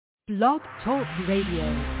Blog Talk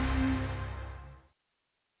Radio.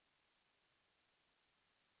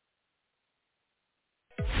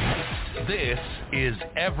 This is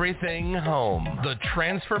Everything Home, the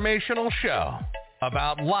transformational show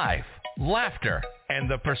about life, laughter, and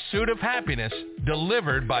the pursuit of happiness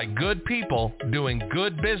delivered by good people doing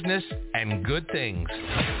good business and good things.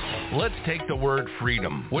 Let's take the word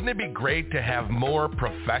freedom. Wouldn't it be great to have more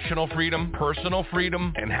professional freedom, personal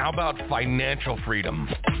freedom, and how about financial freedom?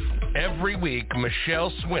 Every week,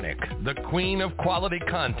 Michelle Swinick, the queen of quality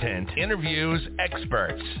content, interviews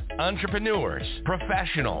experts, entrepreneurs,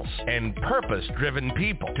 professionals, and purpose-driven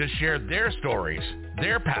people to share their stories,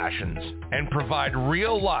 their passions, and provide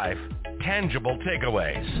real-life, tangible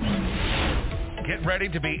takeaways. Get ready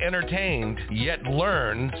to be entertained, yet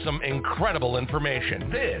learn some incredible information.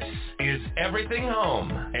 This is Everything Home,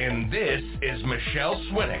 and this is Michelle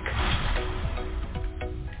Swinick.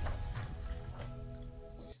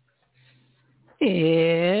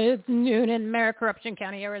 It's noon in MERRITT, Corruption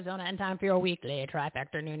County, Arizona, and time for your weekly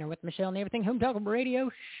Trifecta Nooner with Michelle and Everything Home Talk Radio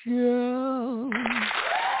Show.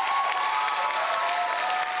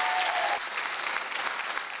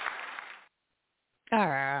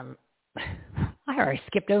 I already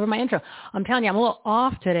skipped over my intro. I'm telling you, I'm a little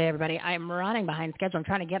off today, everybody. I'm running behind schedule. I'm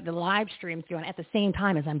trying to get the live streams going at the same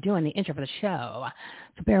time as I'm doing the intro for the show.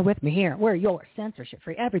 So bear with me here. We're your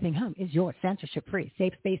censorship-free. Everything Home is your censorship-free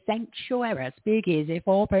safe space sanctuary speakeasy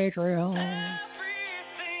for Patreon.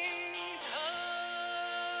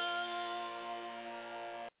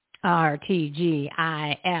 Our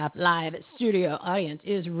TGIF live studio audience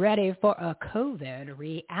is ready for a COVID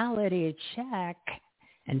reality check.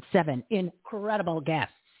 And 7 incredible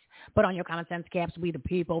guests. Put on your common sense caps, we the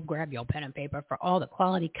people. Grab your pen and paper for all the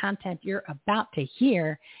quality content you're about to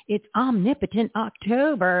hear. It's Omnipotent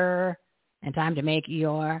October. And time to make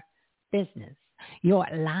your business, your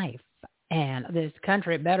life, and this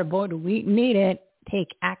country better. Boy, do we need it.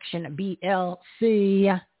 Take action,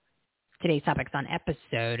 BLC. Today's topics on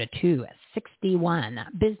episode 261.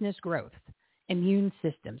 Business growth, immune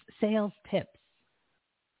systems, sales tips,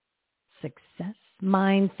 success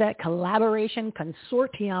mindset, collaboration,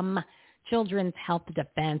 consortium, children's health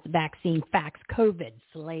defense, vaccine facts, COVID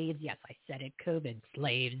slaves. Yes, I said it, COVID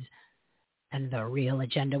slaves. And the real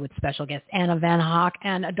agenda with special guests Anna Van Hock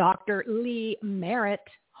and Dr. Lee Merritt.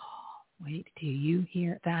 Wait, do you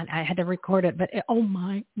hear that? I had to record it, but oh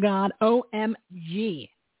my God, OMG.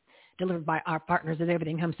 Delivered by our partners at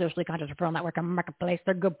Everything Home Socially Conscious Referral Network and Marketplace.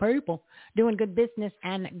 They're good people doing good business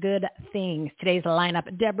and good things. Today's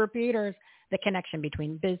lineup, Deborah Peters, the connection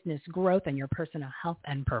between business growth and your personal health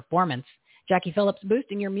and performance. Jackie Phillips,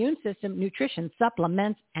 boosting your immune system, nutrition,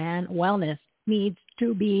 supplements, and wellness needs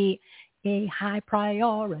to be a high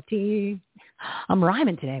priority. I'm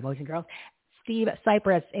rhyming today, boys and girls. Steve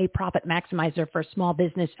Cypress, a profit maximizer for small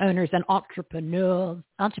business owners and entrepreneurs.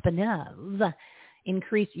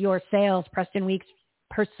 Increase your sales. Preston Week's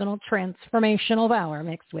personal transformational power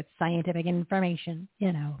mixed with scientific information,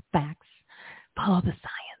 facts. Follow the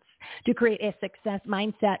science to create a success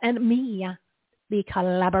mindset. And me, the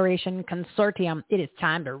collaboration consortium. It is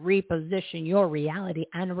time to reposition your reality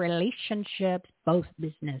and relationships, both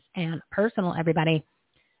business and personal, everybody.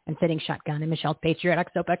 And sitting shotgun and Michelle's Patriotic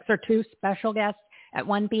Soapbox are 2 special guests at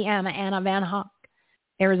 1 p.m. Anna Van Hock,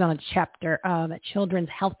 Arizona chapter of Children's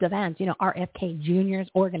Health Defense, RFK Jr.'s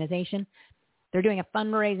organization. They're doing a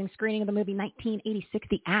fundraising screening of the movie 1986,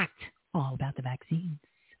 The Act, all about the vaccines.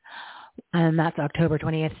 And that's October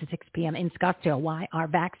 20th to 6 p.m. in Scottsdale. Why are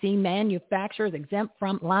vaccine manufacturers exempt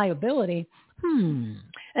from liability? And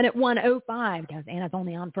at 1:05, because Anna's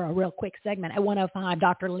only on for a real quick segment, at 1:05,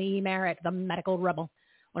 Dr. Lee Merritt, the medical rebel,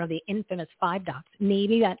 one of the infamous 5 docs,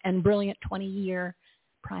 Navy vet, and brilliant 20-year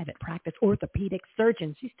private practice orthopedic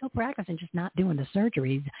surgeon. She's still practicing, just not doing the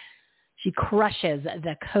surgeries. She crushes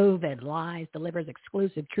the COVID lies, delivers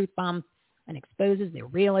exclusive truth bombs, and exposes the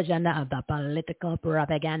real agenda of the political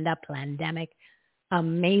propaganda pandemic.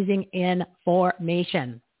 Amazing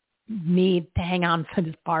information. Need to hang on for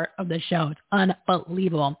this part of the show. It's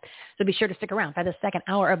unbelievable. So be sure to stick around for the second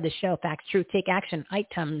hour of the show. Facts, truth, take action,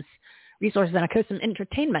 items, resources, and custom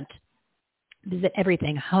entertainment. Visit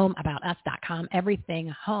everythinghomeaboutus.com,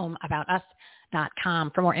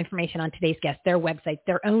 everythinghomeaboutus.com for more information on today's guests, their websites,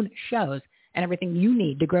 their own shows, and everything you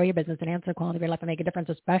need to grow your business and enhance the quality of your life and make a difference,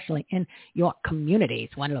 especially in your communities.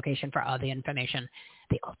 One location for all the information,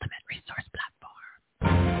 the ultimate resource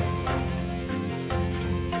platform.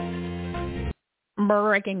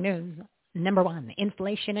 Breaking news. Number 1,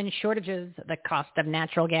 inflation and shortages. The cost of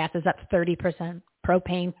natural gas is up 30%,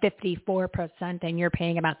 propane 54%, and you're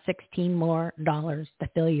paying about $16 more to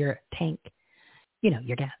fill your tank.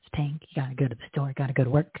 your gas tank. You got to go to the store, got to go to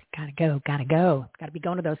work, got to go. Got to be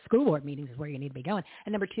going to those school board meetings is where you need to be going.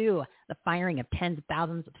 And number 2, the firing of tens of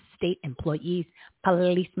thousands of state employees,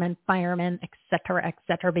 policemen, firemen, et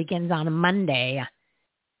cetera, begins on Monday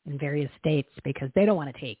in various states because they don't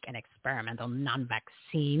want to take an experimental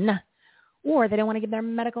non-vaccine or they don't want to give their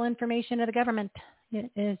medical information to the government. It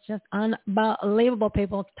is just unbelievable,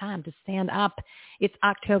 people. It's time to stand up. It's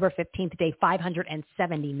October 15th, day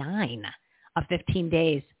 579 of 15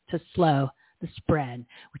 days to slow the spread,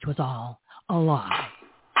 which was all a lie.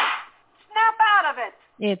 Snap out of it.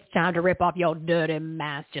 It's time to rip off your dirty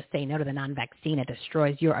mask. Just say no to the non-vaccine. It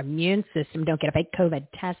destroys your immune system. Don't get a fake COVID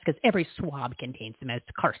test because every swab contains the most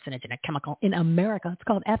carcinogenic chemical in America. It's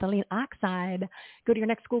called ethylene oxide. Go to your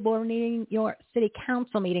next school board meeting, your city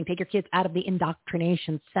council meeting. Take your kids out of the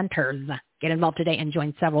indoctrination centers. Get involved today and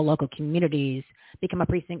join several local communities. Become a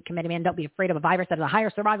precinct committee man. Don't be afraid of a virus that has a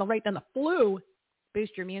higher survival rate than the flu.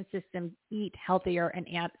 Boost your immune system, eat healthier, and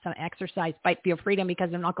add some exercise. Fight for your freedom because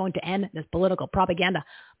they're not going to end this political propaganda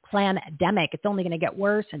pandemic. It's only going to get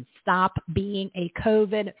worse, and stop being a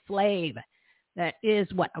COVID slave. That is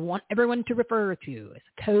what I want everyone to refer to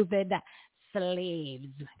as COVID slaves.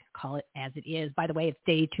 Call it as it is. By the way, it's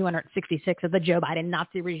day 266 of the Joe Biden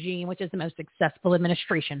Nazi regime, which is the most successful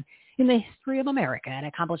administration in the history of America at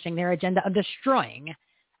accomplishing their agenda of destroying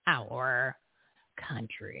our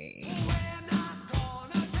country.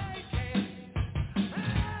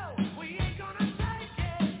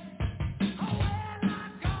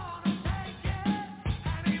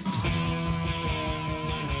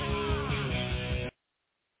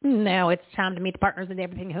 Now it's time to meet the partners of the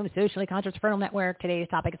Everything Home Socially Conscious Fertile Network. Today's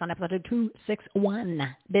topic is on episode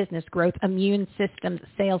 261, Business Growth, Immune Systems,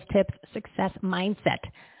 Sales Tips, Success Mindset,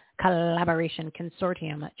 Collaboration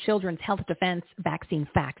Consortium, Children's Health Defense, Vaccine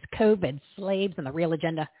Facts, COVID, Slaves, and the Real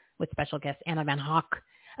Agenda with special guests Anna Van Hoek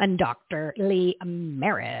and Dr. Lee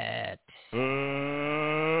Merritt.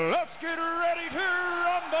 Let's get ready to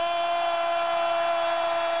rumble!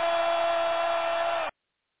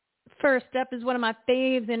 First up is one of my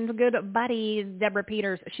faves and good buddies, Deborah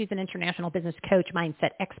Peters. She's an international business coach, mindset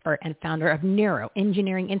expert, and founder of Neuro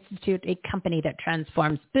Engineering Institute, a company that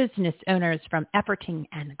transforms business owners from efforting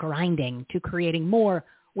and grinding to creating more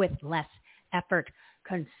with less effort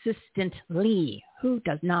consistently. Who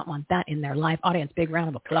does not want that in their life? Audience, big round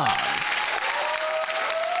of applause.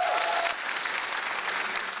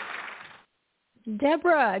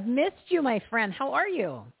 Deborah, I've missed you, my friend. How are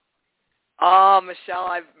you? Oh, Michelle,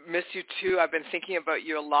 I've missed you too. I've been thinking about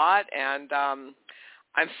you a lot, and I'm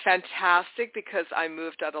fantastic because I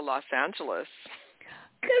moved out of Los Angeles.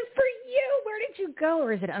 Good for you. Where did you go,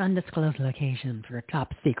 or is it an undisclosed location for a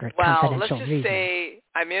top secret confidential reason? Well, let's just say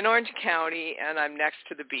I'm in Orange County, and I'm next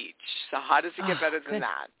to the beach. So how does it get better than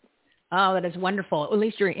that? Oh, that is wonderful. At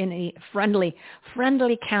least you're in a friendly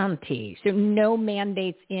county. So no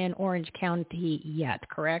mandates in Orange County yet,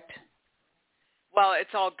 correct? Well, it's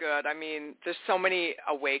all good. I mean, there's so many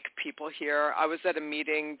awake people here. I was at a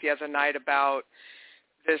meeting the other night about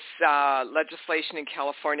this legislation in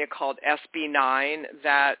California called SB 9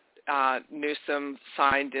 that Newsom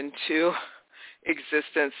signed into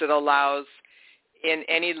existence. It allows, in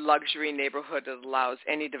any luxury neighborhood, it allows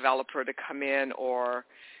any developer to come in or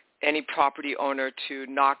any property owner to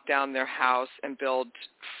knock down their house and build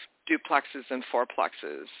duplexes and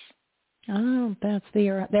fourplexes. Oh, that's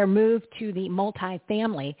their move to the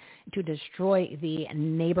multifamily to destroy the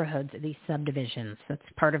neighborhoods, the subdivisions. That's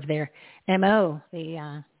part of their MO. They've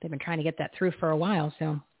been trying to get that through for a while.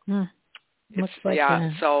 So looks like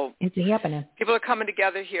so it's happening. People are coming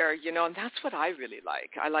together here, and that's what I really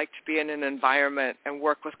like. I like to be in an environment and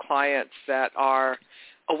work with clients that are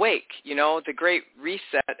awake. The Great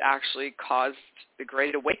Reset actually caused the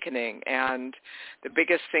Great Awakening, and the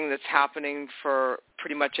biggest thing that's happening for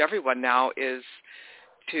pretty much everyone now is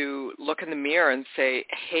to look in the mirror and say,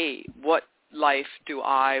 hey, what life do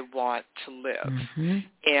I want to live? Mm-hmm.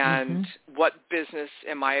 And what business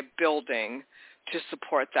am I building to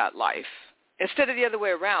support that life? Instead of the other way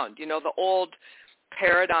around. The old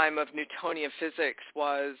paradigm of Newtonian physics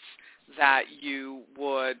was that you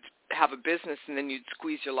would have a business and then you'd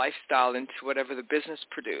squeeze your lifestyle into whatever the business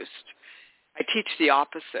produced. I teach the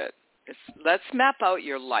opposite. Let's map out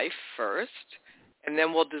your life first, and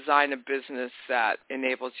then we'll design a business that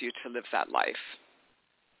enables you to live that life.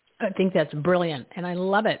 I think that's brilliant, and I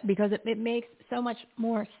love it because it makes so much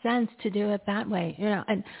more sense to do it that way.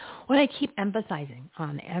 And what I keep emphasizing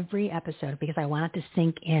on every episode, because I want it to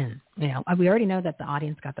sink in, we already know that the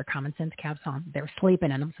audience got their common sense caps on. They're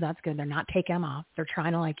sleeping in them, so that's good. They're not taking them off. They're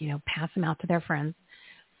trying to pass them out to their friends.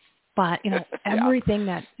 But, everything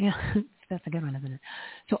that, that's a good one, isn't it?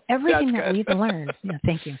 So everything that we've learned,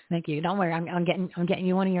 thank you. Don't worry. I'm getting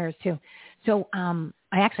you one of yours too. So, I'm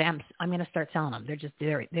going to start selling them.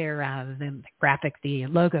 They're the graphic, the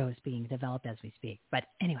logo is being developed as we speak. But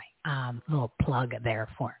anyway, little plug there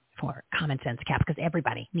for Common Sense Cap, because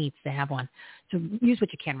everybody needs to have one. So use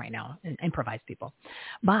what you can right now and improvise, people.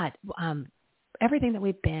 But everything that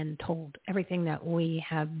we've been told, everything that we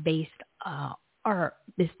have based our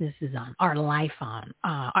businesses on, our life on,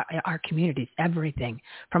 our communities, everything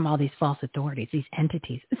from all these false authorities, these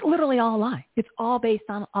entities, it's literally all a lie. It's all based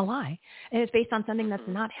on a lie. And it's based on something that's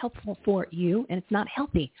not helpful for you, and it's not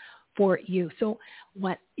healthy for you. So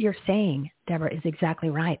what you're saying, Deborah, is exactly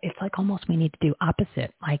right. It's like almost we need to do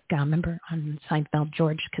opposite. Like, remember on Seinfeld,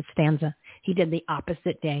 George Costanza, he did the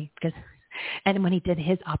opposite day and when he did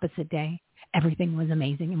his opposite day, everything was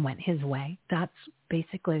amazing and went his way. That's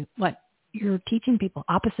basically what you're teaching people,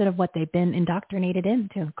 opposite of what they've been indoctrinated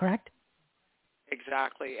into, correct?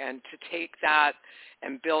 Exactly. And to take that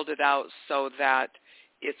and build it out so that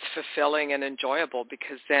it's fulfilling and enjoyable,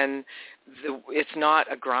 because then it's not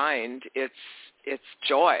a grind. It's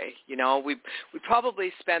joy. We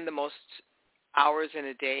probably spend the most hours in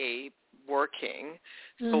a day working.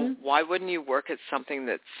 So why wouldn't you work at something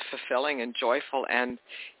that's fulfilling and joyful and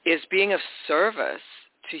is being of service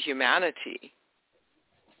to humanity?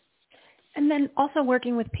 And then also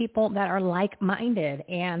working with people that are like-minded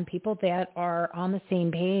and people that are on the same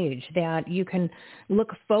page, that you can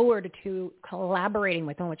look forward to collaborating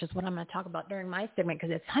with them, which is what I'm going to talk about during my segment,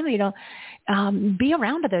 because it's time be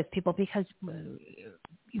around those people, because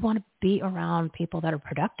you want to be around people that are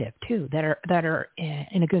productive too, that are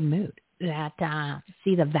in a good mood, that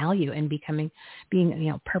see the value in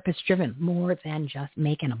being purpose-driven more than just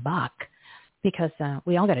making a buck, because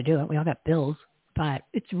we all got to do it. We all got bills. But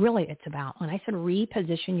it's about, when I said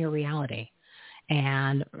reposition your reality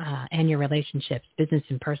and your relationships, business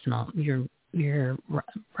and personal, you're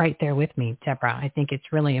right there with me, Deborah. I think it's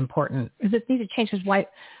really important. It needs to change, because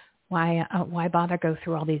why bother go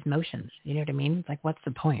through all these motions? You know what I mean? It's like, what's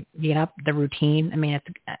the point? Get up, the routine. I mean,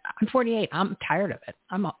 I'm 48. I'm tired of it.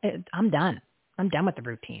 I'm done. I'm done with the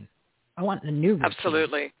routine. I want a new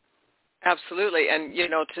routine. Absolutely. And,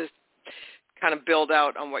 to kind of build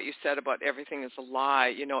out on what you said about everything is a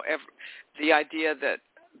lie. The idea that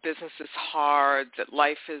business is hard, that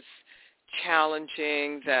life is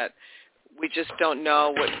challenging, that we just don't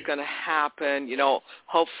know what's going to happen.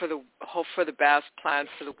 Hope for the best, plan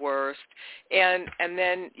for the worst, and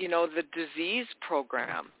then the disease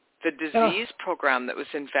program that was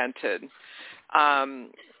invented.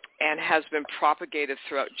 And has been propagated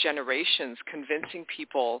throughout generations, convincing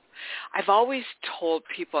people. I've always told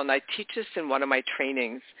people, and I teach this in one of my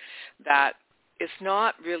trainings, that it's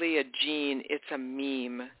not really a gene, it's a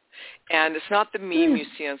meme. And it's not the meme you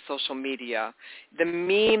see on social media. The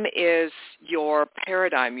meme is your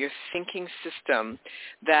paradigm, your thinking system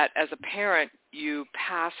that as a parent you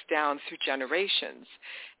pass down through generations.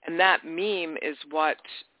 And that meme is what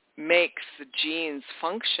makes the genes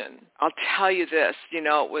function. I'll tell you this,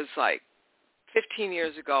 it was like 15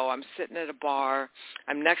 years ago, I'm sitting at a bar,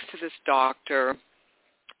 I'm next to this doctor,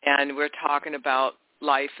 and we're talking about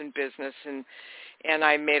life and business, and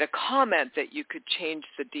I made a comment that you could change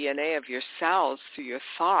the DNA of your cells through your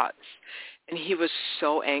thoughts. And he was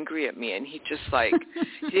so angry at me, and he just he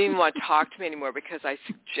didn't even want to talk to me anymore because I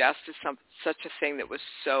suggested such a thing that was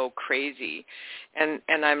so crazy. And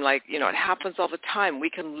I'm like, it happens all the time. We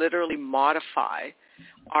can literally modify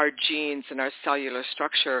our genes and our cellular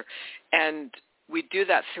structure, and we do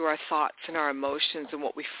that through our thoughts and our emotions and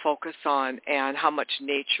what we focus on and how much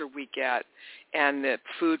nature we get and the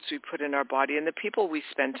foods we put in our body and the people we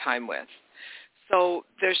spend time with. So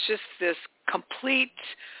there's just this complete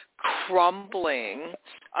crumbling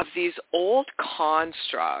of these old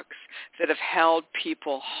constructs that have held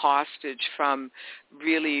people hostage from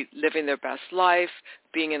really living their best life,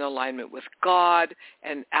 being in alignment with God,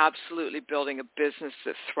 and absolutely building a business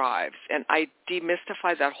that thrives. And I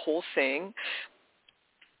demystify that whole thing,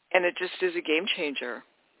 and it just is a game changer.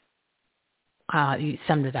 You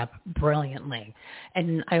summed it up brilliantly.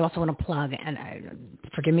 And I also want to plug, and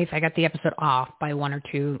forgive me if I got the episode off by one or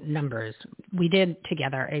two numbers. We did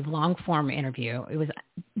together a long-form interview. It was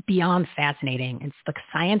beyond fascinating. It's the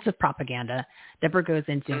science of propaganda. Deborah goes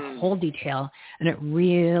into whole detail, and it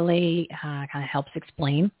really kind of helps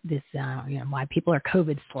explain this, why people are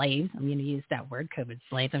COVID slaves. I'm going to use that word, COVID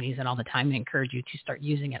slaves. I'm using it all the time. I encourage you to start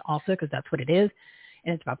using it also, because that's what it is.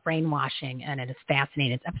 And it's about brainwashing, and it is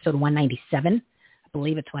fascinating. It's episode 197. I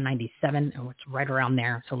believe it's 197, and it's right around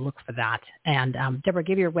there, so look for that. And Deborah,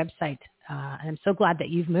 give your website and I'm so glad that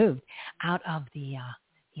you've moved out of the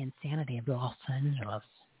insanity of Los Angeles.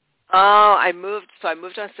 Oh, I moved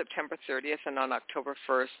on September 30th, and on October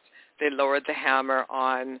 1st, they lowered the hammer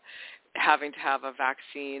on having to have a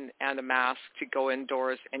vaccine and a mask to go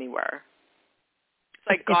indoors anywhere. It's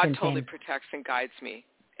like God totally protects and guides me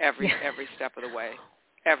every step of the way.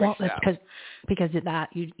 Every step. It's because of that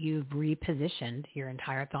you've repositioned your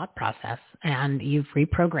entire thought process and you've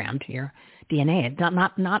reprogrammed your DNA. It's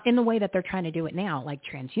not in the way that they're trying to do it now, like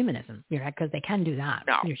transhumanism, because they can do that.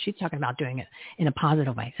 No. She's talking about doing it in a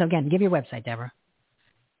positive way. So again, give your website, Deborah.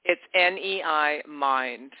 It's NEI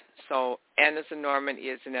Mind. So N is in Norman, E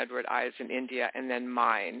is in Edward, I is in India, and then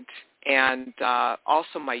Mind. And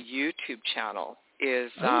also my YouTube channel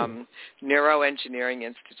is Neuroengineering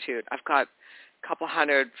Institute. I've got a couple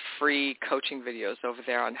hundred free coaching videos over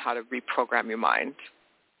there on how to reprogram your mind.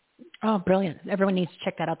 Oh, brilliant. Everyone needs to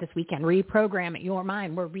check that out this weekend. Reprogram your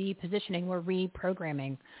mind. We're repositioning. We're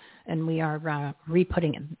reprogramming. And we are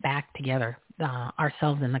re-putting it back together,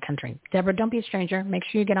 ourselves in the country. Deborah, don't be a stranger. Make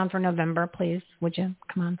sure you get on for November, please. Would you?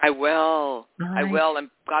 Come on. I will. Right. I will. And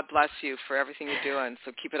God bless you for everything you're doing.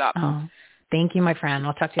 So keep it up. Oh, thank you, my friend.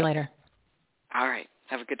 I'll talk to you later. All right.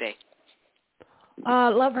 Have a good day.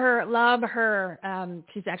 Love her.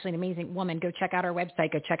 She's actually an amazing woman. Go check out her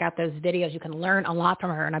website. Go check out those videos. You can learn a lot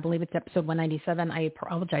from her. And I believe it's episode 197. I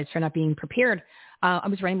apologize for not being prepared. I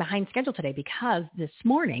was running behind schedule today because this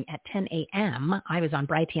morning at 10 a.m. I was on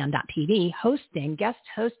Brighteon.tv guest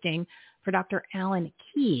hosting for Dr. Alan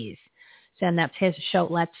Keyes. And that's his show,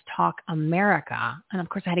 Let's Talk America. And of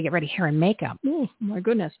course I had to get ready hair and makeup. Oh my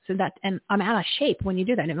goodness. And I'm out of shape when you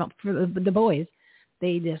do that. And for the boys,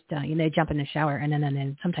 they just, they jump in the shower and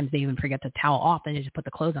then sometimes they even forget to towel off and they just put the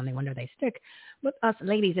clothes on. They wonder they stick. With us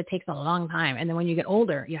ladies, it takes a long time. And then when you get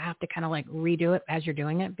older, you have to kind of like redo it as you're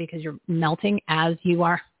doing it because you're melting as you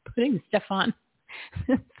are putting stuff on.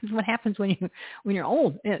 This is what happens when you're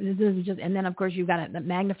old. And then of course you've got the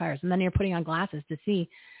magnifiers and then you're putting on glasses to see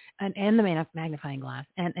and the magnifying glass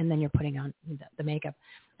and then you're putting on the makeup.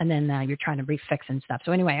 And then you're trying to refix and stuff.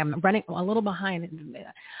 So anyway, I'm running a little behind.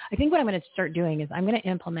 I think what I'm going to start doing is I'm going to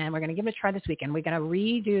implement, we're going to give it a try this weekend. We're going to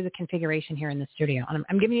redo the configuration here in the studio. And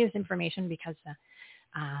I'm giving you this information because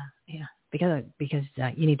you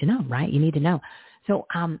need to know, right? You need to know. So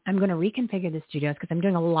I'm going to reconfigure the studios because I'm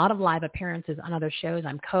doing a lot of live appearances on other shows.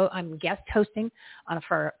 I'm guest hosting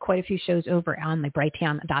for quite a few shows over on the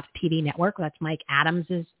Brighteon.tv network. That's Mike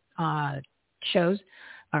Adams's shows.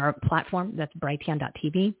 Our platform, that's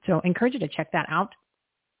Brighteon.tv. So I encourage you to check that out.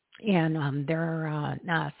 And they're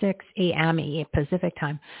 6 a.m. Pacific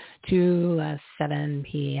time to 7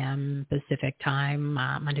 p.m. Pacific time,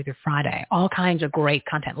 Monday through Friday. All kinds of great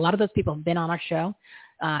content. A lot of those people have been on our show.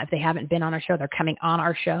 If they haven't been on our show, they're coming on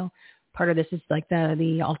our show. Part of this is like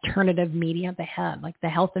the alternative media. They have like the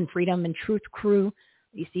Health and Freedom and Truth Crew.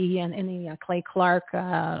 You see in the Clay Clark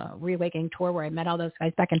Reawakening tour where I met all those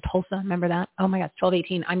guys back in Tulsa. Remember that? Oh my gosh,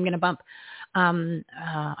 1218. I'm going to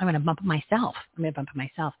bump myself.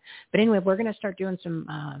 But anyway, we're going to start doing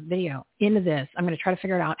some video into this. I'm going to try to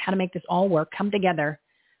figure out how to make this all work, come together.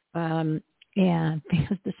 And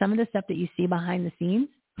because some of the stuff that you see behind the scenes,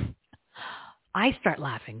 I start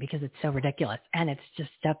laughing because it's so ridiculous. And it's just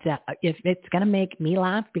stuff that if it's going to make me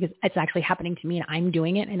laugh because it's actually happening to me and I'm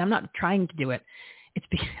doing it and I'm not trying to do it. It's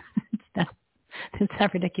because it's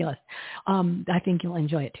that ridiculous. I think you'll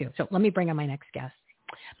enjoy it too. So let me bring on my next guest.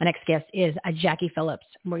 My next guest is Jackie Phillips.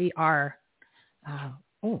 We are, I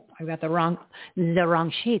got the wrong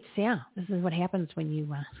sheets. Yeah, this is what happens when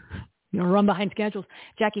you run behind schedules.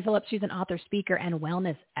 Jackie Phillips, she's an author, speaker, and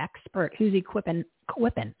wellness expert who's equipping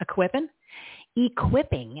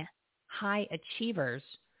high achievers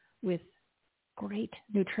with great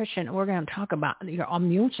nutrition. We're going to talk about your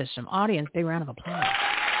immune system. Audience, big round of applause.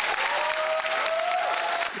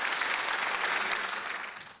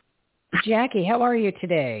 Jackie, how are you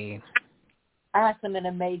today? Awesome and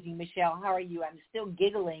amazing, Michelle. How are you? I'm still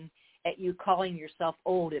giggling at you calling yourself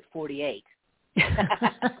old at 48.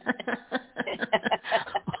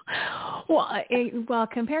 Well,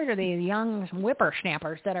 compared to the young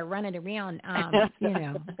whippersnappers that are running around,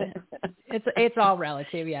 it's all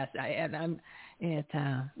relative. Yes,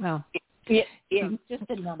 just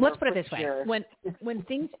a number. Let's put it this way: when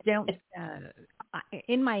things don't,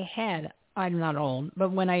 in my head, I'm not old,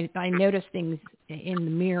 but when I notice things in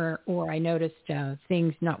the mirror or I notice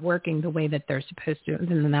things not working the way that they're supposed to,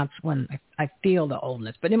 then that's when I feel the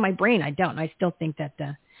oldness. But in my brain, I don't. I still think that.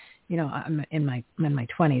 I'm in my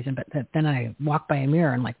 20s, but then I walk by a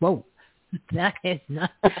mirror and I'm like, whoa, that is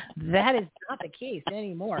not the case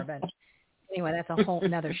anymore. But Anyway, that's a whole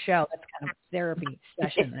another show. That's kind of a therapy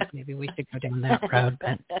session that maybe we should go down that road,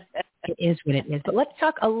 but it is what it is. But let's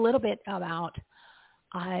talk a little bit about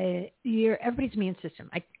everybody's immune system.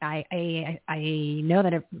 I know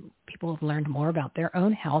that people have learned more about their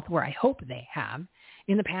own health, where I hope they have,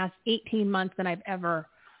 in the past 18 months than I've ever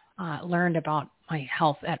learned about my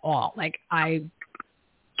health at all. Like, I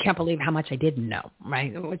can't believe how much I didn't know,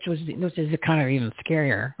 right? Which is kind of even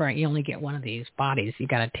scarier, right? You only get one of these bodies. You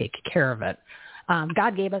got to take care of it.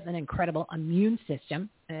 God gave us an incredible immune system.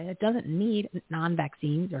 It doesn't need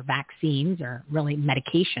non-vaccines or vaccines or really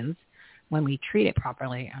medications when we treat it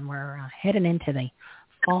properly. And we're heading into the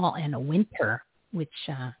fall and winter, which,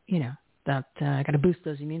 got to boost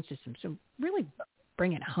those immune systems. So really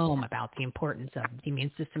bring it home about the importance of the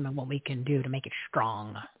immune system and what we can do to make it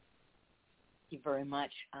strong. Thank you very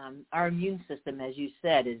much. Our immune system, as you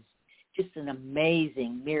said, is just an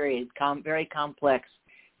amazing myriad, very complex,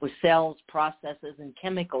 with cells, processes, and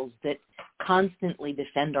chemicals that constantly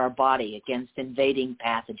defend our body against invading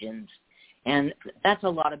pathogens. And that's a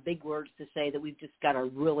lot of big words to say that we've just got a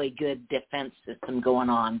really good defense system going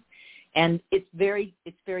on. And it's very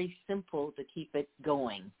simple to keep it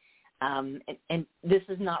going. And this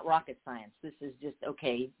is not rocket science. This is just,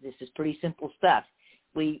 this is pretty simple stuff.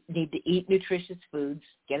 We need to eat nutritious foods,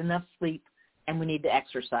 get enough sleep, and we need to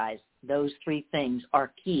exercise. Those three things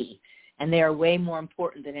are key, and they are way more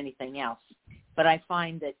important than anything else. But I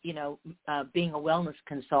find that, being a wellness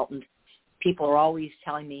consultant, people are always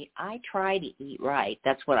telling me, I try to eat right.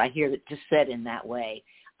 That's what I hear that just said in that way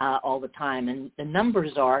all the time. And the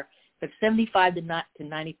numbers are that 75 to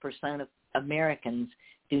 90% of Americans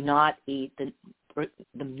do not eat the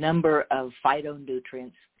number of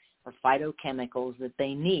phytonutrients or phytochemicals that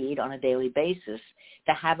they need on a daily basis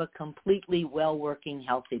to have a completely well-working,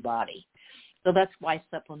 healthy body. So that's why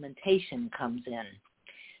supplementation comes in.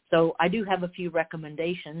 So I do have a few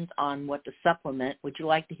recommendations on what to supplement. Would you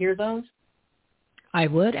like to hear those? I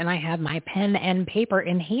would, and I have my pen and paper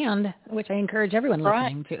in hand, which I encourage everyone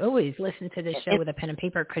listening to always listen to this show with a pen and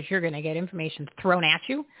paper, because you're going to get information thrown at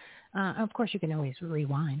you. Of course, you can always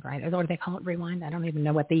rewind, right? Or what do they call it, rewind? I don't even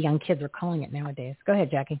know what the young kids are calling it nowadays. Go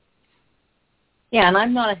ahead, Jackie. Yeah, and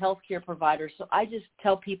I'm not a healthcare provider, so I just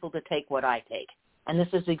tell people to take what I take. And this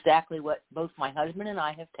is exactly what both my husband and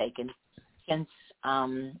I have taken since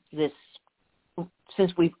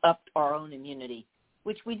we've upped our own immunity,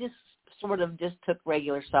 which we just sort of just took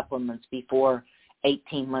regular supplements before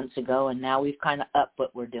 18 months ago, and now we've kind of upped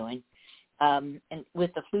what we're doing. And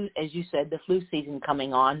with the flu, as you said, the flu season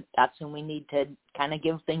coming on, that's when we need to kind of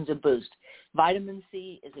give things a boost. Vitamin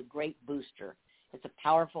C is a great booster. It's a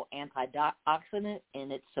powerful antioxidant,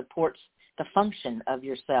 and it supports the function of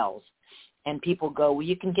your cells. And people go, well,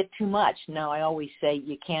 you can get too much. No, I always say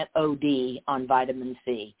you can't OD on vitamin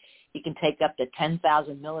C. You can take up to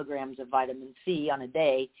 10,000 milligrams of vitamin C on a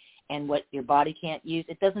day, and what your body can't use,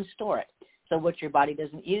 it doesn't store it. So what your body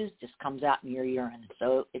doesn't use just comes out in your urine.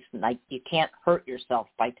 So it's like you can't hurt yourself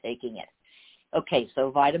by taking it. Okay,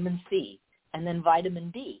 so vitamin C. And then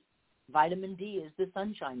vitamin D. Vitamin D is the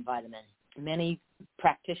sunshine vitamin. Many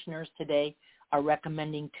practitioners today are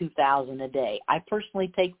recommending 2,000 a day. I personally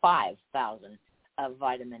take 5,000 of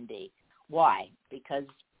vitamin D. Why? Because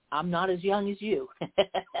I'm not as young as you,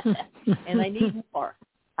 and I need more.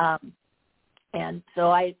 And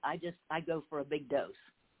so I go for a big dose.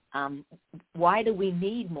 Why do we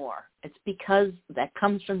need more? It's because that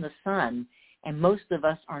comes from the sun, and most of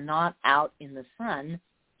us are not out in the sun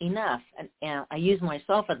enough. And I use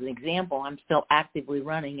myself as an example. I'm still actively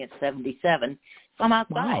running at 77, so I'm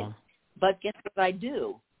outside. Wow. But guess what I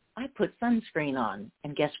do? I put sunscreen on,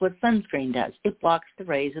 and guess what sunscreen does? It blocks the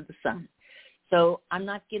rays of the sun. So I'm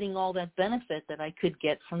not getting all that benefit that I could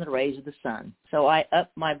get from the rays of the sun. So I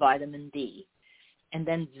up my vitamin D. And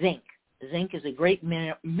then zinc. Zinc is a great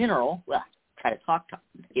mineral, try to talk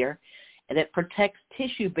here, and it protects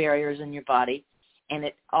tissue barriers in your body, and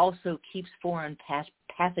it also keeps foreign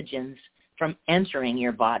pathogens from entering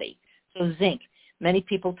your body. So zinc. Many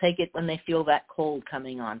people take it when they feel that cold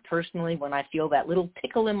coming on. Personally, when I feel that little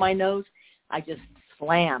tickle in my nose, I just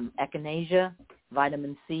slam echinacea,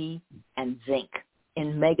 vitamin C, and zinc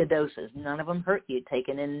in mega doses. None of them hurt you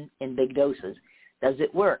taken in big doses. Does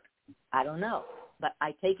it work? I don't know. But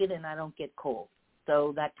I take it and I don't get cold.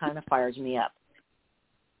 So that kind of fires me up.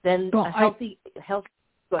 Then healthy.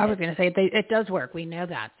 I was going to say it does work. We know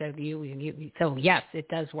that. So so yes, it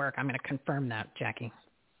does work. I'm going to confirm that, Jackie.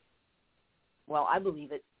 Well, I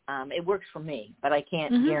believe it. It works for me, but I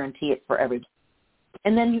can't guarantee it for everybody.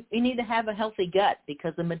 And then you need to have a healthy gut,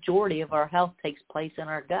 because the majority of our health takes place in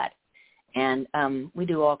our gut. And we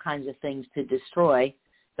do all kinds of things to destroy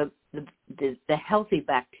the healthy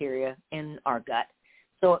bacteria in our gut.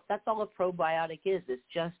 So that's all a probiotic is. It's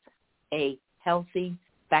just a healthy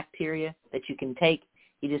bacteria that you can take.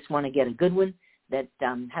 You just want to get a good one that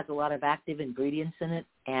has a lot of active ingredients in it,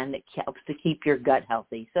 and it helps to keep your gut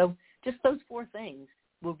healthy. So just those 4 things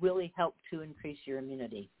will really help to increase your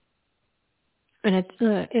immunity. And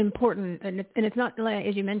it's important, and it's not,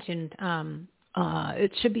 as you mentioned,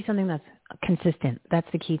 it should be something that's consistent. That's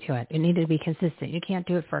the key to it. It needs to be consistent. You can't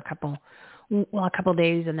do it for a couple of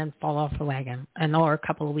days and then fall off the wagon, or a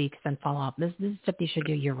couple of weeks and fall off. This is stuff you should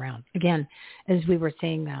do year round. Again, as we were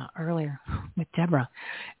saying earlier with Deborah,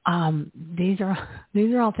 these are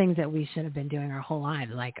all things that we should have been doing our whole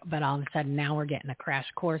lives. But all of a sudden now we're getting a crash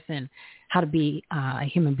course in how to be a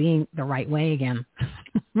human being the right way again.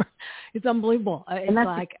 It's unbelievable. It's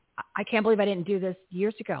like, I can't believe I didn't do this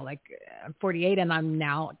years ago. I'm 48 and I'm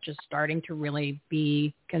now just starting to really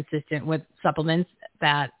be consistent with supplements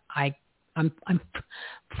that I'm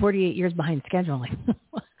 48 years behind schedule.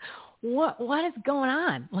 What is going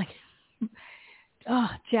on?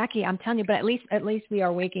 Jackie, I'm telling you, but at least we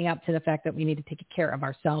are waking up to the fact that we need to take care of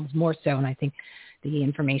ourselves more so. And I think the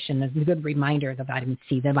information is a good reminder: the vitamin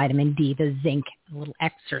C, the vitamin D, the zinc, a little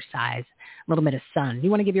exercise, a little bit of sun. Do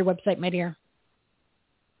you want to give your website, my dear?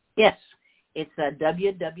 Yes, it's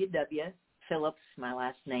www.Phillips, my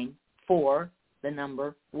last name,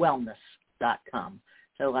 wellness.com.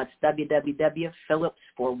 So that's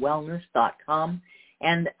www.phillipsforwellness.com.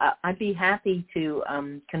 And I'd be happy to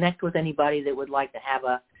connect with anybody that would like to have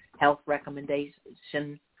a health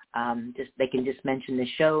recommendation. They can just mention the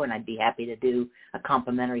show, and I'd be happy to do a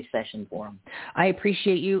complimentary session for them. I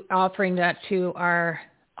appreciate you offering that to our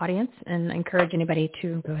audience, and encourage anybody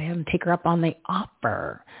to go ahead and take her up on the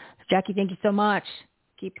offer. Jackie, thank you so much.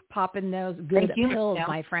 Keep popping those good pills,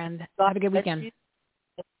 my friend. Have a good weekend.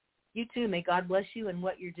 You too. May God bless you and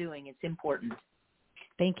what you're doing. It's important.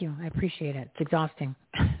 Thank you. I appreciate it. It's exhausting.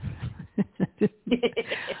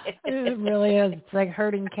 It really is. It's like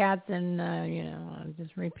herding cats and,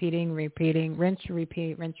 just repeating, rinse,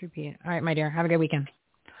 repeat. All right, my dear. Have a good weekend.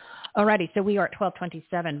 Alrighty, so we are at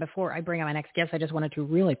 12:27. Before I bring on my next guest, I just wanted to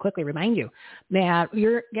really quickly remind you that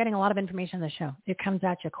you're getting a lot of information on the show. It comes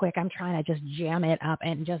at you quick. I'm trying to just jam it up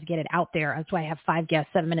and just get it out there. That's why I have 5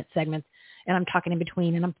 guests, 7-minute segments, and I'm talking in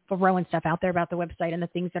between, and I'm throwing stuff out there about the website and the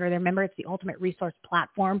things that are there. Remember, it's the ultimate resource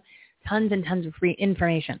platform. Tons and tons of free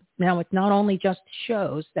information. Now, it's not only just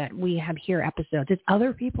shows that we have here, episodes. It's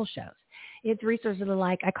other people's shows. It's resources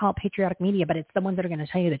like, I call it patriotic media, but it's the ones that are going to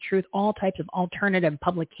tell you the truth. All types of alternative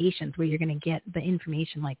publications where you're going to get the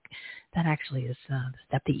information like that actually is the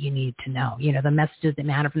stuff that you need to know. The messages that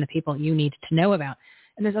matter from the people you need to know about.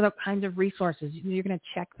 And there's other kinds of resources. You're going to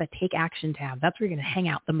check the Take Action tab. That's where you're going to hang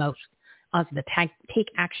out the most. The Take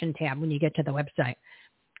Action tab when you get to the website.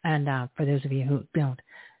 And for those of you who don't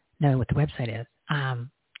know what the website is,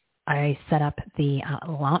 I set up the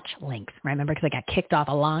launch links. Remember, because I got kicked off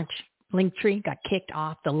a launch Linktree, got kicked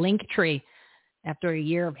off the Linktree after a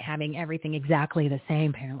year of having everything exactly the same.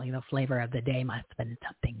 Apparently the flavor of the day must have been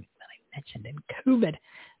something that I mentioned in COVID.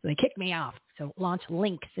 So they kicked me off. So Launch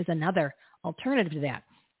Links is another alternative to that.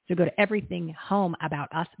 So go to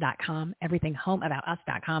everythinghomeaboutus.com,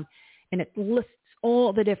 everythinghomeaboutus.com, and it lists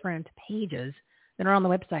all the different pages that are on the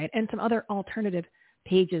website and some other alternative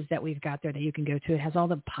pages that we've got there that you can go to. It has all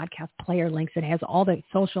the podcast player links. It has all the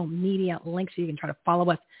social media links so you can try to follow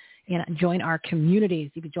us and join our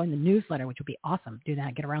communities. You can join the newsletter, which would be awesome. Do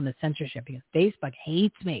that. Get around the censorship because Facebook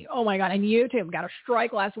hates me. Oh, my God. And YouTube got a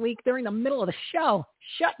strike last week during the middle of the show.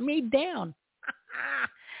 Shut me down.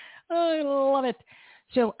 I love it.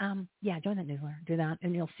 So, join the newsletter. Do that,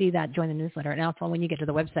 and you'll see that. Join the newsletter. And also, when you get to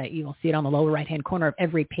the website, you will see it on the lower right-hand corner of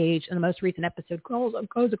every page. And the most recent episode goes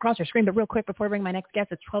across your screen. But real quick, before I bring my next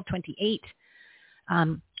guest, it's 12:28. I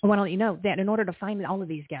want to let you know that in order to find all of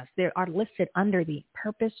these guests, they are listed under the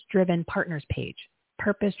Purpose-Driven Partners page.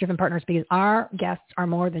 Purpose-Driven Partners, because our guests are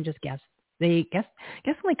more than just guests. Guests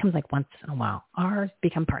only comes like once in a while. Ours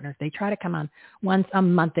become partners. They try to come on once a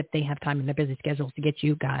month if they have time in their busy schedules to get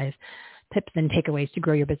you guys tips and takeaways to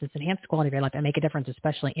grow your business, enhance the quality of your life, and make a difference,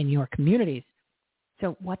 especially in your communities.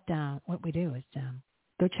 So what we do is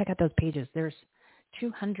go check out those pages. There's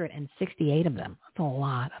 268 of them. That's a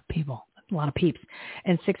lot of people. A lot of peeps,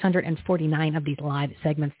 and 649 of these live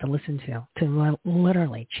segments to listen to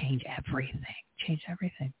literally change everything.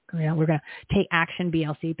 We're going to take action,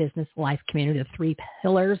 BLC, business, life, community, the 3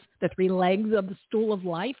 pillars, the 3 legs of the stool of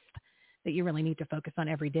life that you really need to focus on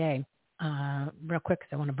every day. Real quick,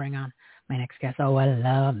 because I want to bring on my next guest. Oh, I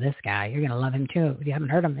love this guy. You're going to love him too if you haven't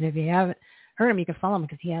heard him. And if you haven't heard him, you can follow him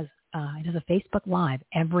because he does a Facebook Live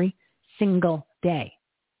every single day.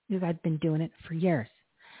 because I've been doing it for years.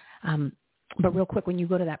 But real quick, when you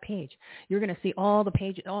go to that page, you're going to see all the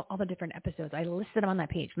pages, all the different episodes. I listed them on that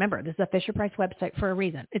page. Remember, this is a Fisher-Price website for a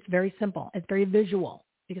reason. It's very simple. It's very visual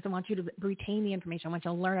because I want you to retain the information. I want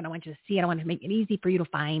you to learn it. I want you to see it. I want to make it easy for you to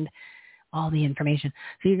find all the information.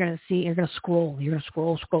 So you're going to scroll. You're going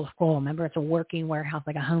to scroll. Remember, it's a working warehouse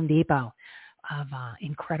like a Home Depot of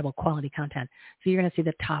incredible quality content. So you're going to see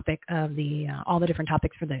the topic of all the different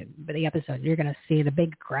topics for the episode. You're going to see the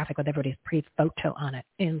big graphic with everybody's pre-photo on it.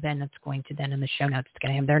 And then it's going to in the show notes, it's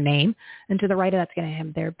going to have their name. And to the right of that's going to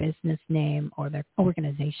have their business name or their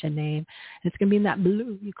organization name. And it's going to be in that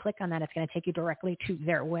blue. You click on that. It's going to take you directly to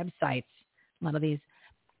their websites. A lot of these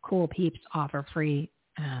cool peeps offer free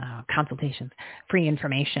consultations, free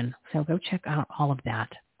information. So go check out all of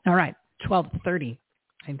that. All right, 12:30.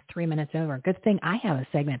 I'm 3 minutes over. Good thing I have a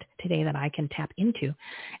segment today that I can tap into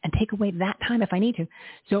and take away that time if I need to.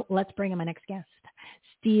 So let's bring in my next guest,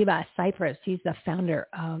 Steve Cypress. He's the founder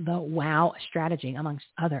of the WOW strategy, amongst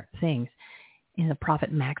other things. He's a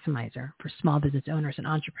profit maximizer for small business owners and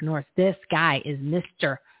entrepreneurs. This guy is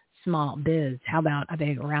Mr. Small Biz. How about a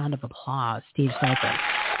big round of applause, Steve Cypress?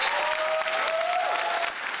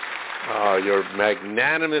 Your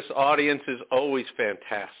magnanimous audience is always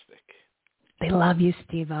fantastic. They love you,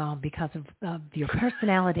 Steve-O, because of your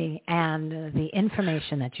personality and the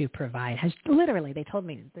information that you provide. Literally, they told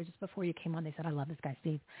me just before you came on, they said, I love this guy,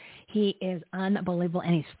 Steve. He is unbelievable,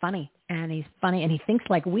 and he's funny, and he thinks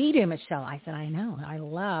like we do, Michelle. I said, I know. I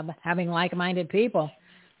love having like-minded people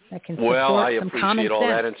that can support some common sense. Well, I appreciate all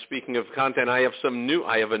that, and speaking of content, I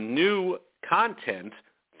have a new content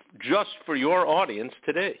just for your audience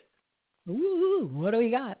today. Ooh, what do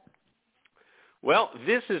we got? Well,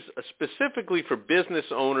 this is specifically for business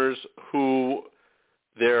owners who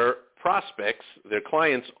their prospects, their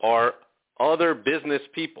clients are other business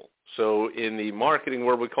people. So in the marketing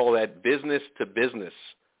world, we call that business-to-business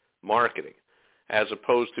marketing as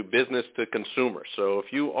opposed to business-to-consumer. So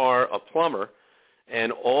if you are a plumber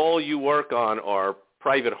and all you work on are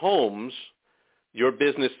private homes, your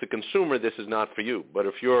business-to-consumer, this is not for you. But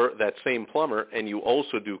if you're that same plumber and you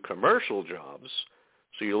also do commercial jobs,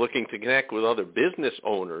 so you're looking to connect with other business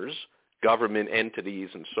owners, government entities,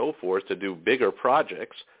 and so forth to do bigger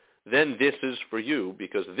projects, then this is for you,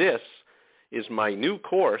 because this is my new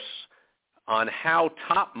course on how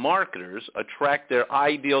top marketers attract their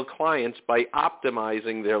ideal clients by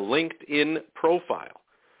optimizing their LinkedIn profile.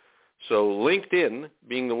 So LinkedIn,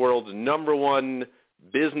 being the world's #1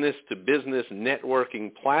 business-to-business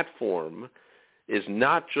networking platform, is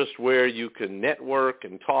not just where you can network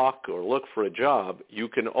and talk or look for a job. You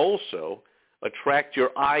can also attract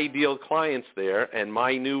your ideal clients there, and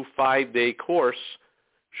my new 5-day course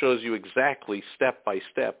shows you exactly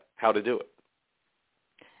step-by-step how to do it.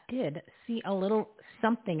 I did see a little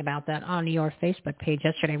something about that on your Facebook page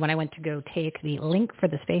yesterday when I went to go take the link for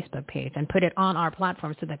this Facebook page and put it on our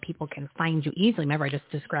platform so that people can find you easily. Remember, I just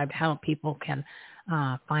described how people can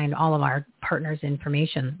find all of our partners'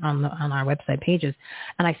 information on our website pages.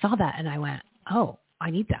 And I saw that and I went, oh, I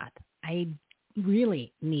need that. I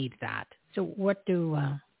really need that. So what do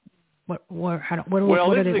they got? What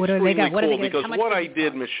are they cool because what I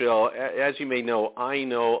did, Michelle, as you may know, I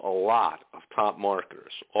know a lot of top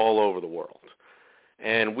marketers all over the world.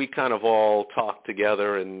 And we kind of all talk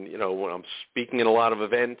together, and, when I'm speaking at a lot of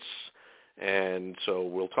events, and so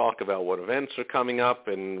we'll talk about what events are coming up,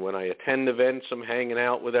 and when I attend events, I'm hanging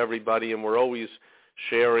out with everybody, and we're always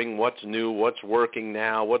sharing what's new, what's working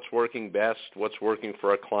now, what's working best, what's working for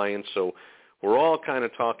our clients. So we're all kind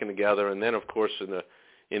of talking together, and then, of course,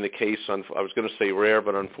 in the case, I was going to say rare,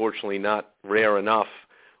 but unfortunately not rare enough,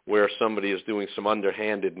 where somebody is doing some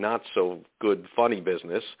underhanded, not so good, funny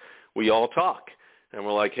business, we all talk. And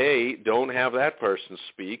we're like, hey, don't have that person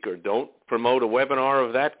speak, or don't promote a webinar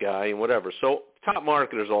of that guy, and whatever. So top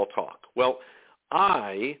marketers all talk. Well,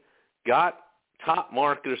 I got top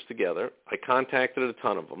marketers together. I contacted a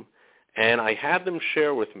ton of them, and I had them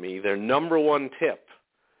share with me their #1 tip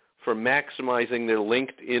for maximizing their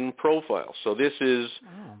LinkedIn profile. So this is,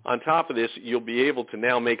 on top of this, you'll be able to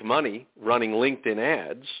now make money running LinkedIn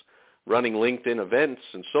ads, running LinkedIn events,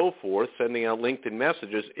 and so forth, sending out LinkedIn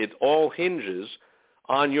messages. It all hinges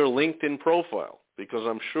on your LinkedIn profile, because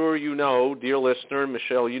I'm sure you know, dear listener,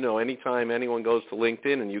 Michelle, anytime anyone goes to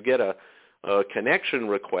LinkedIn and you get a connection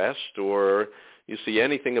request or you see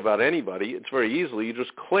anything about anybody, it's very easily, you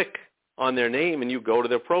just click on their name and you go to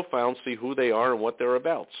their profile and see who they are and what they're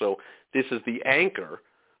about. So this is the anchor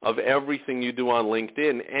of everything you do on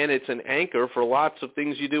LinkedIn, and it's an anchor for lots of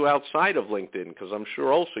things you do outside of LinkedIn, because I'm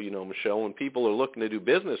sure also, Michelle, when people are looking to do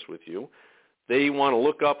business with you, They want to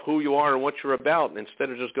look up who you are and what you're about. And instead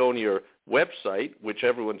of just going to your website, which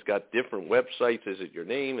everyone's got different websites, is it your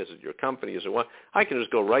name, is it your company, is it what? I can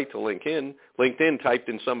just go right to LinkedIn, typed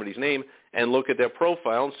in somebody's name, and look at their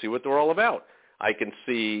profile and see what they're all about. I can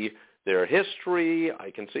see their history.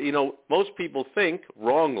 I can see, most people think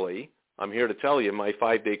wrongly. I'm here to tell you my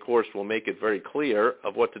 5-day course will make it very clear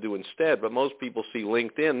of what to do instead. But most people see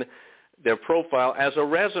LinkedIn, their profile, as a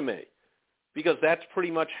resume, because that's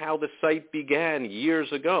pretty much how the site began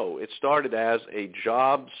years ago. It started as a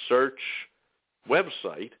job search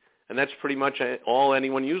website, and that's pretty much all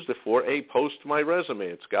anyone used it for. Hey, post my resume.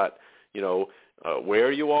 It's got,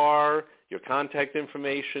 where you are, your contact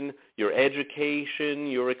information, your education,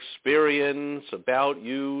 your experience, about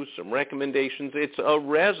you, some recommendations. It's a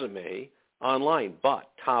resume online. But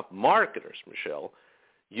top marketers, Michelle,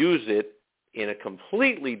 use it in a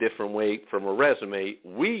completely different way from a resume.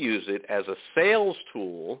 We use it as a sales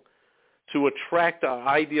tool to attract our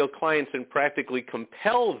ideal clients and practically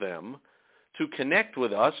compel them to connect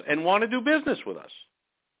with us and want to do business with us.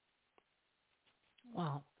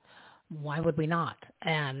 Well, why would we not?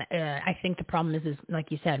 And I think the problem is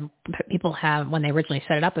like you said, people have, when they originally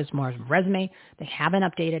set it up, as more as a resume. They haven't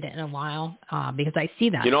updated it in a while because I see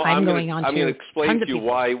that. I'm going to explain to you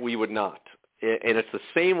why we would not. And it's the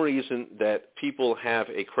same reason that people have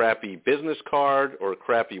a crappy business card or a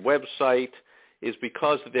crappy website, is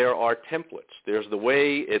because there are templates. There's the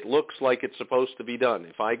way it looks like it's supposed to be done.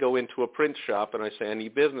 If I go into a print shop and I say I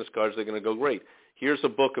need business cards, they're going to go, great. Here's a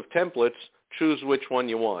book of templates. Choose which one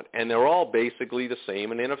you want. And they're all basically the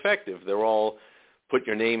same and ineffective. They're all put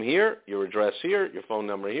your name here, your address here, your phone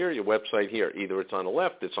number here, your website here. Either it's on the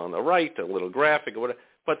left, it's on the right, a little graphic or whatever.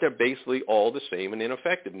 But they're basically all the same and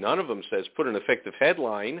ineffective. None of them says put an effective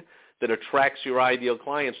headline that attracts your ideal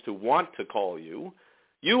clients to want to call you.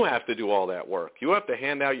 You have to do all that work. You have to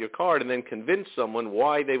hand out your card and then convince someone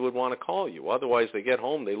why they would want to call you. Otherwise, they get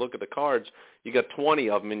home, they look at the cards, you got 20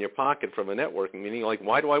 of them in your pocket from a networking meeting. Like,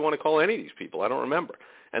 why do I want to call any of these people? I don't remember.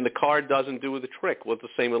 And the card doesn't do the trick. Well, it's the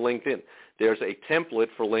same with LinkedIn. There's a template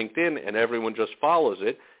for LinkedIn, and everyone just follows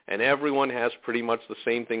it, and everyone has pretty much the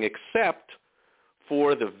same thing except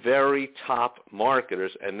for the very top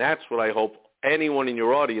marketers. And that's what I hope anyone in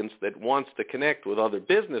your audience that wants to connect with other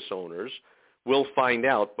business owners will find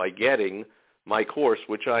out by getting my course,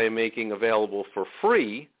 which I am making available for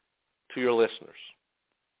free to your listeners.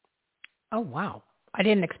 Oh, wow. I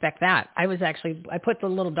didn't expect that. I put the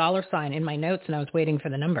little dollar sign in my notes and I was waiting for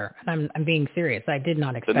the number. And I'm being serious. I did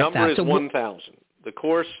not expect that. The number is 1,000. The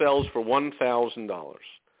course sells for $1,000.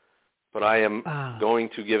 But I am going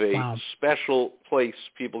to give a special place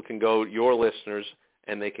people can go, your listeners,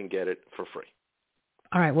 and they can get it for free.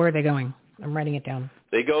 All right. Where are they going? I'm writing it down.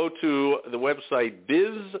 They go to the website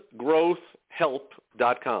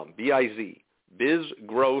bizgrowthhelp.com, B-I-Z,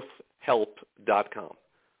 bizgrowthhelp.com.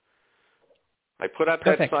 I put up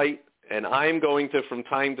that site, and I'm going to, from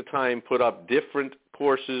time to time, put up different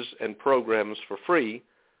courses and programs for free,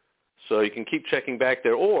 so you can keep checking back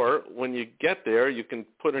there. Or when you get there, you can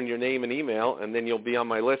put in your name and email, and then you'll be on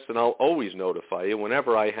my list, and I'll always notify you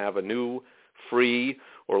whenever I have a new free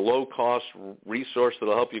or low-cost resource that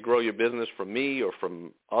will help you grow your business from me or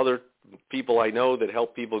from other people I know that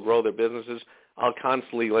help people grow their businesses. I'll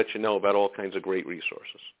constantly let you know about all kinds of great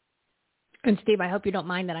resources. And Steve, I hope you don't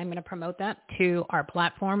mind that I'm going to promote that to our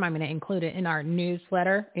platform. I'm going to include it in our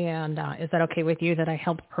newsletter. And is that okay with you that I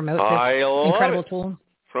help promote this incredible tool?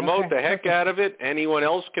 Promote the heck out of it. Anyone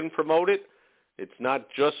else can promote it. It's not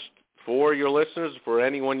just for your listeners, for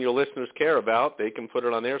anyone your listeners care about. They can put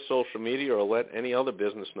it on their social media or let any other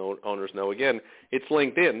business owners know. Again, it's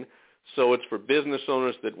LinkedIn, so it's for business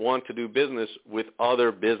owners that want to do business with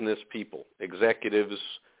other business people, executives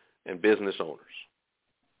and business owners.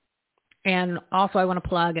 And also I want to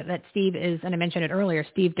plug that Steve is, and I mentioned it earlier,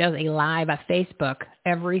 Steve does a live on Facebook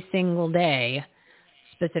every single day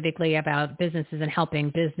specifically about businesses and helping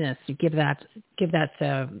business. You give that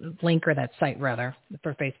link or that site rather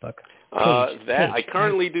for Facebook. I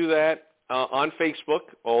currently do that on Facebook,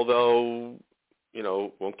 although,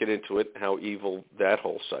 won't get into it, how evil that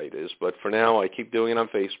whole site is. But for now, I keep doing it on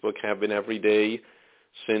Facebook, have been every day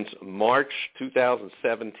since March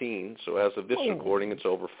 2017. So as of this recording, it's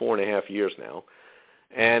over 4.5 years now.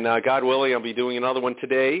 And God willing, I'll be doing another one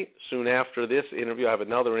today. Soon after this interview, I have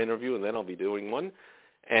another interview, and then I'll be doing one.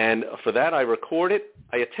 And for that, I record it.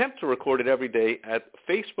 I attempt to record it every day at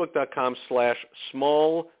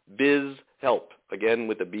facebook.com/smallbizhelp, again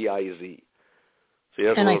with the B-I-Z. So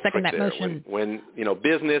there's a little trick there. Motion. When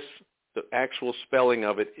business, the actual spelling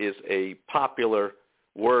of it is a popular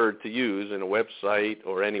word to use in a website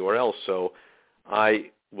or anywhere else. So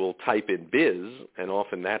I will type in biz, and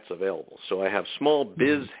often that's available. So I have small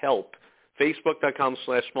biz help,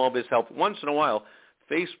 facebook.com/small biz help. Once in a while,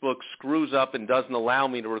 Facebook screws up and doesn't allow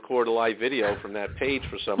me to record a live video from that page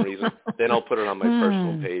for some reason. Then I'll put it on my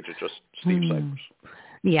personal page at just Steve Cypress.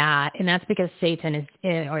 Yeah, and that's because Satan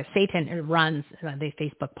runs the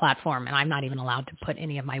Facebook platform, and I'm not even allowed to put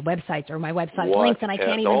any of my websites or my website links, and I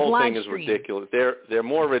can't even live stream. The whole thing is ridiculous. They're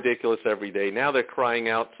more ridiculous every day. Now they're crying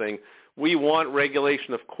out saying, we want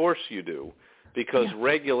regulation. Of course you do, because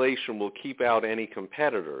regulation will keep out any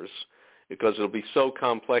competitors, because it'll be so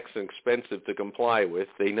complex and expensive to comply with.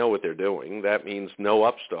 They know what they're doing. That means no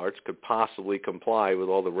upstarts could possibly comply with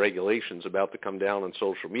all the regulations about to come down on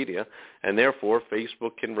social media, and therefore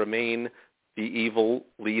Facebook can remain the evil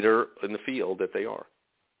leader in the field that they are.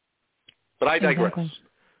 But I digress. Exactly.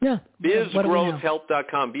 Yeah.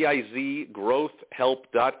 BizGrowthHelp.com,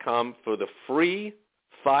 BIZGrowthHelp.com for the free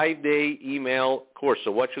 5-day email course.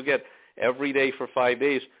 So what you'll get every day for 5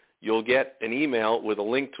 days, you'll get an email with a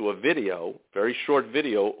link to a video, very short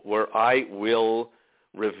video, where I will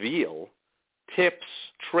reveal tips,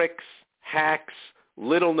 tricks, hacks,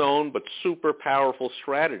 little known but super powerful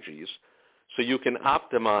strategies so you can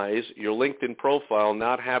optimize your LinkedIn profile,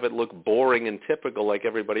 not have it look boring and typical like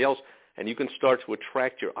everybody else, and you can start to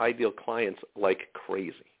attract your ideal clients like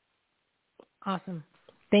crazy. Awesome.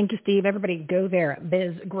 Thank you, Steve. Everybody go there,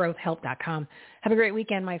 bizgrowthhelp.com. Have a great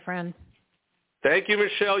weekend, my friend. Thank you,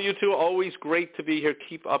 Michelle. You too. Always great to be here.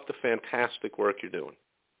 Keep up the fantastic work you're doing.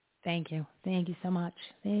 Thank you. Thank you so much.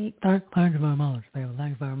 Thank you very much. Thank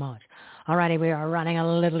you very much. All righty, we are running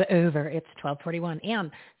a little over. It's 12:41. And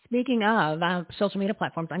speaking of social media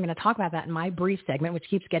platforms, I'm going to talk about that in my brief segment, which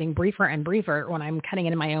keeps getting briefer and briefer when I'm cutting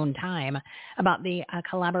into my own time, about the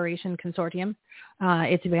collaboration consortium.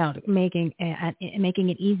 It's about making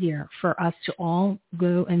it easier for us to all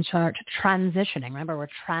go and start transitioning. Remember, we're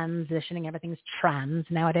transitioning. Everything's trans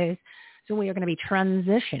nowadays. So we are going to be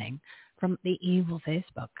transitioning from the evil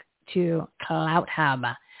Facebook to Clout Hub.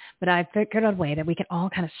 But I figured out a way that we can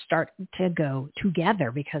all kind of start to go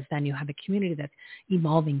together, because then you have a community that's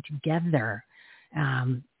evolving together.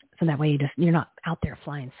 So that way you're not out there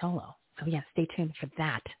flying solo. So yeah, stay tuned for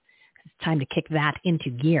that. It's time to kick that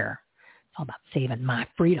into gear. It's all about saving my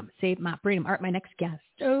freedom. Save my freedom. All right, my next guest.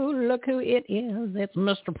 Oh, look who it is. It's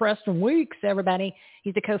Mr. Preston Weeks, everybody.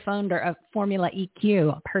 He's the co-founder of Formula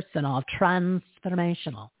EQ, personal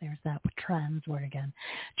transformational. There's that trans word again.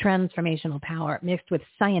 Transformational power mixed with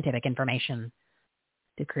scientific information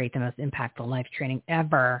to create the most impactful life training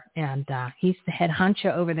ever. And he's the head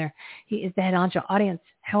honcho over there. He is the head honcho. Audience,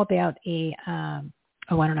 how about a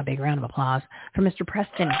big round of applause for Mr.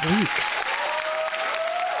 Preston Weeks.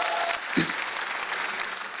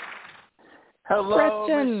 Hello,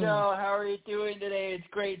 Preston. Michelle. How are you doing today? It's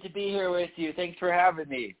great to be here with you. Thanks for having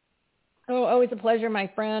me. Oh, always a pleasure, my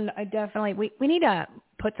friend. I definitely, we need to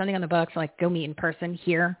put something on the books, like go meet in person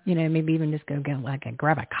here, maybe even just go get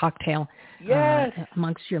grab a cocktail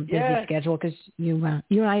amongst your busy schedule, because you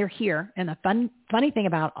and I are here. And the funny thing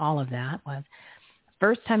about all of that was,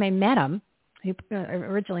 first time I met him, he,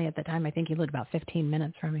 originally at the time, I think he lived about 15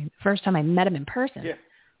 minutes from me. First time I met him in person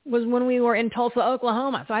was when we were in Tulsa,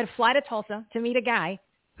 Oklahoma. So I had to fly to Tulsa to meet a guy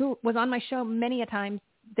who was on my show many a time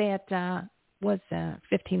that was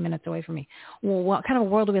 15 minutes away from me. Well, what kind of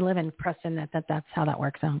world do we live in, Preston, that's how that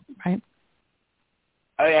works out, right?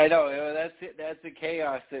 I know. That's the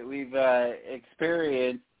chaos that we've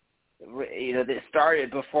experienced, that started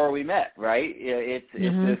before we met, right? It's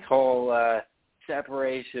this whole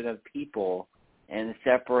separation of people, and the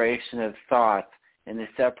separation of thoughts, and the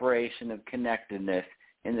separation of connectedness,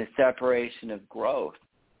 and the separation of growth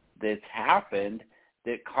that's happened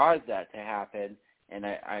that caused that to happen. And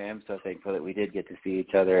I am so thankful that we did get to see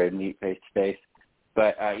each other and meet face to face.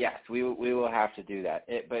 But yes, we will have to do that.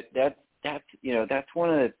 But that's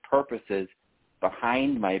one of the purposes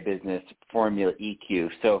behind my business, Formula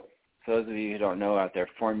EQ. So for those of you who don't know out there,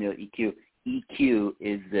 Formula EQ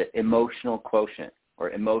is the emotional quotient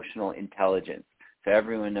or emotional intelligence. So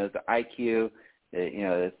everyone knows the IQ,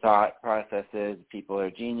 the thought processes, people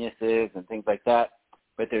are geniuses and things like that.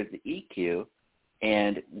 But there's the EQ,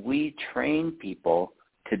 and we train people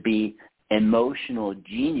to be emotional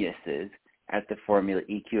geniuses at the Formula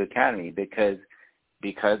EQ Academy because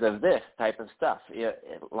of this type of stuff.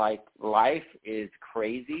 Like, life is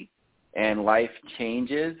crazy, and life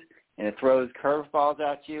changes, and it throws curveballs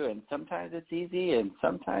at you, and sometimes it's easy, and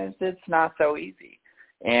sometimes it's not so easy.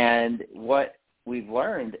 And what we've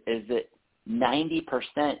learned is that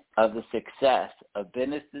 90% of the success of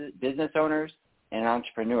business owners and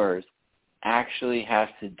entrepreneurs actually has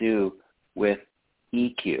to do with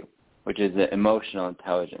EQ. which is the emotional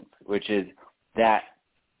intelligence, which is that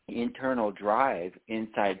internal drive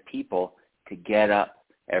inside people to get up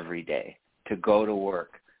every day, to go to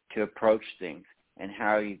work, to approach things, and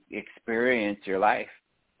how you experience your life.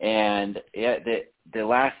 And the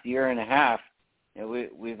last year and a half,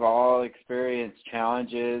 we've all experienced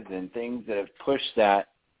challenges and things that have pushed that.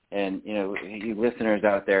 And, you listeners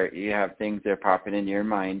out there, you have things that are popping into your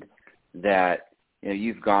mind that,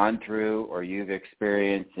 you've gone through or you've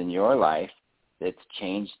experienced in your life that's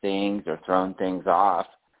changed things or thrown things off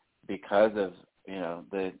because of,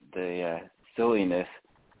 the silliness,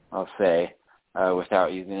 I'll say,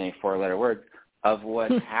 without using any four-letter words, of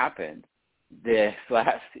what's happened this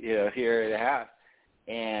last, year and a half.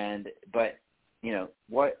 But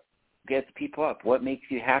what gets people up? What makes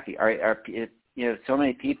you happy? So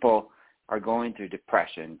many people are going through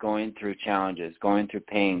depression, going through challenges, going through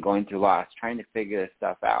pain, going through loss, trying to figure this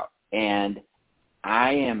stuff out. And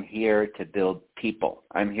I am here to build people.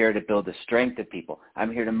 I'm here to build the strength of people.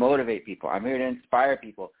 I'm here to motivate people. I'm here to inspire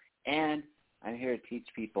people. And I'm here to teach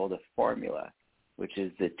people the formula, which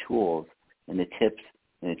is the tools and the tips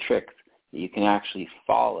and the tricks that you can actually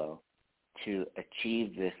follow to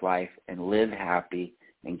achieve this life and live happy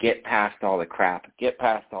and get past all the crap, get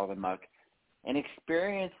past all the muck, and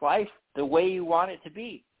experience life the way you want it to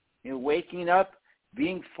be. Waking up,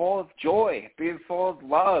 being full of joy, being full of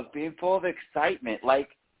love, being full of excitement, like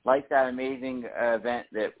that amazing event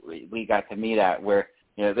that we got to meet at where,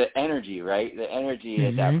 the energy, right? The energy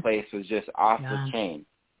at that place was just off the chain.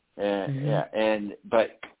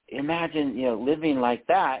 But imagine, living like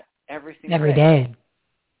that every day.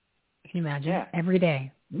 Can you imagine? Yeah. Every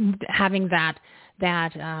day. Having that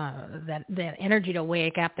energy to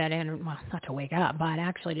wake up, not to wake up, but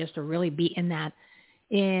actually just to really be in that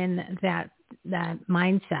mindset,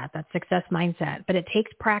 that success mindset. But it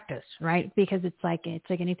takes practice, right? Because it's like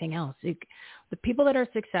anything else. The people that are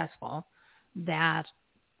successful that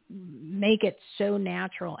make it so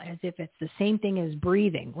natural as if it's the same thing as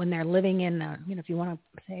breathing when they're living in, if you want to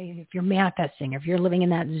say, if you're manifesting, if you're living in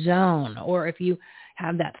that zone, or if you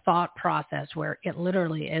have that thought process where it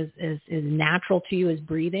literally is natural to you as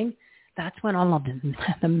breathing, that's when all of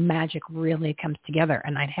the magic really comes together.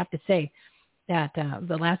 And I'd have to say that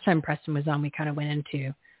the last time Preston was on, we went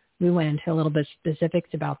into a little bit specifics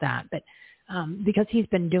about that, but because he's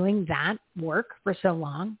been doing that work for so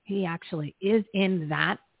long, he actually is in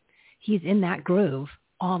that. He's in that groove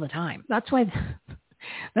all the time. That's why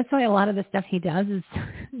a lot of the stuff he does is,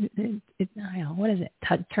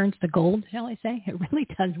 turns to gold, shall I say? It really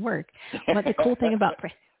does work. But the cool thing about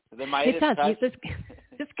it does.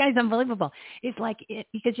 This guy's unbelievable. It's like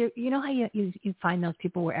because how you find those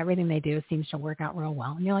people where everything they do seems to work out real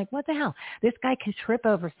well, and you're like, what the hell? This guy can trip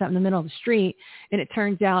over something in the middle of the street, and it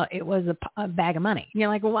turns out it was a bag of money. And you're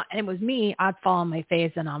like, well, what? And it was me. I'd fall on my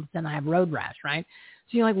face, and all of a sudden I have road rash, right?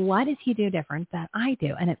 So you're like, what does he do different that I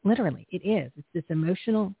do? And it is. It's this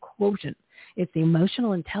emotional quotient. It's the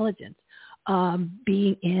emotional intelligence of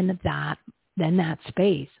being in that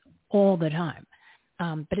space all the time.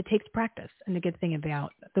 But it takes practice. And the good thing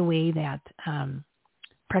about the way that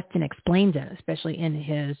Preston explains it, especially in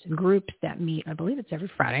his groups that meet, I believe it's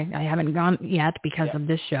every Friday. I haven't gone yet because of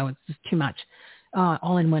this show. It's just too much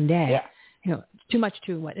all in one day. Yeah. Too much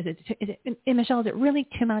to what is it? And Michelle, is it really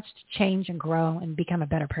too much to change and grow and become a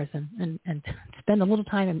better person and spend a little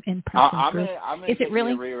time in Preston's group? I'm going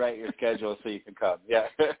to rewrite your schedule so you can come. Yeah.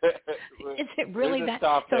 Is it really There's that? A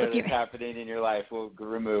stop there that's happening in your life. We'll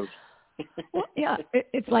remove. Well, yeah,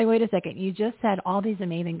 it's like, wait a second. You just said all these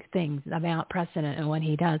amazing things about Preston and what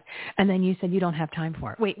he does, and then you said you don't have time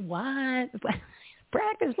for it. Wait, what?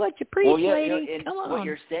 Practice what you preach, lady. Come on. What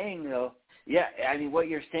you're saying, though, what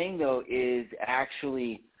you're saying, though, is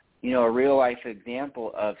actually, a real-life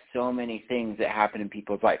example of so many things that happen in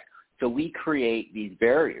people's life. So we create these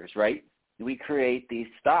barriers, right? We create these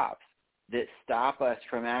stops that stop us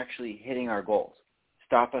from actually hitting our goals,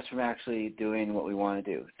 stop us from actually doing what we want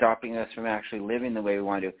to do, stopping us from actually living the way we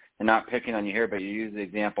want to do. And not picking on you here, but you use the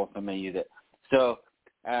example, so many use it. So,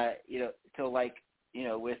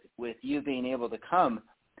 with you being able to come,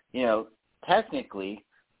 technically,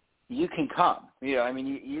 you can come.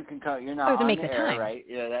 You can come. You're not on the air, right?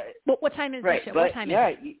 What time is it? What time is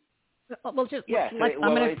it? I'm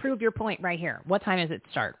going to prove your point right here. What time does it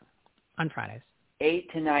start on Fridays? 8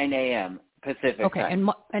 to 9 a.m. Pacific time. Okay,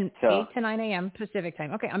 and 8 to 9 a.m. Pacific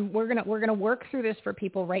time. Okay, we're gonna work through this for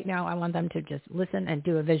people right now. I want them to just listen and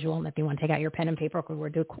do a visual. And if you want to take out your pen and paper,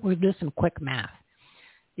 we'll do some quick math.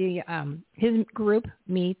 His group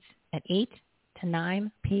meets at 8 to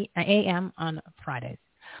 9 a.m. on Fridays.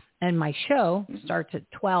 And my show starts at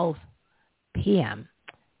 12 p.m.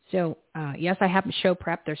 So, yes, I have show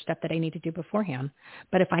prep. There's stuff that I need to do beforehand.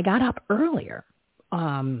 But if I got up earlier,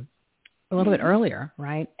 a little bit earlier,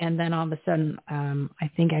 right, and then all of a sudden I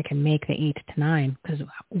think I can make the 8 to 9, because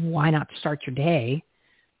why not start your day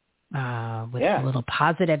with a little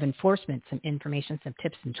positive enforcement, some information, some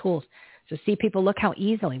tips and tools. So see, people, look how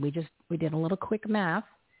easily we did a little quick math,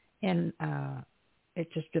 and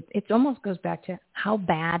it almost goes back to, how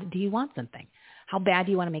bad do you want something? How bad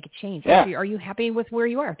do you want to make a change? Yeah. Are you happy with where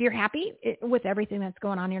you are? If you're happy with everything that's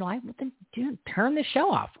going on in your life, well, then turn the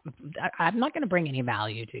show off. I'm not going to bring any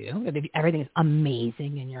value to you if everything is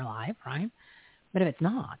amazing in your life, right? But if it's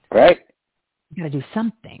not, right, you got to do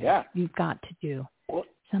something. Yeah. You've got to do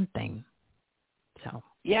something. So.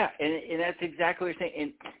 Yeah, and that's exactly what you're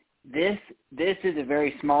saying. And this is a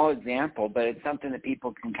very small example, but it's something that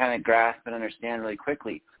people can kind of grasp and understand really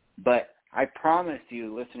quickly. But I promise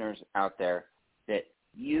you, listeners out there, that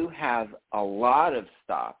you have a lot of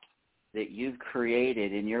stops that you've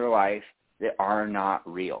created in your life that are not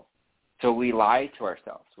real. So we lie to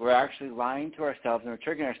ourselves. We're actually lying to ourselves, and we're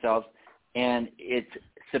triggering ourselves, and it's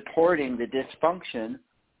supporting the dysfunction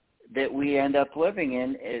that we end up living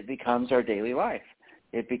in. It becomes our daily life.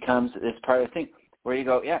 It becomes this part of the thing where you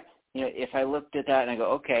go, if I looked at that and I go,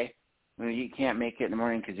 okay, you can't make it in the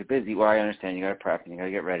morning because you're busy. Well, I understand. You got to prep and you got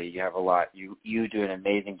to get ready. You have a lot. You do an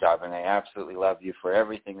amazing job, and I absolutely love you for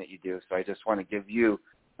everything that you do. So I just want to give you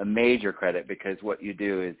a major credit, because what you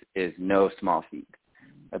do is no small feat.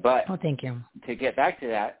 But thank you. To get back to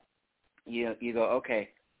that, you go, okay,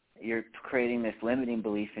 you're creating this limiting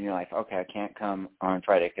belief in your life. Okay, I can't come on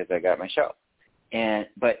Friday because I got my show.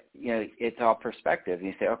 But it's all perspective. And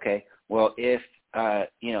you say, okay, well, if I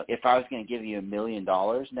was going to give you $1 million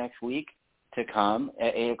next week to come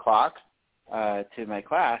at 8:00 to my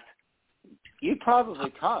class, you'd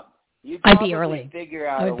probably come. You'd probably I'd be early. Figure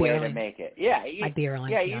out a way to make it. Yeah, I'd be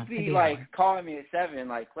early. Yeah, you'd be like calling me at 7,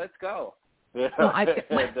 like, let's go. Well,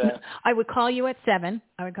 I would call you at 7.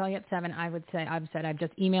 I would say, I've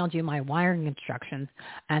just emailed you my wiring instructions,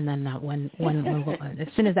 and then when as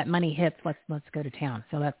soon as that money hits, let's go to town.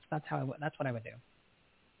 So that's what I would do.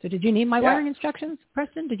 So did you need my wiring instructions,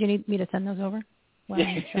 Preston? Did you need me to send those over?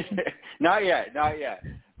 Wiring instructions? Not yet.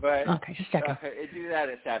 But okay, just checking. Do that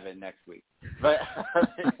at 7 next week. But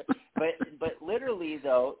but literally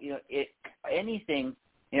though, anything.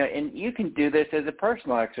 And you can do this as a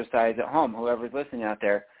personal exercise at home, whoever's listening out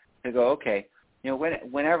there, to go, okay,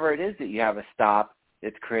 whenever it is that you have a stop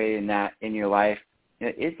that's creating that in your life,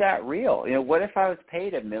 is that real? What if I was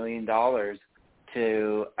paid $1 million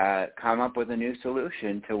to come up with a new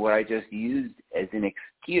solution to what I just used as an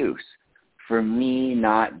excuse for me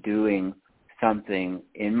not doing something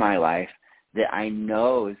in my life that I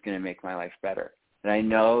know is going to make my life better, that I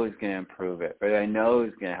know is going to improve it, or that I know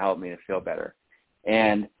is going to help me to feel better?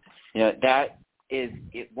 And that is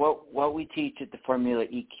what we teach at the Formula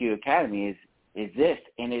EQ Academy is this,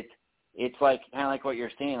 and it's like kind of like what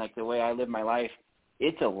you're saying, like the way I live my life.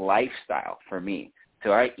 It's a lifestyle for me.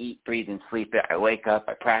 So I eat, breathe, and sleep it. I wake up,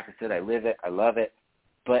 I practice it, I live it, I love it.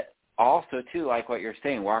 But also too, like what you're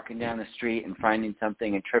saying, walking down the street and finding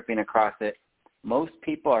something and tripping across it. Most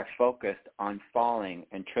people are focused on falling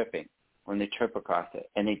and tripping when they trip across it,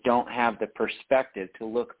 and they don't have the perspective to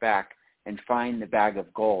look back and find the bag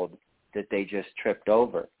of gold that they just tripped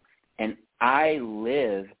over. And I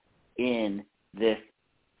live in this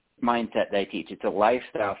mindset that I teach. It's a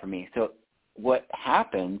lifestyle for me. So what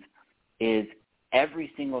happens is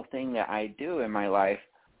every single thing that I do in my life,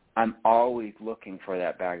 I'm always looking for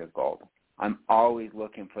that bag of gold. I'm always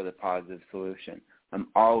looking for the positive solution. I'm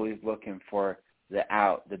always looking for the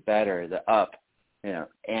out, the better, the up,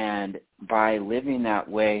 and by living that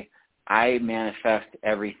way, I manifest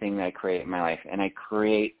everything that I create in my life, and I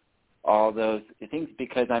create all those things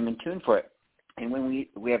because I'm in tune for it. And when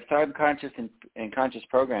we have subconscious and conscious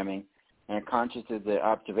programming, and conscious is the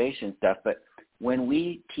observation stuff, but when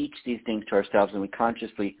we teach these things to ourselves and we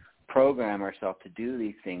consciously program ourselves to do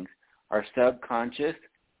these things, our subconscious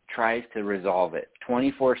tries to resolve it.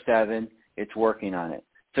 24/7, it's working on it.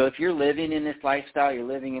 So if you're living in this lifestyle, you're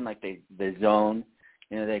living in like the zone,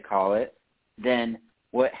 they call it, then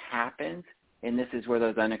what happens, and this is where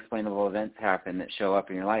those unexplainable events happen that show up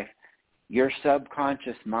in your life, your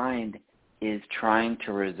subconscious mind is trying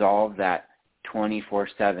to resolve that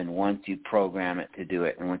 24/7 once you program it to do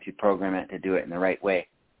it, and once you program it to do it in the right way.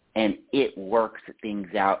 And it works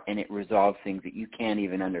things out, and it resolves things that you can't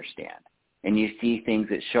even understand. And you see things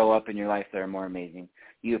that show up in your life that are more amazing.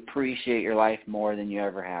 You appreciate your life more than you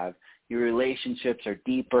ever have. Your relationships are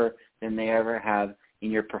deeper than they ever have.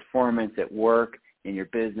 In your performance at work, in your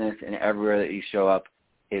business, and everywhere that you show up,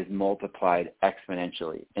 is multiplied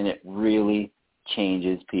exponentially, and it really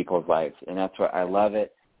changes people's lives. And that's why I love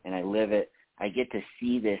it and I live it. I get to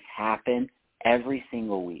see this happen every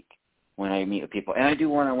single week when I meet with people. And I do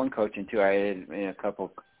one-on-one coaching too. I did a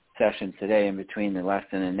couple sessions today in between the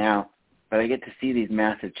lesson and now, but I get to see these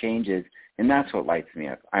massive changes, and that's what lights me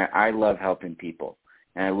up. I love helping people,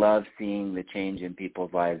 and I love seeing the change in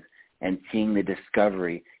people's lives and seeing the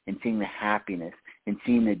discovery and seeing the happiness and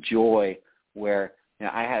seeing the joy where,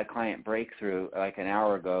 I had a client breakthrough like an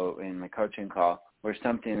hour ago in my coaching call where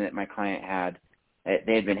something that my client had,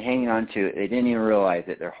 they had been hanging on to, they didn't even realize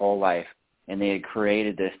it their whole life, and they had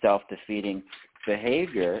created this self-defeating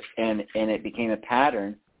behavior, and it became a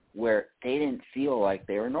pattern where they didn't feel like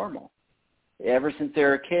they were normal. Ever since they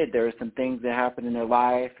were a kid, there were some things that happened in their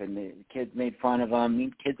life, and the kids made fun of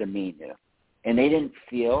them. Kids are mean, and they didn't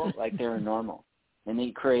feel like they were normal. And they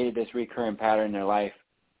created this recurring pattern in their life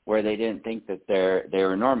where they didn't think that they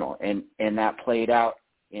were normal, and that played out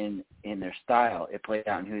in their style. It played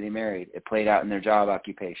out in who they married. It played out in their job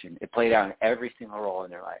occupation. It played out in every single role in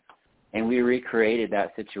their life. And we recreated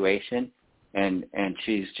that situation, and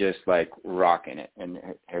she's just like rocking it, and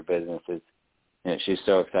her business is, she's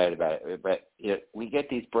so excited about it. But we get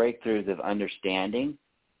these breakthroughs of understanding,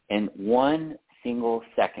 and one single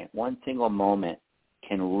second, one single moment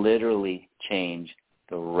can literally change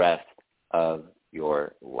the rest of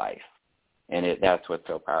your life. And that's what's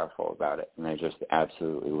so powerful about it. And I just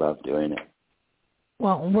absolutely love doing it.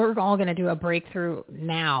 Well, we're all going to do a breakthrough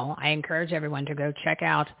now. I encourage everyone to go check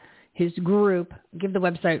out his group. Give the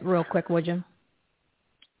website real quick, would you?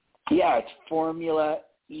 Yeah, it's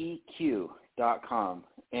formulaeq.com.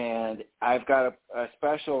 And I've got a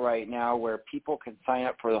special right now where people can sign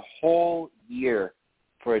up for the whole year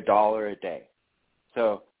for $1 a day.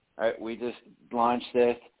 So we just launched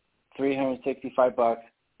this, $365,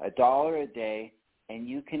 $1 a day, and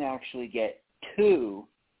you can actually get 2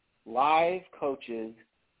 live coaches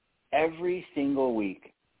every single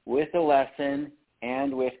week with a lesson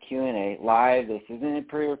and with Q&A live. This isn't a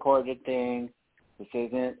pre-recorded thing. This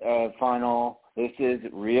isn't a funnel. This is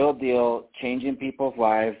real deal, changing people's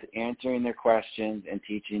lives, answering their questions, and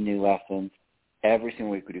teaching new lessons every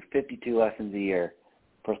single week. We do 52 lessons a year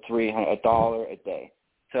for $1 a day.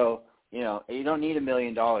 So, you don't need $1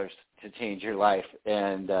 million to change your life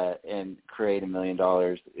and create $1 million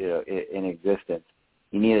in existence.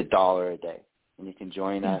 You need $1 a day, and you can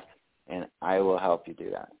join us, and I will help you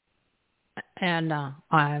do that. And the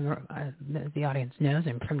audience knows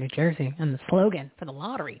I'm from New Jersey, and the slogan for the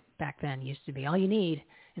lottery back then used to be, all you need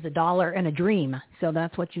is $1 and a dream. So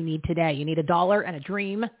that's what you need today. You need $1 and a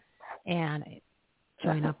dream, and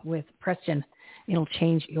join up with Preston. It'll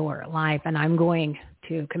change your life, and I'm going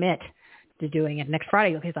to commit to doing it next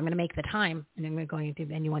Friday because I'm going to make the time, and I'm going to,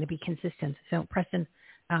 and you want to be consistent. So Preston,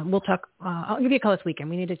 we'll talk. I'll give you a call this weekend.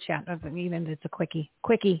 We need to chat, even if it's a quickie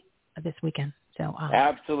this weekend. So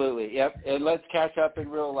absolutely, yep. And let's catch up in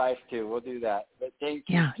real life too. We'll do that. But thank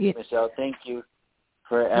you, Michelle. Thank you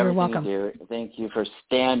for everything you do. Thank you for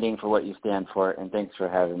standing for what you stand for, and thanks for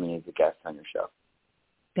having me as a guest on your show.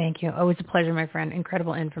 Thank you. Always a pleasure, my friend.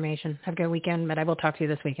 Incredible information. Have a good weekend, but I will talk to you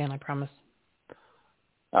this weekend, I promise.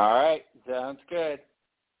 All right. Sounds good.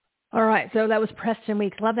 All right. So that was Preston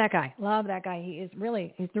Weeks. Love that guy. He's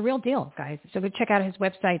the real deal, guys. So go check out his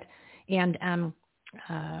website and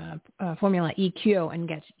Formula EQ and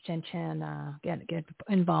get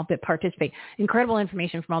involved, participate. Incredible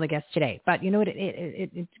information from all the guests today. But you know what?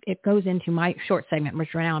 It goes into my short segment,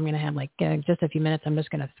 which right now I'm going to have just a few minutes. I'm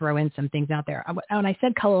just going to throw in some things out there. When I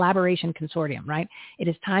said collaboration consortium, right? It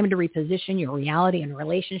is time to reposition your reality and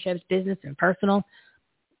relationships, business and personal.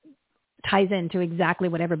 Ties into exactly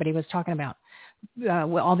what everybody was talking about,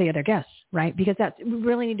 all the other guests, right? Because we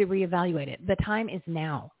really need to reevaluate it. The time is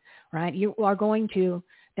now. Right? You are going to,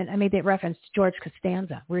 and I made that reference to George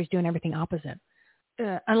Costanza, where he's doing everything opposite.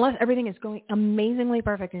 Unless everything is going amazingly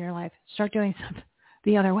perfect in your life, start doing something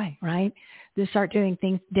the other way, right? Just start doing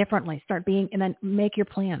things differently. And then make your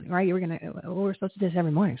plan, right? We're supposed to do this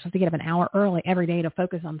every morning. We're supposed to get up an hour early every day to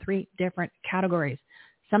focus on 3 different categories.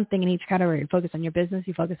 Something in each category. You focus on your business,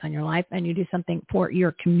 you focus on your life, and you do something for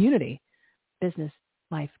your community, business,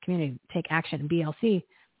 life, community. Take action, BLC.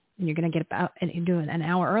 And you're going to get about and do it an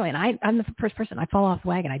hour early. And I'm the first person. I fall off the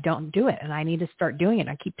wagon. I don't do it, and I need to start doing it.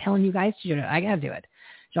 I keep telling you guys to do it. I got to do it.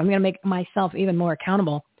 So I'm going to make myself even more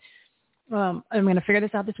accountable. I'm going to figure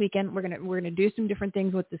this out this weekend. We're going to do some different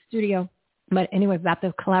things with the studio. But anyway, about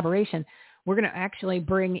the collaboration, we're going to actually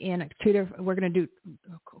bring in we're going to do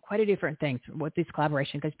quite a different things with this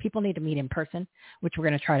collaboration, because people need to meet in person, which we're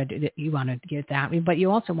going to try to do. You want to get that, but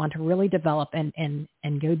you also want to really develop and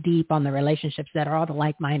go deep on the relationships that are all the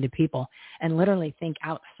like-minded people, and literally think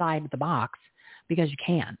outside the box, because you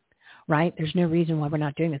can. Right? There's no reason why we're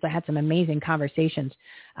not doing this. I had some amazing conversations,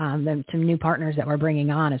 some new partners that we're bringing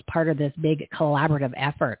on as part of this big collaborative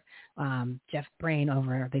effort. Jeff Brain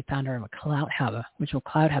the founder of Cloud Hub, which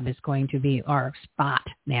Cloud Hub is going to be our spot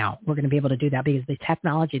now. We're going to be able to do that because the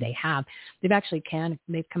technology they have,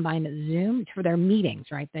 they've combined Zoom for their meetings,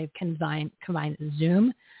 right? They've combined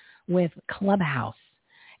Zoom with Clubhouse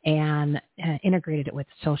and integrated it with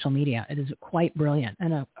social media. It is quite brilliant.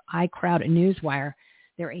 And iCrowd Newswire,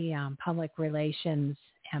 they're a public relations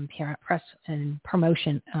and press and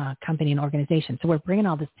promotion company and organization. So we're bringing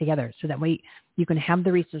all this together so that you can have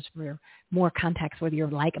the resources for more contacts with your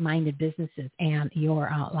like-minded businesses and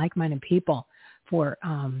your like-minded people for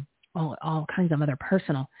all kinds of other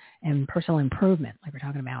personal improvement, like we're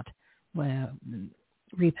talking about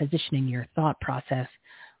repositioning your thought process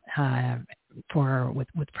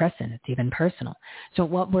with Preston. It's even personal. So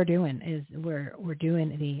what we're doing is we're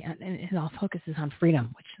doing and it all focuses on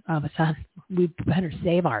freedom, which all of a sudden we better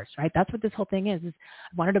save ours, right? That's what this whole thing is I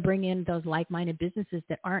wanted to bring in those like-minded businesses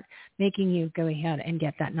that aren't making you go ahead and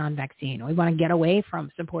get that non-vaccine. We want to get away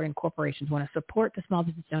from supporting corporations. We want to support the small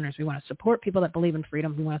business owners. We want to support people that believe in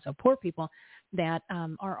freedom. We want to support people that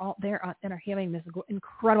are having this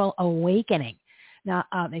incredible awakening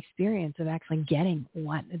experience of actually getting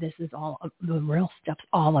what this is all, the real stuff's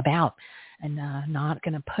all about, and not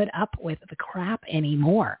going to put up with the crap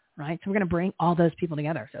anymore, right? So we're going to bring all those people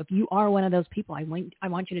together. So if you are one of those people, I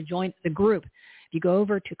want you to join the group. If you go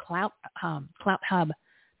over to Cloud Hub,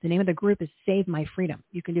 the name of the group is Save My Freedom.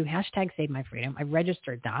 You can do #SaveMyFreedom. I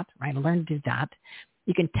registered that, right? I learned to do that.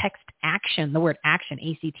 You can text action, the word action,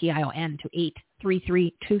 ACTION, to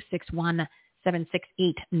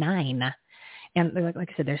 833-261-7689. And like I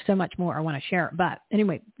said, there's so much more I want to share. But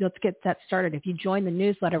anyway, let's get that started. If you join the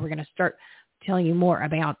newsletter, we're going to start telling you more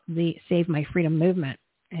about the Save My Freedom movement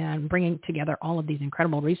and bringing together all of these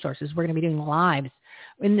incredible resources. We're going to be doing lives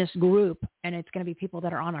in this group, and it's going to be people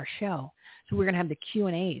that are on our show. So we're going to have the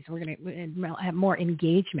Q&As. We're going to have more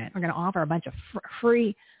engagement. We're going to offer a bunch of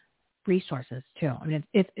free resources too. I mean,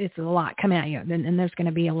 it's a lot coming at you. And there's going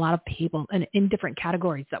to be a lot of people in different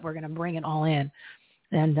categories that we're going to bring it all in.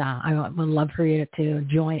 And I would love for you to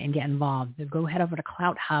join and get involved. So go head over to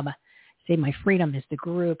Cloud Hub. Save My Freedom is the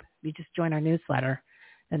group. You just join our newsletter,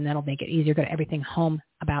 and that'll make it easier. Go to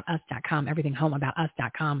everythinghomeaboutus.com,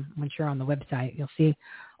 everythinghomeaboutus.com. Once you're on the website, you'll see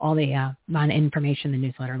all the information in the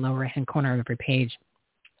newsletter, lower right-hand corner of every page.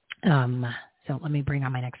 So let me bring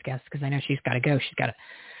on my next guest, because I know she's got to go.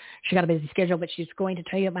 She's got a busy schedule, but she's going to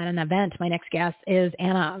tell you about an event. My next guest is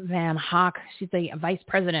Anna Van Hoek. She's the vice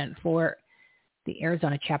president for the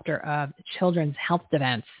Arizona chapter of Children's Health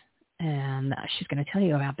Defense, and she's going to tell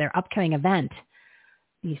you about their upcoming event,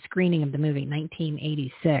 the screening of the movie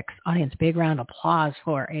 1986. Audience, big round of applause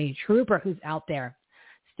for a trooper who's out there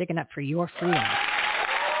sticking up for your freedom.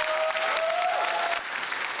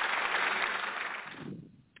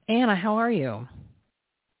 Anna, how are you?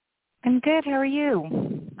 I'm good. How are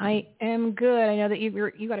you? I am good. I know that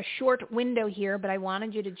you got a short window here, but I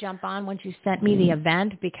wanted you to jump on once you sent me the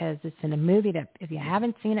event, because it's in a movie that if you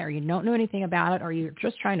haven't seen it or you don't know anything about it, or you're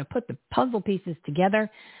just trying to put the puzzle pieces together,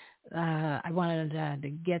 I wanted to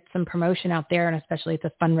get some promotion out there, and especially it's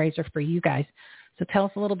a fundraiser for you guys. So tell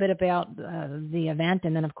us a little bit about the event,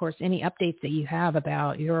 and then, of course, any updates that you have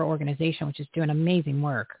about your organization, which is doing amazing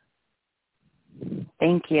work.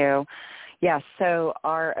 Thank you. Yes, so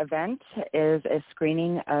our event is a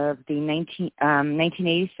screening of the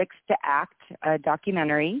 1986 to Act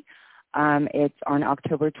documentary. It's on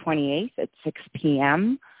October 28th at 6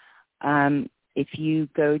 p.m. If you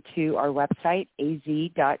go to our website,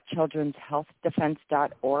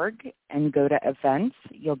 az.childrenshealthdefense.org, and go to events,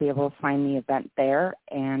 you'll be able to find the event there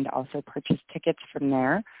and also purchase tickets from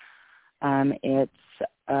there. It's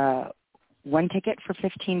one ticket for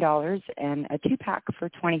 $15 and a 2-pack for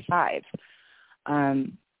 $25.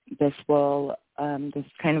 This is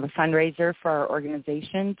kind of a fundraiser for our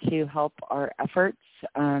organization to help our efforts.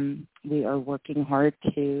 We are working hard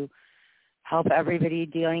to help everybody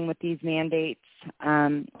dealing with these mandates,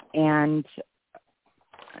 and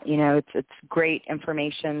it's great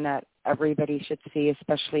information that everybody should see,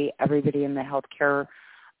 especially everybody in the healthcare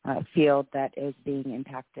field that is being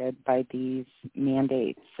impacted by these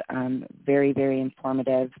mandates. Very, very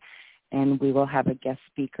informative. And we will have a guest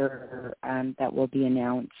speaker that will be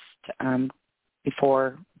announced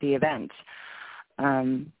before the event.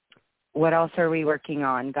 what else are we working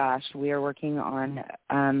on? Gosh, we are working on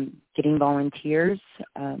getting volunteers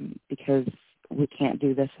because we can't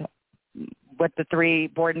do this with the 3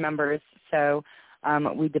 board members. So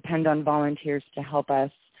we depend on volunteers to help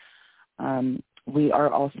us. We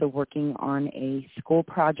are also working on a school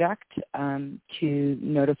project to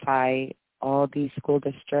notify all the school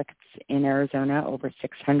districts in Arizona, over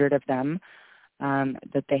 600 of them,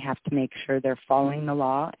 that they have to make sure they're following the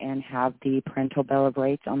law and have the parental bill of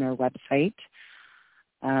rights on their website.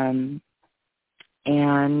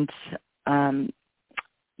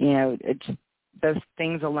 Those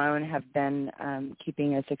things alone have been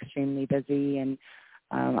keeping us extremely busy, and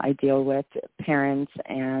I deal with parents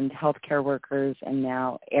and healthcare workers and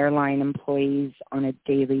now airline employees on a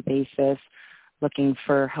daily basis looking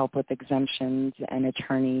for help with exemptions, and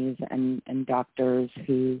attorneys and doctors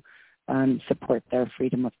who support their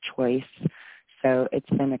freedom of choice. So it's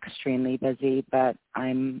been extremely busy, but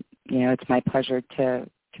it's my pleasure to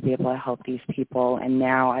be able to help these people. And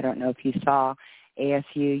now, I don't know if you saw,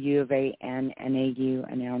 ASU, U of A, and NAU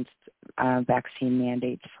announced vaccine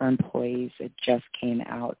mandates for employees. It just came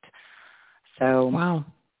out. So wow.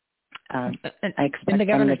 I expect the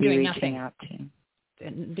them to be doing reaching nothing. out to.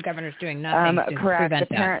 The governor's doing nothing to correct. prevent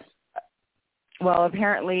that. Well,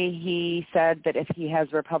 apparently he said that if he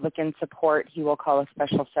has Republican support, he will call a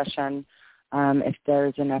special session if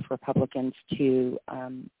there's enough Republicans to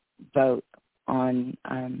vote on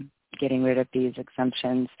getting rid of these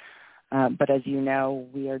exemptions. But as you know,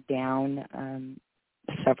 we are down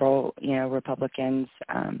several, Republicans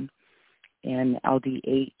in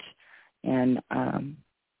LD8, and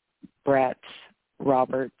Brett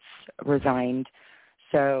Roberts resigned.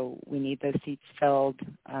 So we need those seats filled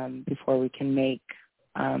before we can make,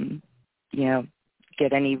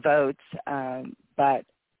 get any votes. But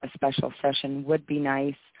a special session would be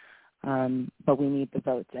nice, but we need the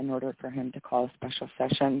votes in order for him to call a special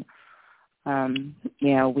session.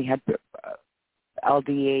 We had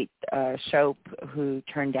LD8 Shope who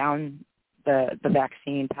turned down the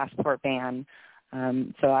vaccine passport ban,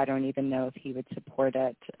 so I don't even know if he would support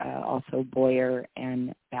it. Also, Boyer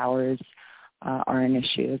and Bowers are an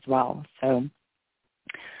issue as well. So,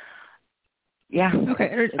 yeah.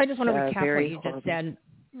 Okay, I just want to recap what you horrible. just said.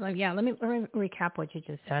 Let me recap what you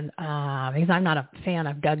just said, because I'm not a fan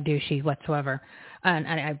of Doug Ducey whatsoever, and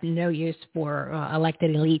I have no use for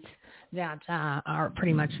elected elites that are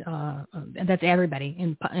pretty much that's everybody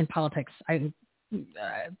in politics.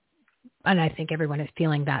 And I think everyone is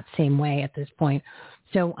feeling that same way at this point.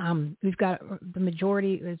 So we've got the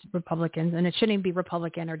majority is Republicans, and it shouldn't even be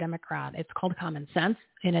Republican or Democrat. It's called common sense,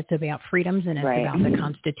 and it's about freedoms, and it's about the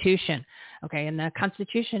Constitution. Okay, and the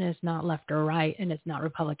Constitution is not left or right, and it's not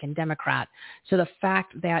Republican, Democrat. So the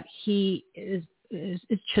fact that he is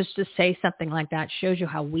just to say something like that shows you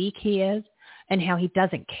how weak he is and how he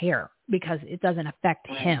doesn't care, because it doesn't affect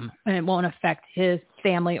him, and it won't affect his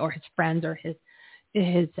family or his friends or his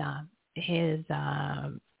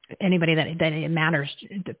anybody that it matters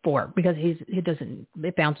for, because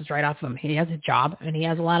it bounces right off of him. He has a job and he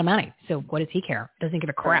has a lot of money. So what does he care? Doesn't give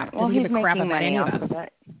a crap. Well, doesn't give a crap about any of us.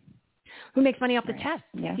 Who makes money off the test?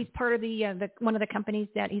 Yeah. He's part of the one of the companies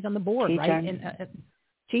that he's on the board, T-Gen. right?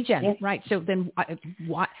 T-Gen, right? So then,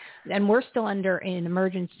 what? And we're still under an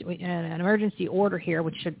emergency order here,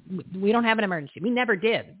 we don't have an emergency. We never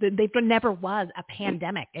did. There never was a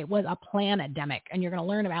pandemic. It was a plan-ademic, and you're going to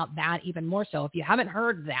learn about that even more so. If you haven't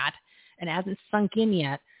heard that and it hasn't sunk in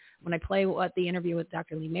yet, when I play the interview with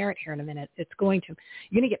Dr. Lee Merritt here in a minute, you're going to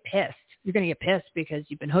get pissed. You're going to get pissed because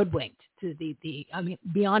you've been hoodwinked to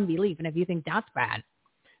beyond belief. And if you think that's bad,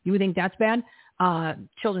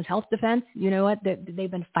 Children's Health Defense, you know what? They've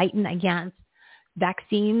been fighting against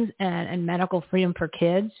vaccines and medical freedom for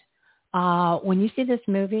kids. When you see this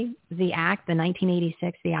movie, The Act, the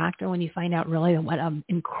 1986, The Act, when you find out really what an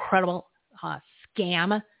incredible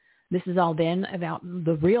scam this has all been about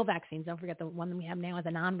the real vaccines. Don't forget the one that we have now is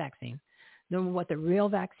a non-vaccine. Know what the real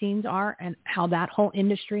vaccines are and how that whole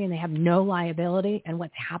industry, and they have no liability, and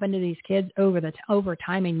what's happened to these kids over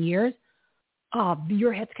time and years.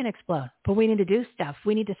 Your heads can explode, but we need to do stuff.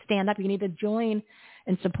 We need to stand up. You need to join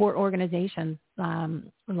and support organizations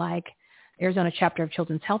like Arizona Chapter of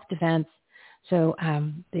Children's Health Defense, so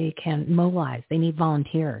they can mobilize. They need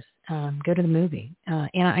volunteers. Go to the movie.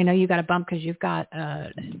 And I know you got a bump because you've got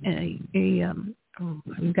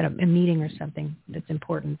you've got a meeting or something that's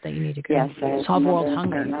important that you need to go. Yes, solve world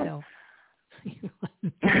hunger. So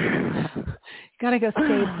Gotta go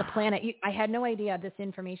save the planet. I had no idea this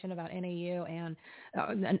information about NAU and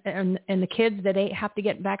the kids that they have to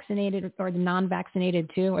get vaccinated or the non-vaccinated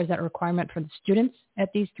too, or is that a requirement for the students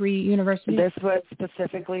at these 3 universities? This was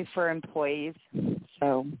specifically for employees.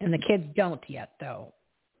 So, and the kids don't yet, though.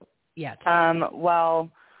 Yet. Not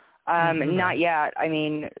yet. I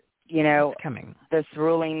mean, it's coming. This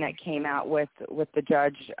ruling that came out with the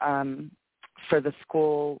judge for the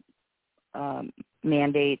school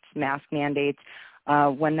mandates, mask mandates,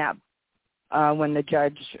 when the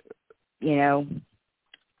judge,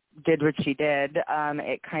 did what she did,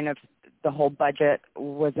 it kind of, the whole budget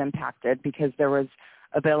was impacted because there was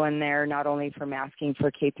a bill in there not only for masking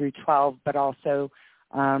for K through 12, but also,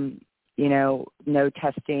 no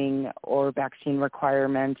testing or vaccine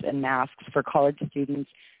requirements and masks for college students.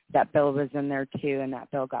 That bill was in there too, and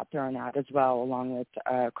that bill got thrown out as well, along with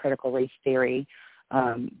critical race theory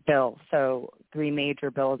bill. So 3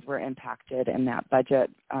 major bills were impacted in that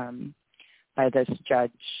budget by this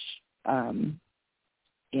judge's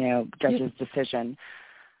decision.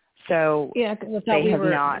 So they have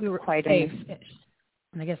not quite. I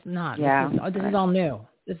guess not. Yeah. This is all new.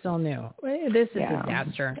 This is a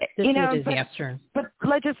disaster. This is a disaster. But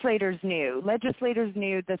legislators knew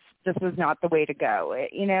this was not the way to go.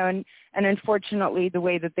 And unfortunately, the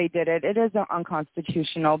way that they did it is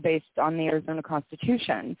unconstitutional based on the Arizona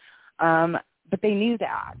Constitution. But they knew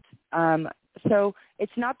that. So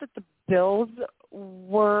it's not that the bills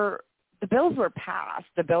were passed.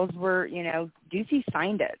 The bills were, Ducey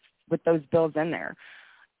signed it with those bills in there.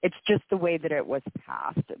 It's just the way that it was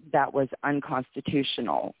passed that was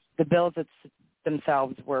unconstitutional. The bills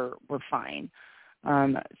themselves were fine.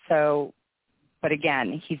 But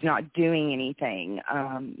again, he's not doing anything.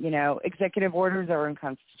 Executive orders are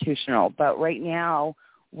unconstitutional. But right now,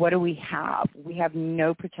 what do we have? We have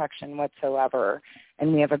no protection whatsoever.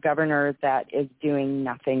 And we have a governor that is doing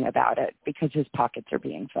nothing about it because his pockets are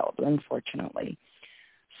being filled, unfortunately.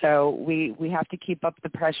 So we have to keep up the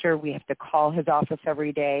pressure. We have to call his office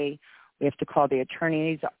every day. We have to call the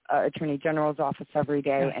Attorney General's office every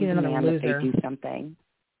day and demand that they do something.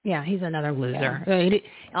 Yeah, he's another loser. Yeah.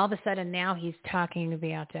 All of a sudden now he's talking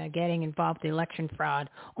about getting involved in election fraud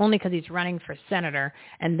only because he's running for senator,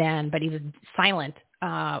 but he was silent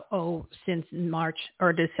since March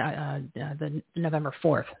or the November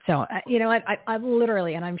 4th. So I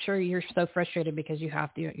literally, and I'm sure you're so frustrated because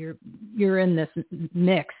you're in this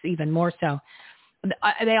mix even more so.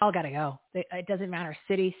 They all got to go. It doesn't matter,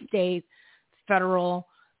 city, state, federal,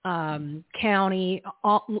 county,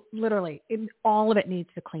 literally all of it needs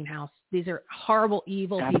to clean house. These are horrible,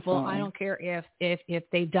 evil people. I don't care if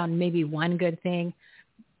they've done maybe one good thing.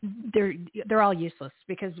 They're all useless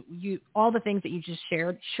because all the things that you just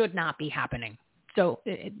shared should not be happening. So,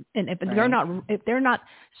 and if they're not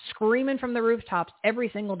screaming from the rooftops every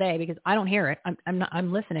single day because I don't hear it,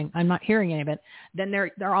 I'm listening, I'm not hearing any of it, then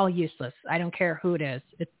they're all useless. I don't care who it is.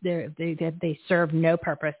 They serve no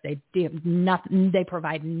purpose. They do nothing. They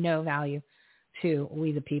provide no value to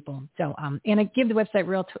we the people. So, Anna, give the website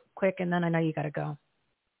real quick, and then I know you got to go.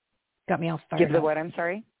 Got me all fired. Give the what? I'm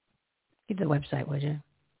sorry. Give the website, would you?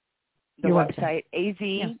 The website,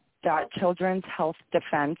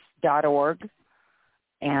 az.childrenshealthdefense.org,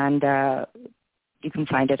 and you can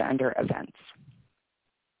find it under events.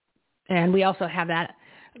 And we also have that.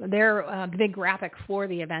 The big graphic for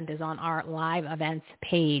the event is on our live events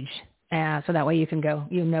page, so that way you can go.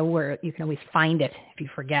 Where you can always find it if you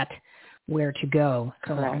forget where to go.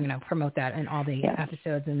 So I'm going to promote that in all the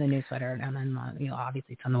episodes in the newsletter, and then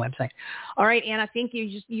obviously it's on the website. All right, Anna, thank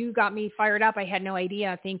you. You got me fired up. I had no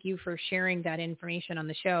idea. Thank you for sharing that information on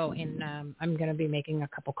the show, and I'm going to be making a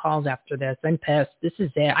couple calls after this. I'm pissed. This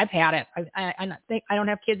is it. I've had it. I don't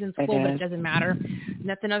have kids in school, but it doesn't matter. And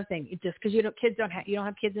that's another thing. Just because you don't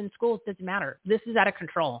have kids in school, it doesn't matter. This is out of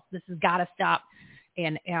control. This has got to stop.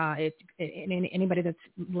 And anybody that's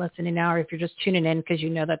listening now, or if you're just tuning in because you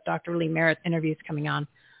know that Dr. Lee MERRITT interview is coming on,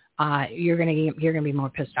 you're gonna be more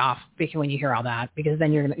pissed off because when you hear all that, because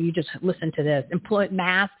then you just listen to this.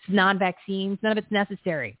 Masks, non-vaccines, none of it's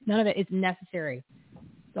necessary. None of it is necessary.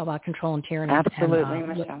 It's all about control and tyranny. Absolutely,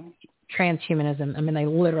 and, transhumanism. I mean, they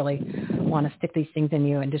literally want to stick these things in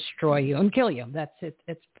you and destroy you and kill you. That's it.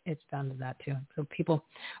 It's found to that too. So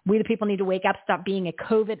we the people need to wake up. Stop being a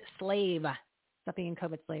COVID slave. Stop being a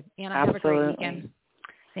COVID slave. Anna, have a great weekend.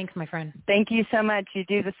 Thanks, my friend. Thank you so much. You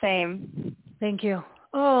do the same. Thank you.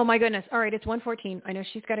 Oh, my goodness. All right, it's 1:14. I know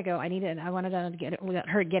she's got to go. I wanted to let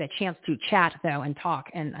her get a chance to chat, though, and talk.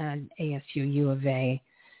 And ASU, U of A,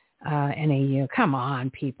 NAU. Come on,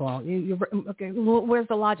 people. Where's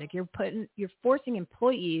the logic? You're forcing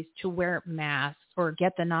employees to wear masks or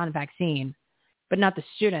get the non-vaccine. but not the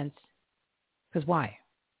students. Because why?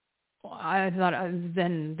 I thought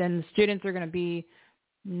then the students are going to be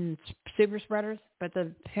super spreaders, but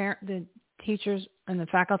the teachers and the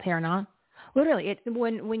faculty are not. Literally,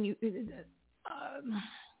 when you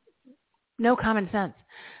no common sense.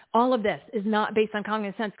 All of this is not based on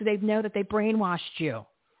common sense because they know that they brainwashed you.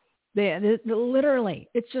 They literally,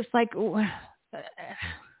 it's just like,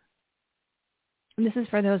 and this is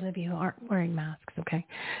for those of you who aren't wearing masks, okay?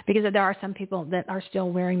 Because there are some people that are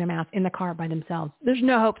still wearing the mask in the car by themselves. There's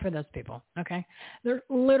no hope for those people, okay? There's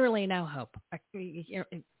literally no hope.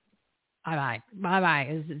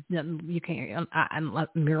 Bye-bye. You can't,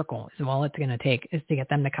 miracle is all it's going to take is to get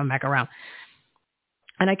them to come back around.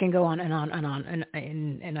 And I can go on and on and on,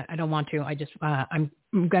 and I don't want to. I just I'm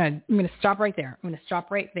gonna stop right there. I'm gonna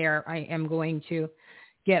stop right there. I am going to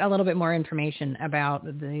get a little bit more information about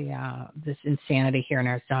this insanity here in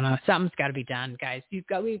Arizona. Something's got to be done, guys. We've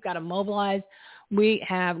got to mobilize. We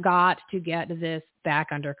have got to get this back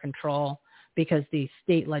under control because the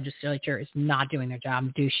state legislature is not doing their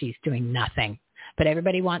job. She's doing nothing. But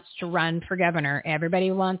everybody wants to run for governor.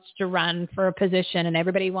 Everybody wants to run for a position, and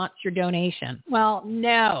everybody wants your donation. Well,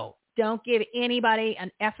 no, don't give anybody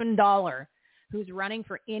an effing dollar who's running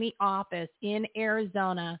for any office in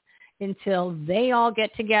Arizona until they all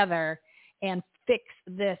get together and fix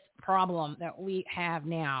this problem that we have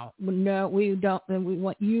now. No, we don't.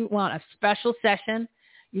 You want a special session.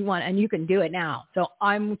 And you can do it now. So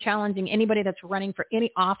I'm challenging anybody that's running for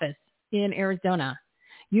any office in Arizona.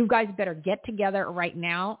 You guys better get together right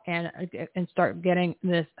now and start getting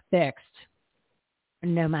this fixed.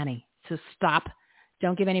 No money. So stop.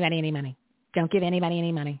 Don't give anybody any money. Don't give anybody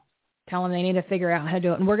any money. Tell them they need to figure out how to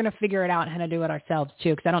do it. And we're going to figure it out how to do it ourselves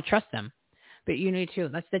too, because I don't trust them. But you need to.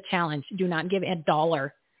 That's the challenge. Do not give a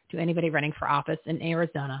dollar to anybody running for office in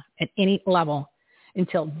Arizona at any level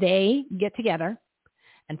until they get together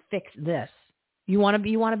and fix this. You want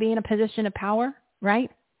to be in a position of power, right?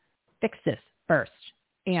 Fix this first.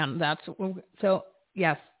 And that's, so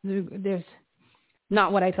yes, there's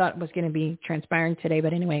not what I thought was going to be transpiring today,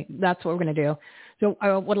 but anyway, that's what we're going to do. So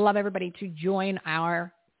I would love everybody to join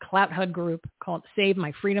our Clout Hug group called Save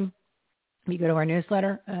My Freedom. If you go to our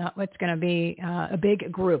newsletter, it's going to be a big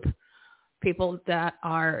group. People that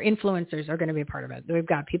are influencers are going to be a part of it. We've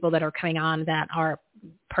got people that are coming on that are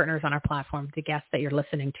partners on our platform, the guests that you're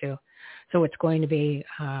listening to. So it's going to be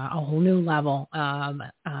a whole new level of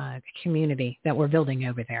community that we're building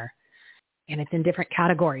over there. And it's in different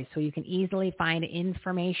categories, so you can easily find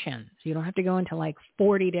information. So you don't have to go into like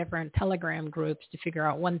 40 different Telegram groups to figure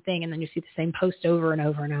out one thing, and then you see the same post over and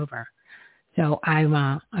over and over. So I'm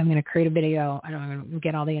going to create a video. I'm going to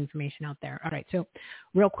get all the information out there. All right. So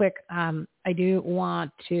real quick, I do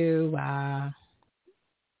want to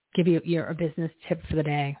give you your business tip for the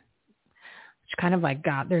day. It's kind of like,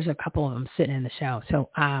 there's a couple of them sitting in the show. So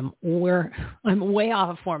I'm way off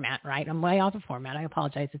of format, right? I'm way off of format. I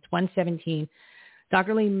apologize. It's 1:17.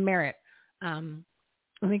 Dr. Lee Merritt.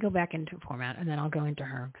 Let me go back into format, and then I'll go into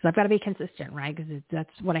her, because I've got to be consistent, right? Because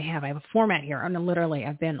that's what I have. I have a format here. And literally,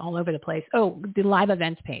 I've been all over the place. Oh, the live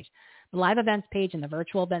events page. The live events page and the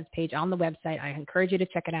virtual events page on the website. I encourage you to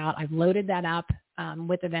check it out. I've loaded that up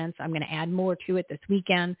with events. I'm going to add more to it this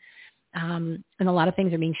weekend. And a lot of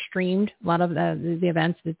things are being streamed. A lot of the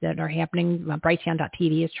events that are happening.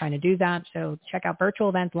 Brighteon.tv is trying to do that. So check out virtual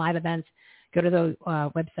events, live events. Go to the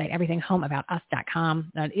website,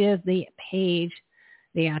 everythinghomeaboutus.com. That is the page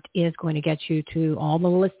that is going to get you to all the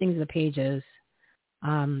listings of the pages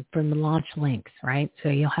from the launch links, right? So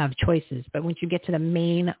you'll have choices. But once you get to the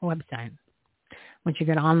main website, once you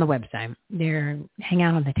get on the website, hang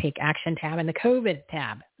out on the Take Action tab and the COVID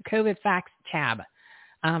tab, the COVID Facts tab.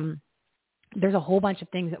 There's a whole bunch of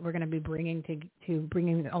things that we're going to be bringing to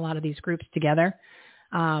bringing a lot of these groups together.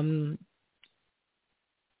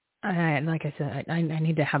 Like I said, I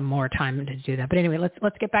need to have more time to do that. But anyway,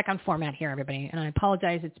 let's get back on format here, everybody. And I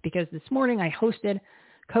apologize. It's because this morning I guest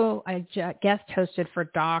hosted for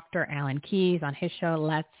Dr. Alan Keyes on his show,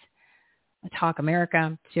 Let's Talk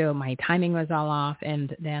America. So my timing was all off.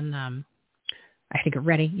 And then I had to get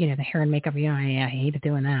ready. The hair and makeup, I hated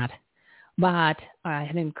doing that. But I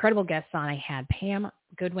had incredible guests on. I had Pam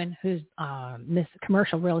Goodwin, who's Miss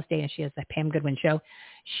Commercial Real Estate, and she has the Pam Goodwin Show.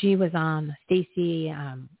 She was on Stacey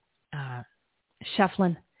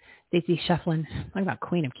Shufflin, talking about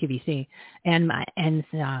Queen of QVC, and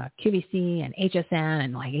QVC and HSN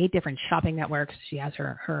and like 8 different shopping networks. She has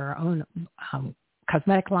her own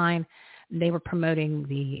cosmetic line. They were promoting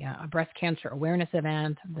the breast cancer awareness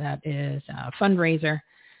event that is a fundraiser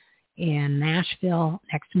in Nashville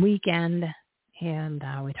next weekend. And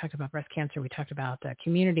we talked about breast cancer. We talked about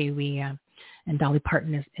community. We and Dolly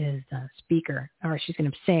Parton is the speaker, or she's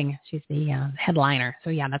going to sing. She's the headliner. So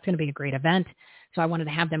yeah, that's going to be a great event. So I wanted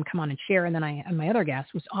to have them come on and share. And then and my other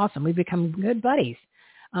guest was awesome. We've become good buddies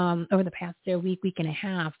over the past week and a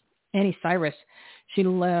half. Annie Cyrus, she's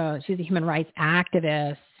a human rights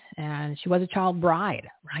activist, and she was a child bride,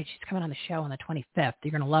 right? She's coming on the show on the 25th.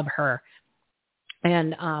 You're going to love her.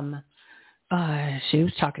 And she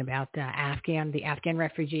was talking about the Afghan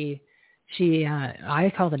refugee.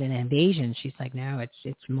 I called it an invasion. She's like, no,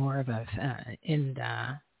 it's more of a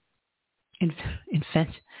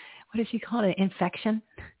what does she call it? Infection.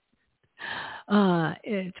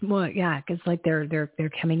 It's more, yeah, because like they're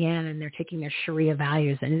coming in and they're taking their Sharia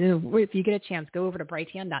values. And if you get a chance, go over to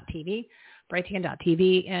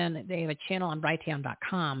brighteon.tv, and they have a channel on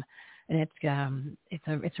brighteon.com. And it's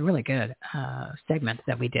a really good segment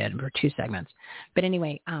that we did, or 2 segments. But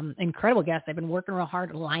anyway, incredible guests. I've been working real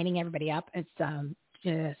hard lining everybody up. It's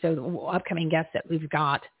so the upcoming guests that we've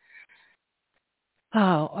got.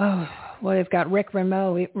 We've got Rick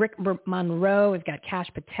Monroe. We've got Kash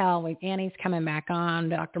Patel. Annie's coming back on.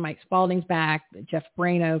 Dr. Mike Spalding's back. Jeff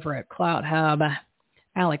Brain over at Cloud Hub.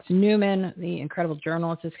 Alex Newman, the incredible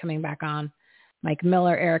journalist, is coming back on. Mike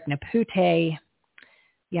Miller, Eric Napute.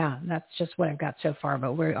 Yeah, that's just what I've got so far,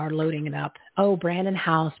 but we are loading it up. Oh, Brandon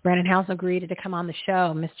House. Brandon House agreed to come on the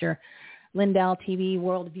show. Mr. Lindell TV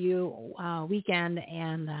Worldview Weekend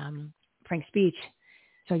and Frank Speech.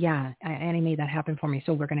 So yeah, Annie made that happen for me.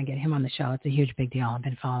 So we're going to get him on the show. It's a huge, big deal. I've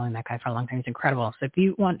been following that guy for a long time. He's incredible. So if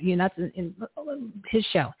you want, that's in his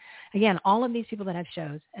show. Again, all of these people that have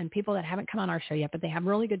shows and people that haven't come on our show yet, but they have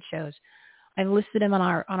really good shows, I've listed them on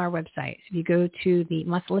our website. So if you go to the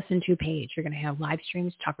Must Listen To page, you're going to have live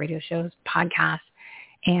streams, talk radio shows, podcasts,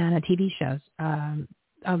 and TV shows.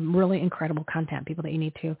 Really incredible content, people that you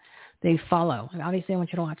need to follow. Obviously, I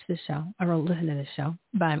want you to watch this show or listen to this show,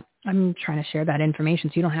 but I'm trying to share that information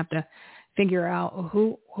so you don't have to figure out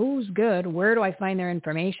who's good, where do I find their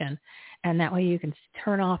information, and that way you can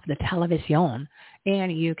turn off the television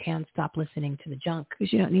and you can stop listening to the junk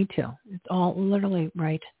because you don't need to. It's all literally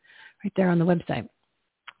right there on the website.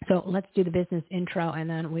 So let's do the business intro, and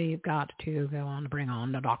then we've got to go on to bring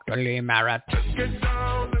on the Dr. Lee Merritt. Let's get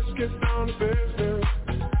down to business.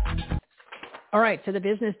 All right, so the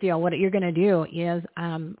business deal, what you're going to do is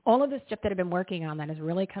all of this stuff that I've been working on that has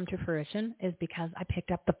really come to fruition is because I picked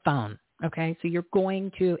up the phone, okay? So you're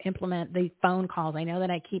going to implement the phone calls. I know that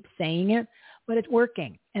I keep saying it, but it's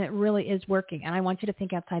working, and it really is working, and I want you to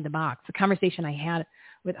think outside the box. The conversation I had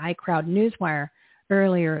with iCrowd Newswire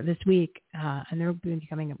earlier this week, and they're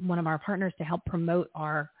becoming one of our partners to help promote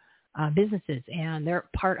our businesses, and they're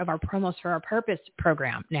part of our Promos for Our Purpose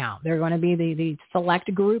program now. They're going to be the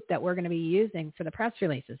select group that we're going to be using for the press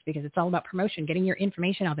releases because it's all about promotion, getting your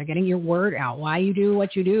information out there, getting your word out, why you do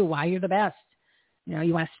what you do, why you're the best. You know,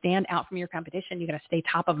 you want to stand out from your competition. You got to stay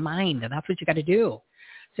top of mind, and that's what you got to do.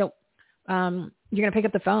 So you're going to pick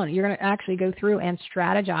up the phone. You're going to actually go through and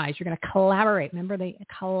strategize. You're going to collaborate. Remember the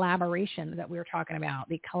collaboration that we were talking about,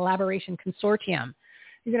 the collaboration consortium.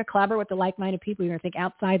 You're going to collaborate with the like-minded people. You're going to think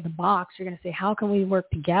outside the box. You're going to say, how can we work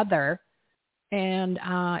together and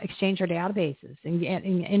exchange our databases and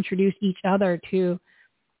introduce each other to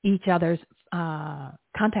each other's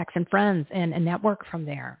contacts and friends and network from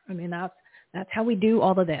there. I mean, that's how we do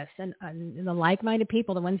all of this. And the like-minded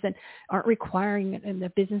people, the ones that aren't requiring, and the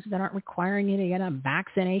businesses that aren't requiring you to get a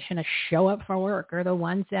vaccination to show up for work, are the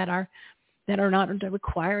ones that are not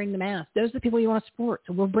requiring the mask. Those are the people you want to support.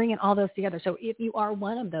 So we're bringing all those together. So if you are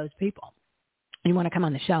one of those people, you want to come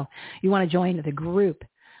on the show, you want to join the group,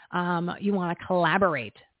 you want to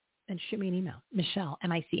collaborate, then shoot me an email, Michelle,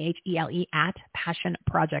 Michele,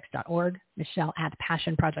 @passionprojects.org,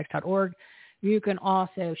 Michelle@passionprojects.org. You can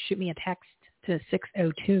also shoot me a text to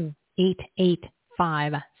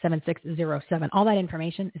 602-885-7607. All that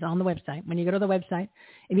information is on the website. When you go to the website,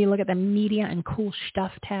 if you look at the media and cool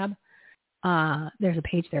stuff tab, there's a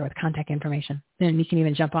page there with contact information. Then you can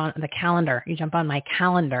even jump on the calendar. You jump on my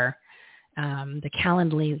calendar, the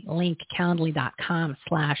Calendly link,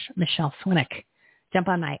 calendly.com/Michelle Swinick. Jump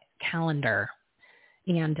on my calendar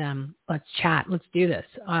and let's chat. Let's do this.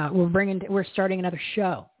 We're starting another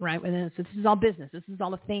show, right? So this is all business. This is all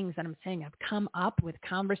the things that I'm saying. I've come up with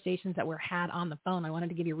conversations that were had on the phone. I wanted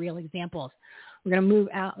to give you real examples. We're going to move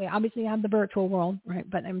out. We obviously have the virtual world, right?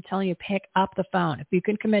 But I'm telling you, pick up the phone. If you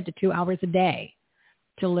can commit to 2 hours a day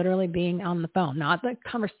to literally being on the phone, not the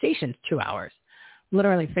conversations 2 hours,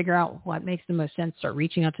 literally figure out what makes the most sense. Start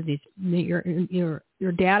reaching out to these. Your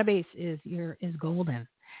database is golden,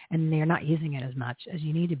 and they're not using it as much as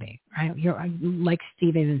you need to be, right? Like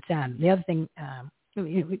Steve even said, the other thing Your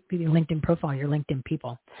LinkedIn profile, your LinkedIn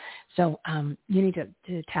people. So you need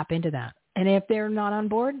to tap into that. And if they're not on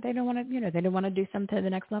board, they don't want to, they don't want to do something to the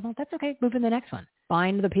next level. That's okay. Move to the next one.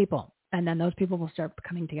 Find the people, and then those people will start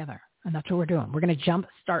coming together. And that's what we're doing. We're going to jump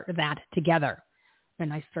start that together.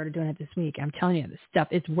 And I started doing it this week. I'm telling you, this stuff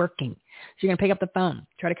is working. So you're going to pick up the phone,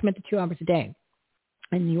 try to commit to 2 hours a day.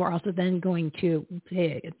 And you are also then going to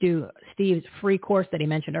do Steve's free course that he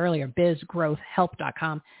mentioned earlier,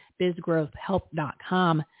 bizgrowthhelp.com,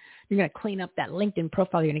 bizgrowthhelp.com. You're going to clean up that LinkedIn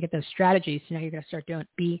profile. You're going to get those strategies. So now you're going to start doing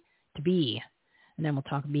B2B. And then we'll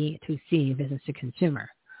talk B2C, business to consumer.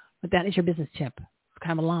 But that is your business tip. It's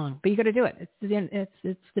kind of long, but you got to do it.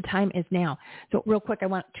 It's the time is now. So real quick, I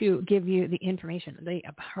want to give you the information,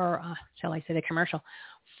 shall I say the commercial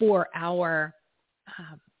for our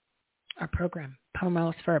program,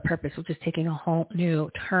 Promos for a Purpose, which is taking a whole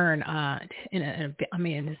new turn.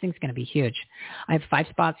 This thing's going to be huge. I have 5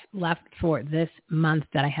 spots left for this month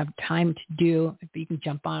that I have time to do. If you can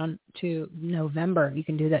jump on to November, you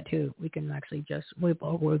can do that too. We can actually we've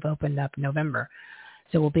opened up November.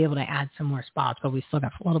 So we'll be able to add some more spots, but we still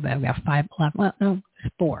got a little bit. We have 5 left. Well, no,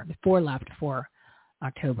 4. There's 4 left for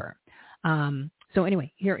October. So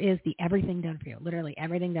anyway, here is the everything done for you, literally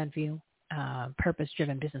everything done for you.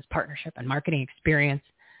 Purpose-driven business partnership and marketing experience.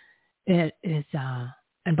 It is,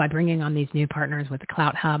 and by bringing on these new partners with the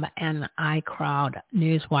Clout Hub and iCrowd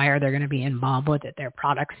Newswire, they're going to be involved with it. Their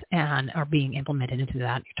products and are being implemented into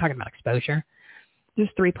that. You're talking about exposure. There's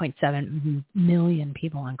 3.7 million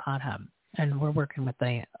people on Clout Hub, and we're working with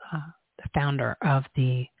the founder of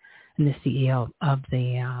and the CEO of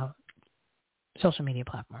the social media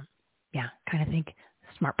platform. Yeah, kind of think.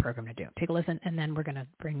 Smart program to do. Take a listen, and then we're going to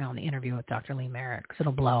bring on the interview with Dr. Lee Merritt because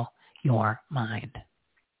it'll blow your mind.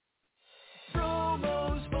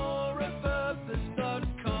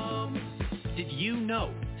 Did you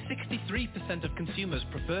know 63% of consumers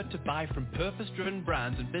prefer to buy from purpose-driven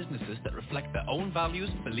brands and businesses that reflect their own values,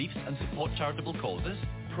 beliefs, and support charitable causes?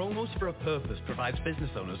 Promos for a Purpose provides business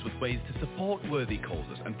owners with ways to support worthy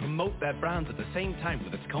causes and promote their brands at the same time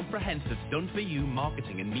with its comprehensive done-for-you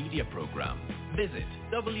marketing and media program. Visit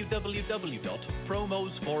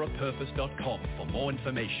www.promosforapurpose.com for more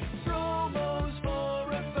information.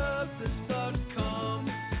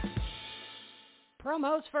 Promosforapurpose.com.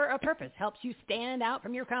 Promos for a Purpose helps you stand out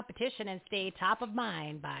from your competition and stay top of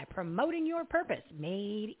mind by promoting your purpose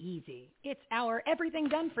made easy. It's our everything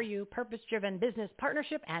done for you purpose-driven business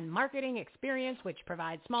partnership and marketing experience, which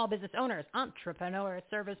provides small business owners, entrepreneurs,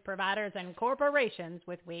 service providers, and corporations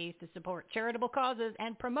with ways to support charitable causes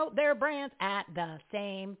and promote their brands at the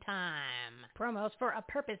same time. Promos for a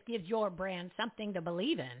Purpose gives your brand something to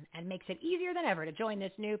believe in and makes it easier than ever to join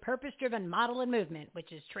this new purpose-driven model and movement,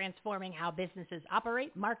 which is transforming how businesses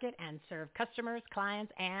operate, market, and serve customers,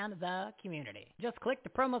 clients, and the community. Just click the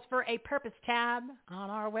Promos for a Purpose tab on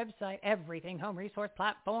our website,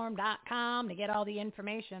 everythinghomeresourceplatform.com, to get all the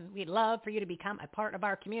information. We'd love for you to become a part of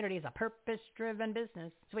our community as a purpose-driven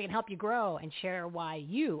business so we can help you grow and share why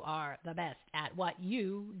you are the best at what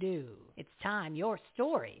you do. It's time your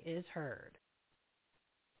story is heard.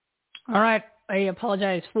 All right. I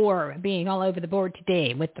apologize for being all over the board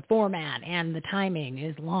today with the format, and the timing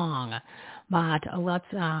is long. But we're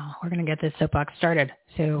going to get this soapbox started.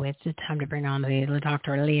 So it's time to bring on the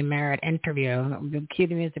Dr. Lee Merritt interview. Cue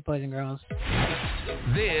the music, boys and girls.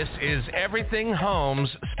 This is Everything Home's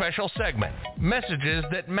special segment. Messages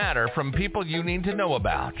that matter from people you need to know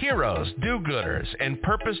about. Heroes, do-gooders, and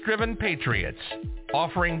purpose-driven patriots.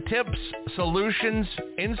 Offering tips, solutions,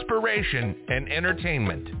 inspiration, and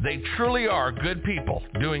entertainment. They truly are good people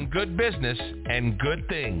doing good business and good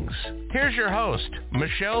things. Here's your host,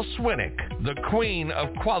 Michelle Swinnick, the queen of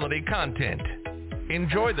quality content.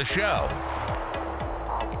 Enjoy the show.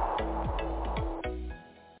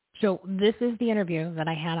 So this is the interview that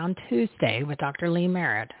I had on Tuesday with Dr. Lee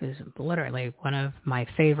Merritt, who's literally one of my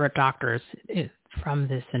favorite doctors from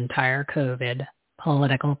this entire COVID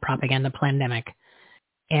political propaganda pandemic.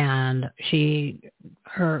 And she's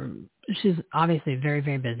obviously very,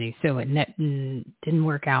 very busy, so it didn't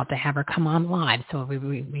work out to have her come on live. So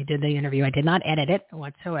we did the interview. I did not edit it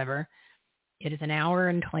whatsoever. It is an hour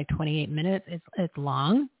and 28 minutes. It's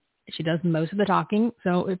long. She does most of the talking,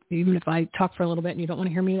 so even if I talk for a little bit and you don't want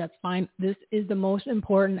to hear me, that's fine. This is the most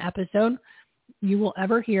important episode you will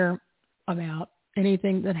ever hear about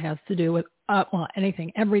anything that has to do with,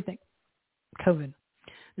 everything, COVID.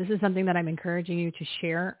 This is something that I'm encouraging you to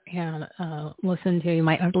share and listen to. You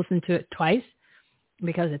might have to listen to it twice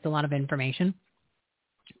because it's a lot of information.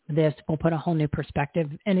 This will put a whole new perspective.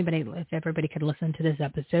 If everybody could listen to this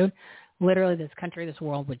episode, literally this country, this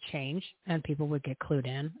world would change, and people would get clued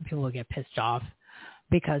in. People would get pissed off.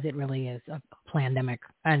 because it really is a pandemic,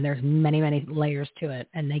 and there's many, many layers to it,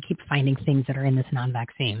 and they keep finding things that are in this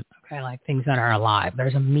non-vaccine, okay, like things that are alive.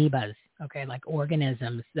 There's amoebas, okay, like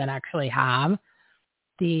organisms that actually have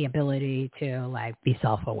the ability to like be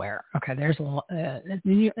self-aware. Okay, there's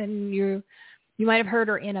you might have heard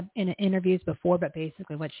her in interviews before, but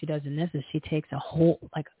basically what she does in this is she takes a whole,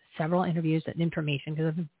 like several interviews and information,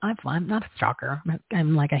 because I'm not a stalker.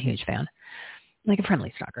 I'm like a huge fan, like a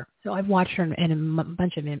friendly stalker. So I've watched her in a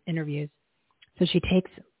bunch of interviews. So she takes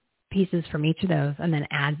pieces from each of those and then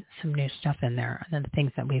adds some new stuff in there, and then the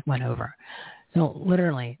things that we went over. So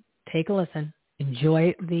literally take a listen,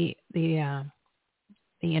 enjoy the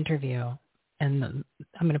interview. And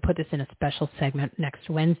I'm going to put this in a special segment next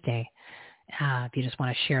Wednesday. If you just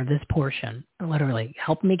want to share this portion, literally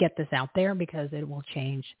help me get this out there, because it will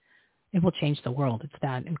change the world. It's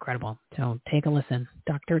that incredible. So take a listen.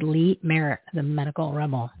 Dr. Lee Merritt, the medical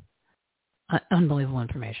rebel. Unbelievable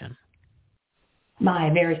information. My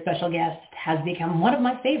very special guest has become one of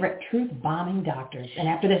my favorite truth-bombing doctors. And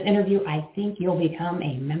after this interview, I think you'll become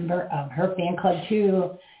a member of her fan club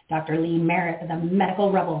too. Dr. Lee Merritt, the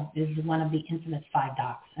medical rebel, is one of the infamous 5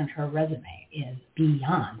 docs, and her resume is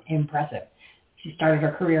beyond impressive. She started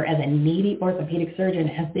her career as a Navy orthopedic surgeon and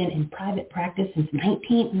has been in private practice since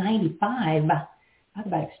 1995. Talk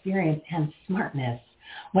about experience and smartness.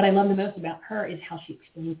 What I love the most about her is how she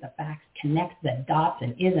explains the facts, connects the dots,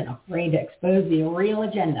 and isn't afraid to expose the real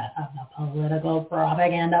agenda of the political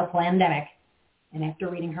propaganda pandemic. And after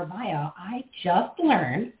reading her bio, I just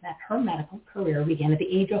learned that her medical career began at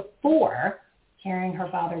the age of 4, carrying her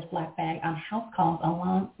father's black bag on house calls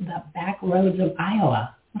along the back roads of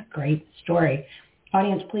Iowa. What a great story.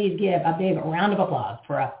 Audience, please give a big round of applause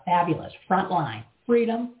for a fabulous frontline,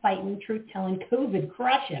 freedom-fighting, truth-telling,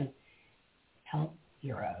 COVID-crushing health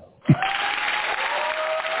hero.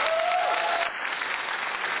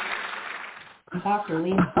 Dr.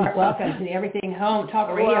 Lee, welcome to the Everything Home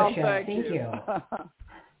Talk Radio Show. Thank you.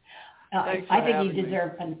 I think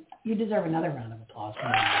you deserve another round of applause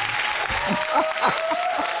from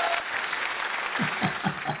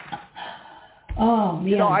Oh,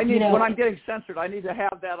 man. When I'm getting censored, I need to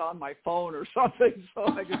have that on my phone or something so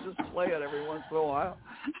I can just play it every once in a while.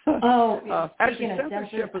 Actually,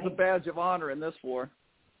 censorship is a badge of honor in this war.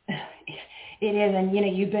 It is, and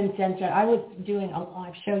you've been censored. I was doing a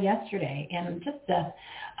live show yesterday, and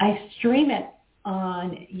I stream it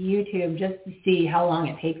on YouTube just to see how long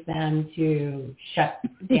it takes them to shut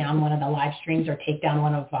down one of the live streams or take down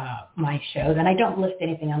one of my shows. And I don't list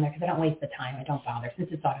anything on there because I don't waste the time. I don't bother. Since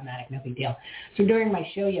it's automatic, no big deal. So during my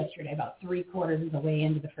show yesterday, about 3/4 of the way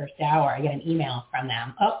into the first hour, I get an email from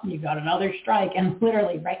them. Oh, you got another strike. And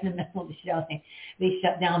literally right in the middle of the show, they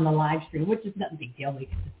shut down the live stream, which is not a big deal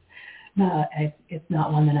because it's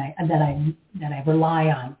not one that I rely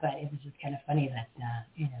on. But it was just kind of funny that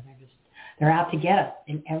they're out to get us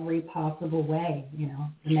in every possible way.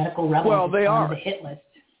 The medical rebels. Well, they are on the hit list.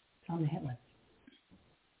 It's on the hit list.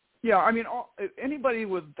 Yeah, I mean, anybody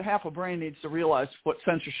with half a brain needs to realize what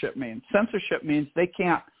censorship means. Censorship means they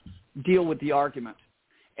can't deal with the argument,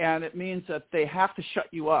 and it means that they have to shut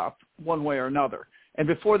you up one way or another. And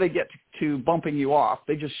before they get to bumping you off,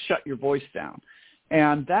 they just shut your voice down.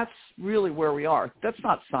 And that's really where we are. That's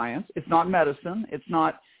not science. It's not medicine. It's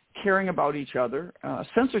not caring about each other.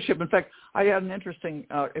 Censorship. In fact, I had an interesting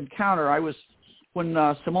encounter.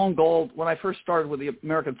 When Simone Gold, when I first started with the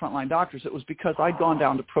American Frontline Doctors, it was because I'd gone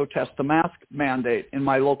down to protest the mask mandate in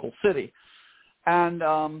my local city. And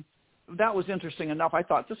that was interesting enough. I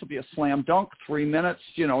thought this would be a slam dunk, 3 minutes,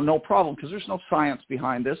 no problem, because there's no science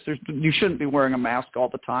behind this. You shouldn't be wearing a mask all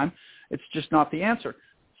the time. It's just not the answer.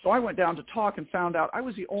 So I went down to talk and found out I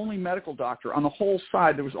was the only medical doctor on the whole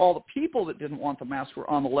side. There was all the people that didn't want the mask were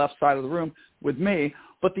on the left side of the room with me,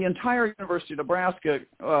 but the entire University of Nebraska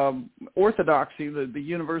orthodoxy, the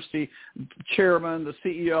university chairman, the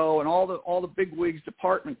CEO, and all the bigwigs,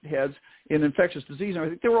 department heads in infectious disease and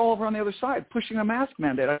everything, they were all over on the other side pushing a mask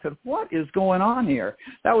mandate. I said, what is going on here?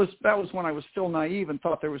 That was when I was still naive and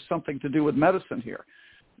thought there was something to do with medicine here.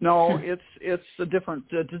 No, it's a different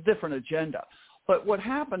agenda. But what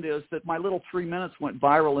happened is that my little 3 minutes went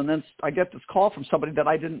viral, and then I get this call from somebody that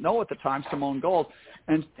I didn't know at the time, Simone Gold,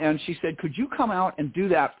 and she said, could you come out and do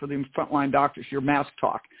that for the frontline doctors, your mask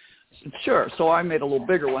talk? I said, sure. So I made a little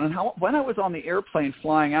bigger one. And when I was on the airplane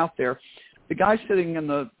flying out there, the guy sitting in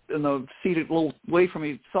the seat a little way from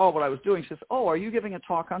me saw what I was doing. She says, oh, are you giving a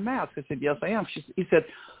talk on masks? I said, yes, I am. He said,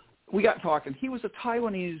 we got talking. He was a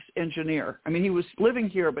Taiwanese engineer. I mean, he was living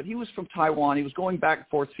here, but he was from Taiwan. He was going back and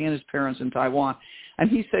forth, seeing his parents in Taiwan. And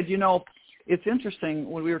he said, it's interesting,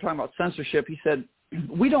 when we were talking about censorship, he said,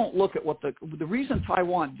 we don't look at what the reason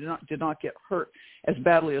Taiwan did not get hurt as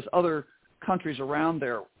badly as other countries around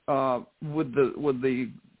there with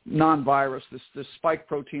the non-virus, this spike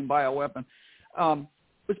protein bioweapon,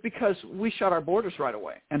 was because we shut our borders right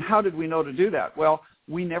away. And how did we know to do that? Well,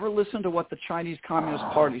 we never listened to what the Chinese Communist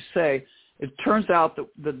Party say. It turns out that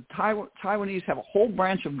the Taiwanese have a whole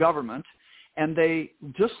branch of government, and they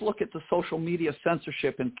just look at the social media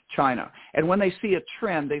censorship in China. And when they see a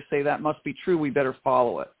trend, they say that must be true, we better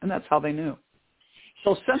follow it. And that's how they knew.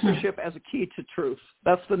 So censorship as a key to truth.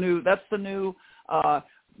 That's the new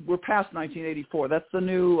we're past 1984. That's the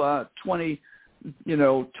new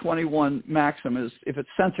 21 maxim is, if it's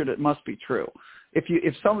censored, it must be true.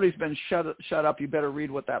 If somebody's been shut up, you better read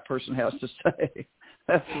what that person has to say.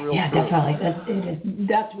 That's the real truth. Definitely.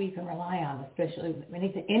 That's what you can rely on, especially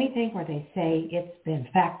anything where they say it's been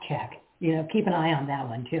fact checked. Keep an eye on that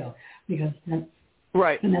one too, because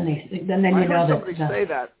right. And then you know that somebody say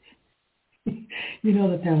that. You know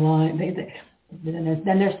that they're lying. Then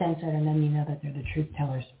they're censored, and then you know that they're the truth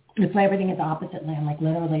tellers. It's why everything is opposite land, like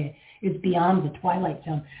literally it's beyond the twilight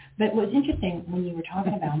zone. But what's interesting when you were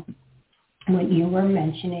talking about, when you were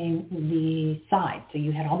mentioning the side, so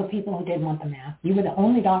you had all the people who didn't want the mask, you were the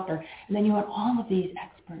only doctor, and then you had all of these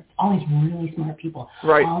experts, all these really smart people,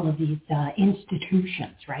 right. all of these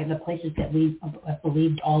institutions, right, the places that we have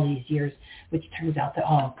believed all these years, which turns out that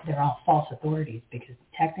they're all false authorities, because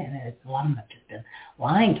technically a lot of them have just been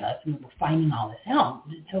lying to us, and we're finding all this out.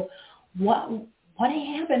 So what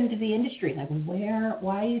happened to the industry? Like,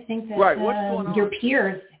 why do you think that your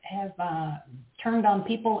peers have turned on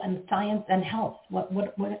people and science and health? What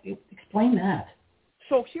explain that?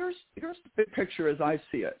 So here's the big picture as I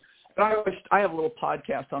see it. And I have a little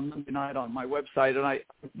podcast on Monday night on my website, and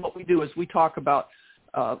what we do is we talk about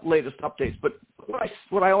latest updates. But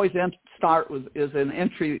what I always start with is an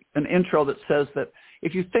intro that says that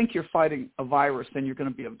if you think you're fighting a virus, then you're going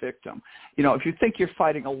to be a victim. If you think you're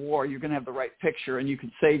fighting a war, you're going to have the right picture, and you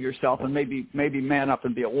can save yourself and maybe man up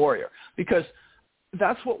and be a warrior, because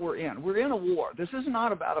that's what we're in. We're in a war. This is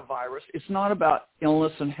not about a virus. It's not about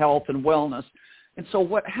illness and health and wellness. And so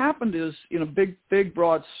what happened is, in a big,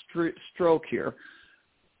 broad stroke here,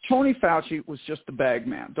 Tony Fauci was just the bag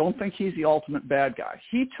man. Don't think he's the ultimate bad guy.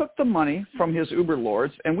 He took the money from his Uber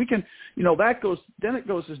lords, and we can, it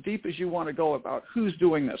goes as deep as you want to go about who's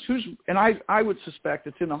doing this. And I would suspect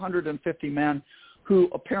it's in 150 men who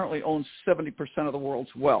apparently owns 70% of the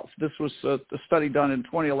world's wealth. This was a study done in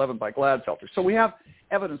 2011 by Gladfelter. So we have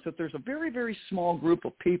evidence that there's a very, very small group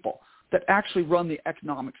of people that actually run the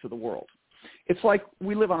economics of the world. It's like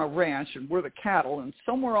we live on a ranch and we're the cattle, and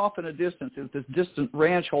somewhere off in a distance is this distant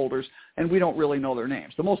ranch holders, and we don't really know their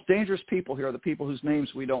names. The most dangerous people here are the people whose names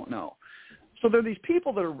we don't know. So there are these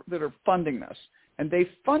people that are funding this, and they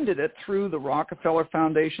funded it through the Rockefeller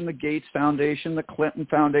Foundation, the Gates Foundation, the Clinton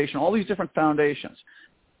Foundation, all these different foundations,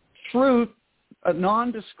 through a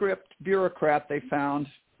nondescript bureaucrat they found,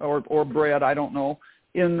 or bred, I don't know,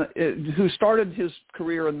 who started his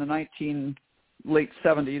career in the late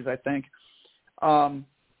 70s, I think.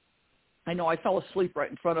 I know I fell asleep right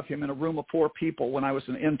in front of him in a room of 4 people when I was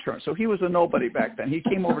an intern. So he was a nobody back then. He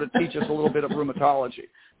came over to teach us a little bit of rheumatology.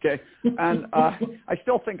 Okay. And I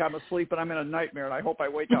still think I'm asleep, and I'm in a nightmare, and I hope I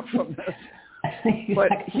wake up from this.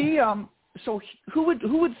 But so who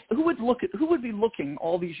would be looking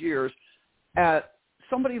all these years at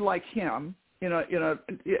somebody like him?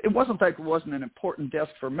 It wasn't like it wasn't an important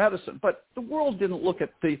desk for medicine, but the world didn't look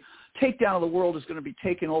at the takedown of the world is going to be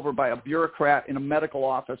taken over by a bureaucrat in a medical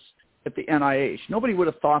office at the NIH. Nobody would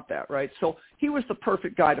have thought that, right? So he was the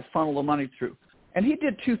perfect guy to funnel the money through. And he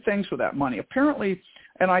did 2 things with that money. Apparently,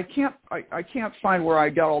 and I can't find where I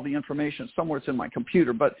got all the information. Somewhere it's in my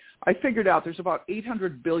computer, but I figured out there's about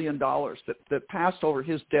 $800 billion that passed over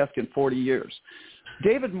his desk in 40 years.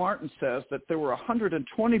 David Martin says that there were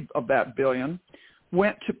 120 of that billion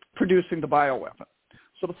went to producing the bioweapon.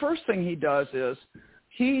 So the first thing he does is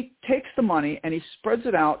he takes the money and he spreads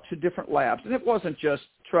it out to different labs. And it wasn't just,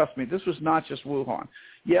 trust me, this was not just Wuhan.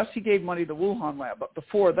 Yes, he gave money to the Wuhan lab, but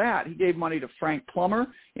before that, he gave money to Frank Plummer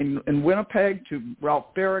in Winnipeg, to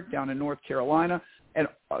Ralph Barrick down in North Carolina, and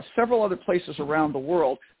several other places around the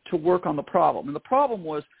world to work on the problem. And the problem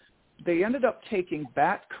was they ended up taking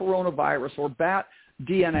bat coronavirus or bat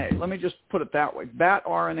DNA. Let me just put it that way. Bat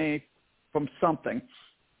RNA from something.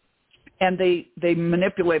 And they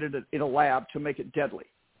manipulated it in a lab to make it deadly.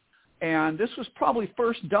 And this was probably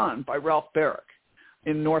first done by Ralph Barrick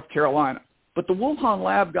in North Carolina. But the Wuhan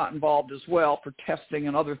lab got involved as well for testing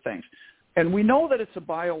and other things. And we know that it's a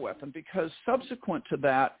bioweapon because subsequent to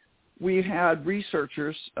that, we had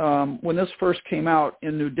researchers, when this first came out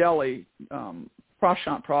in New Delhi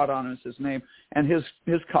Prashant Pradhan is his name, and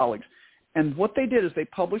his colleagues. And what they did is they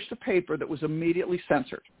published a paper that was immediately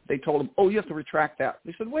censored. They told them, oh, you have to retract that.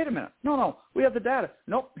 They said, wait a minute. No, we have the data.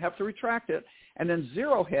 Nope, have to retract it. And then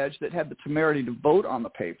Zero Hedge, that had the temerity to vote on the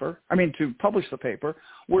paper, to publish the paper,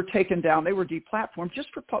 were taken down. They were deplatformed just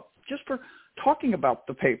for talking about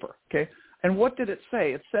the paper, okay? And what did it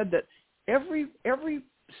say? It said that every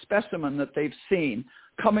specimen that they've seen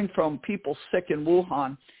coming from people sick in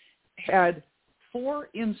Wuhan had 4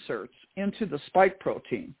 inserts into the spike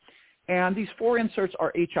protein. And these 4 inserts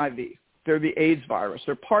are HIV. They're the AIDS virus.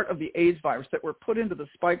 They're part of the AIDS virus that were put into the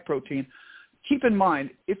spike protein. Keep in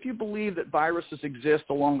mind, if you believe that viruses exist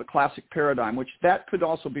along the classic paradigm, which that could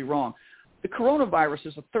also be wrong, the coronavirus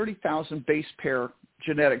is a 30,000 base pair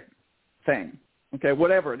genetic thing, okay,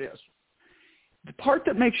 whatever it is. The part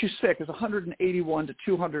that makes you sick is 181 to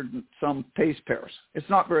 200 and some base pairs. It's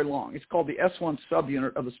not very long. It's called the S1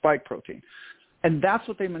 subunit of the spike protein. And that's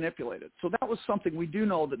what they manipulated. So that was something we do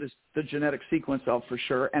know that is the genetic sequence of for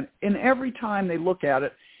sure. And in every time they look at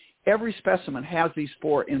it, every specimen has these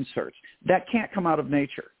 4 inserts. That can't come out of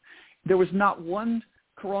nature. There was not one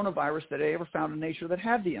coronavirus that I ever found in nature that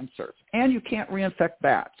had the inserts. And you can't reinfect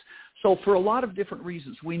bats. So for a lot of different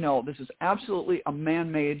reasons, we know this is absolutely a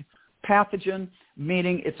man-made pathogen,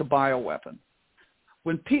 meaning it's a bioweapon.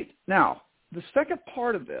 Now, the second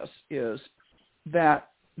part of this is that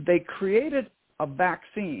they created a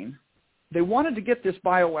vaccine. They wanted to get this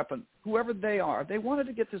bioweapon, whoever they are, they wanted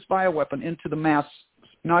to get this bioweapon into the mass,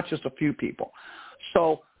 not just a few people.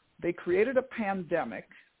 So they created a pandemic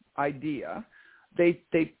idea. They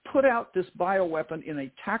put out this bioweapon in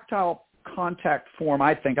a tactile contact form,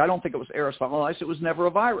 I think. I don't think it was aerosolized. It was never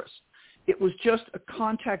a virus. It was just a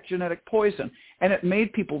contact genetic poison, and it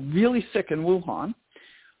made people really sick in Wuhan.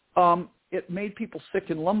 It made people sick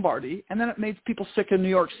in Lombardy, and then it made people sick in New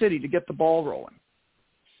York City to get the ball rolling.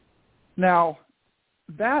 Now,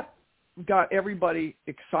 that got everybody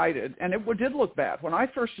excited, and it did look bad. When I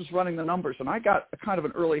first was running the numbers, and I got a kind of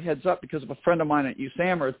an early heads up because of a friend of mine at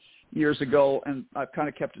USAMR years ago, and I've kind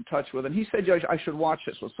of kept in touch with him. He said, I should watch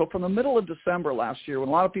this. So from the middle of December last year, when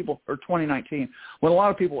a lot of people, or 2019, when a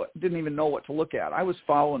lot of people didn't even know what to look at, I was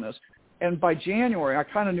following this. And by January, I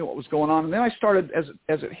kind of knew what was going on. And then I started, as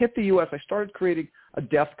it hit the U.S., I started creating a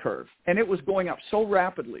death curve. And it was going up so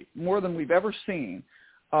rapidly, more than we've ever seen.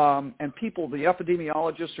 And people, the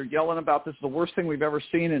epidemiologists are yelling about this, the worst thing we've ever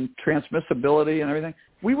seen in transmissibility and everything.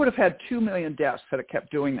 We would have had 2 million deaths had it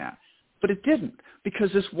kept doing that. But it didn't,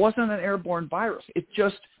 because this wasn't an airborne virus. It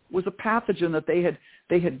just was a pathogen that they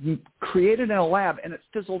had created in a lab, and it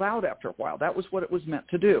fizzled out after a while. That was what it was meant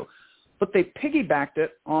to do. But they piggybacked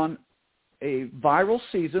it on a viral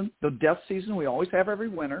season, the death season we always have every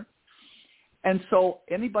winter. And so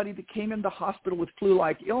anybody that came into hospital with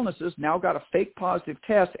flu-like illnesses now got a fake positive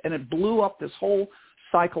test, and it blew up this whole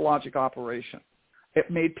psychological operation. It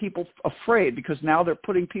made people afraid because now they're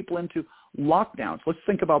putting people into lockdowns. Let's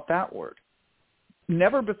think about that word.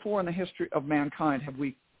 Never before in the history of mankind have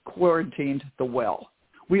we quarantined the well.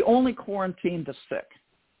 We only quarantined the sick.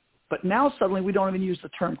 But now suddenly we don't even use the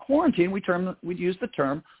term quarantine. We use the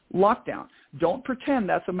term lockdown. Don't pretend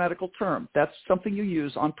that's a medical term. That's something you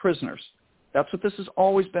use on prisoners. That's what this has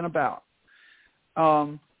always been about.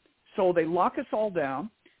 So they lock us all down,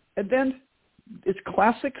 and then it's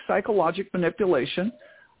classic psychological manipulation.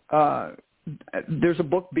 There's a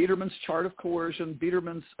book, Biederman's Chart of Coercion,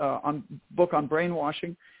 Biederman's book on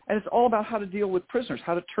brainwashing, and it's all about how to deal with prisoners,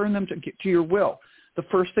 how to turn them to your will. The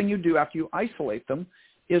first thing you do after you isolate them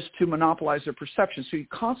is to monopolize their perception. So you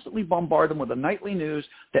constantly bombard them with a nightly news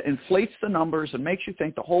that inflates the numbers and makes you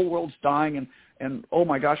think the whole world's dying and oh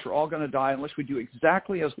my gosh, we're all going to die unless we do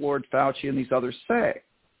exactly as Lord Fauci and these others say.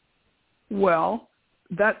 Well,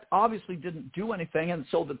 that obviously didn't do anything, and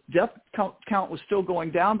so the death count was still going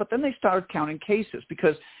down, but then they started counting cases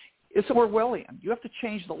because it's Orwellian. You have to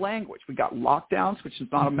change the language. We got lockdowns, which is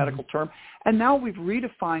not a medical term, and now we've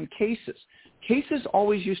redefined cases. Cases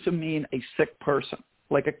always used to mean a sick person,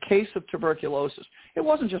 like a case of tuberculosis. It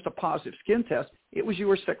wasn't just a positive skin test. It was you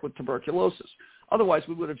were sick with tuberculosis. Otherwise,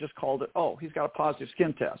 we would have just called it, oh, he's got a positive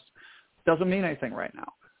skin test. Doesn't mean anything right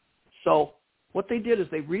now. So what they did is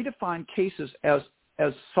they redefined cases as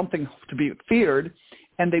something to be feared,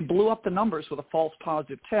 and they blew up the numbers with a false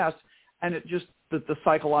positive test, and it just, the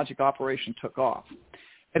psychological operation took off.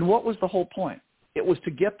 And what was the whole point? It was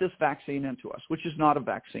to get this vaccine into us, which is not a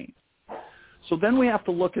vaccine. So then we have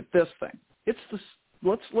to look at this thing.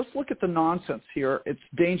 Let's look at the nonsense here. It's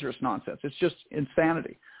dangerous nonsense. It's just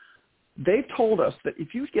insanity. They've told us that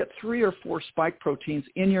if you get 3 or 4 spike proteins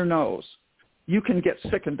in your nose, you can get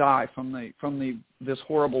sick and die from this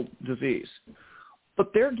horrible disease.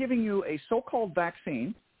 But they're giving you a so-called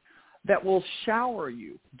vaccine that will shower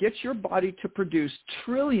you, get your body to produce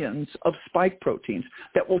trillions of spike proteins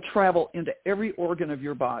that will travel into every organ of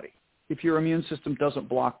your body if your immune system doesn't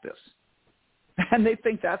block this. And they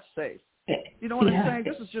think that's safe. You know what I'm saying?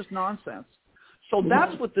 This is just nonsense. So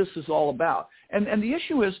that's what this is all about. And the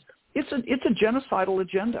issue is it's a genocidal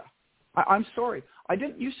agenda. I'm sorry. I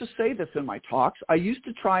didn't used to say this in my talks. I used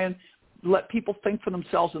to try and let people think for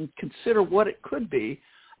themselves and consider what it could be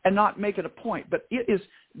and not make it a point. But it is,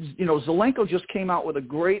 Zelenko just came out with a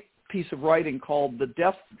great piece of writing called the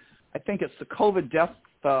death, I think it's the COVID death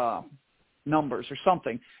numbers or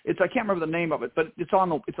something. I can't remember the name of it, but it's on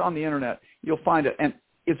the internet. You'll find it. And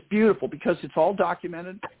it's beautiful because it's all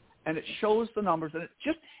documented and it shows the numbers. And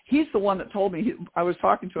he's the one that told me, I was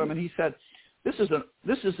talking to him and he said, this is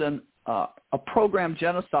a programmed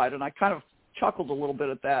genocide. And I kind of chuckled a little bit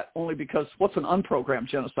at that, only because what's an unprogrammed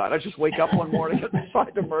genocide? I just wake up one morning and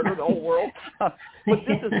decide to murder the whole world. But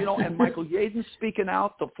this is, and Michael Yaden's speaking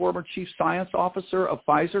out, the former chief science officer of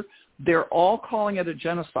Pfizer. They're all calling it a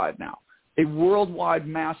genocide now, a worldwide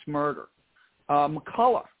mass murder.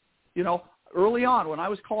 McCullough, early on when I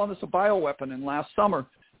was calling this a bioweapon in last summer,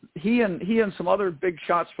 he and some other big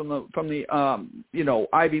shots from the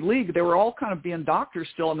Ivy League, they were all kind of being doctors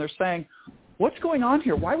still, and they're saying, what's going on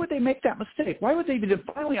here? Why would they make that mistake? Why would they even?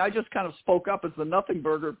 Finally, I just kind of spoke up as the nothing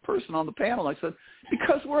burger person on the panel. I said,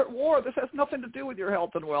 because we're at war. This has nothing to do with your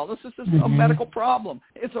health and wellness. This is a medical problem.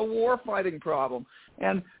 It's a war-fighting problem.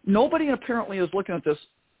 And nobody apparently is looking at this.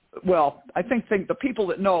 Well, I think the people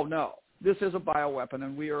that know, this is a bioweapon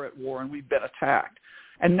and we are at war and we've been attacked.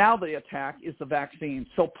 And now the attack is the vaccine.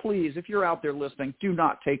 So please, if you're out there listening, do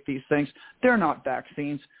not take these things. They're not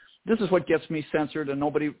vaccines. This is what gets me censored, and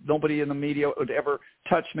nobody in the media would ever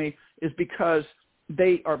touch me, is because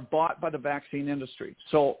they are bought by the vaccine industry.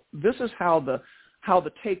 So this is how the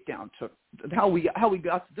takedown took, how we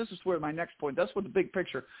got. This is where my next point. That's what the big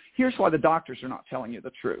picture. Here's why the doctors are not telling you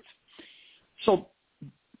the truth. So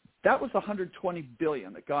that was $120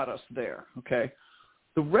 billion that got us there. Okay,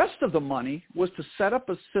 the rest of the money was to set up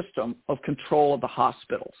a system of control of the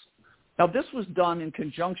hospitals. Now this was done in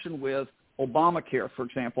conjunction with Obamacare, for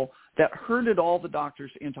example, that herded all the doctors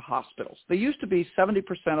into hospitals. They used to be 70%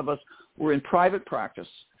 of us were in private practice,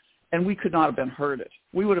 and we could not have been herded.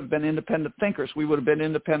 We would have been independent thinkers. We would have been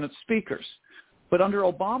independent speakers. But under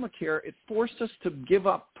Obamacare, it forced us to give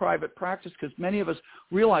up private practice because many of us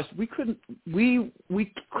realized we couldn't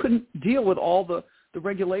deal with all the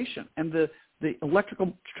regulation and the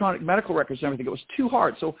electronic medical records and everything. It was too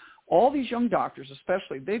hard. So all these young doctors,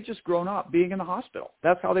 especially, they've just grown up being in the hospital.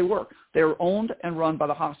 That's how they work. They're owned and run by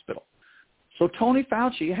the hospital. So Tony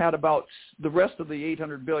Fauci had about the rest of the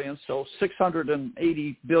 $800 billion, so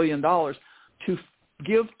 $680 billion, to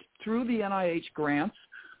give through the NIH grants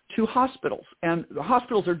to hospitals. And the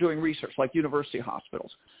hospitals are doing research, like university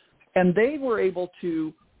hospitals. And they were able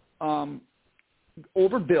to overbuild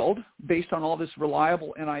based on all this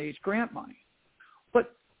reliable NIH grant money.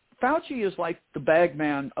 But Fauci is like the bag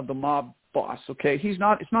man of the mob boss, okay?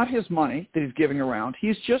 It's not his money that he's giving around.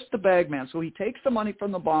 He's just the bag man. So he takes the money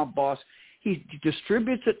from the mob boss, he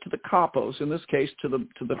distributes it to the capos, in this case to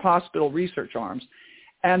the hospital research arms,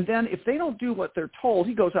 and then if they don't do what they're told,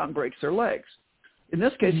 he goes out and breaks their legs. In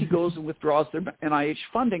this case, he goes and withdraws their NIH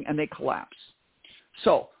funding, and they collapse.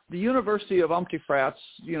 So the University of Frats,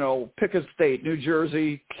 pick a state, New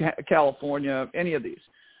Jersey, California, any of these,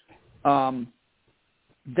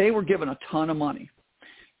 they were given a ton of money,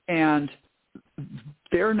 and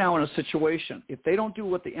they're now in a situation. If they don't do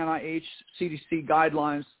what the NIH, CDC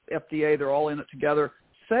guidelines, FDA, they're all in it together,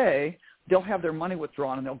 say, they'll have their money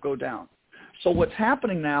withdrawn and they'll go down. So what's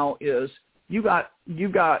happening now is you got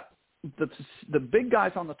the big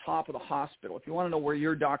guys on the top of the hospital. If you want to know where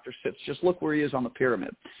your doctor sits, just look where he is on the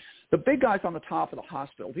pyramid. The big guys on the top of the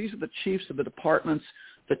hospital, these are the chiefs of the departments,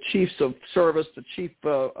 the chiefs of service, the chief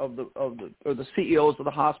or the CEOs of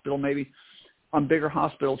the hospital, maybe on bigger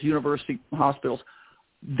hospitals, university hospitals.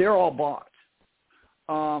 They're all bought.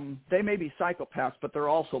 They may be psychopaths, but they're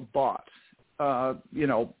also bought.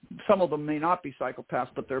 Some of them may not be psychopaths,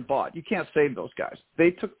 but they're bought. You can't save those guys.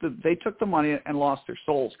 They took the money and lost their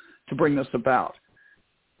souls to bring this about.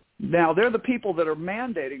 Now, they're the people that are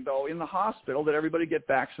mandating, though, in the hospital that everybody get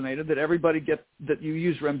vaccinated, that you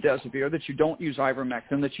use remdesivir, that you don't use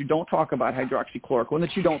ivermectin, that you don't talk about hydroxychloroquine,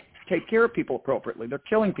 that you don't take care of people appropriately. They're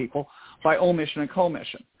killing people by omission and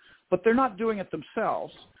commission. But they're not doing it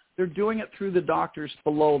themselves. They're doing it through the doctors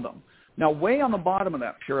below them. Now, way on the bottom of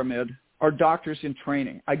that pyramid are doctors in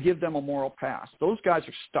training. I give them a moral pass. Those guys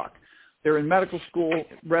are stuck. They're in medical school,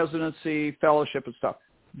 residency, fellowship and stuff.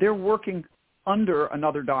 They're working under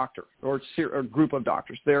another doctor or a group of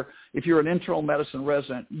doctors. If you're an internal medicine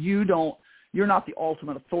resident, you're not the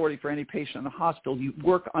ultimate authority for any patient in the hospital. You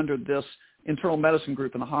work under this internal medicine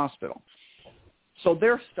group in the hospital. So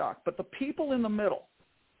they're stuck. But the people in the middle,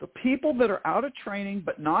 the people that are out of training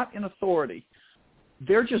but not in authority,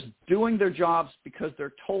 they're just doing their jobs because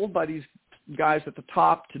they're told by these guys at the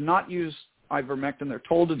top to not use ivermectin. They're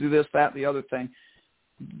told to do this, that, the other thing.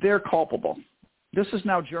 They're culpable. This is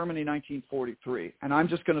now Germany 1943. And I'm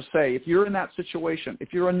just going to say, if you're in that situation,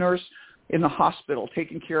 if you're a nurse in the hospital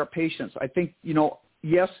taking care of patients, I think,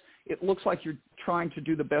 yes, it looks like you're trying to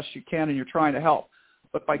do the best you can and you're trying to help.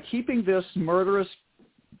 But by keeping this murderous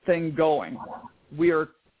thing going,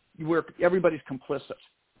 everybody's complicit.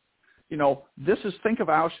 Think of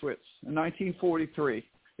Auschwitz in 1943.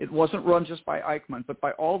 It wasn't run just by Eichmann, but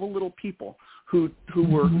by all the little people who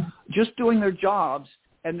were just doing their jobs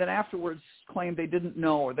and then afterwards claimed they didn't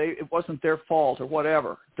know or it wasn't their fault or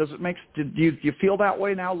whatever. Do you feel that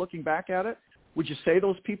way now looking back at it? Would you say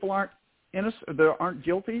those people aren't innocent or they aren't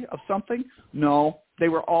guilty of something? No, they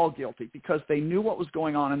were all guilty because they knew what was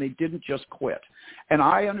going on and they didn't just quit. And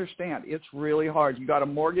I understand it's really hard. You got a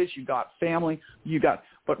mortgage, you got family,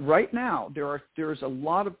 but right now there's a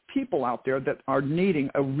lot of people out there that are needing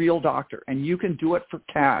a real doctor, and you can do it for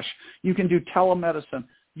cash. You can do telemedicine.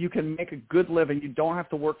 You can make a good living. You don't have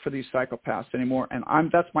to work for these psychopaths anymore. And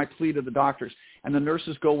that's my plea to the doctors. And the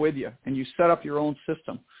nurses go with you, and you set up your own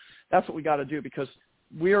system. That's what we got to do because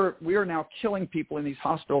we are now killing people in these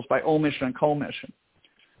hospitals by omission and commission.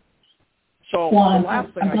 So well, the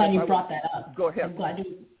last thing I'm glad you brought that up. Go ahead. I'm glad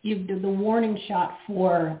you did the warning shot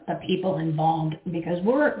for the people involved because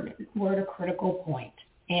we're at a critical point,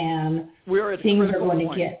 and things are going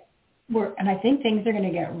to get. And I think things are going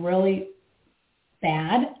to get really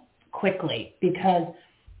bad quickly because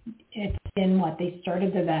it's in they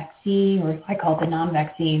started the vaccine, or I call it the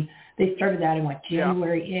non-vaccine. They started that in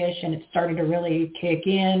January-ish, and it started to really kick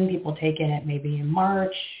in. People taking it maybe in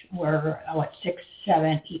March. We're 6,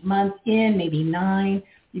 7, 8 months in, maybe 9.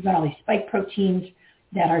 You've got all these spike proteins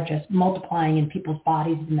that are just multiplying in people's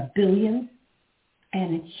bodies in the billions,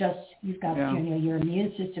 and it's just you've got your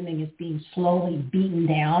immune system is being slowly beaten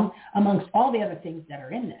down amongst all the other things that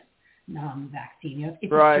are in this vaccine.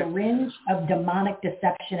 It's a syringe of demonic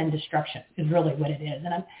deception and destruction is really what it is,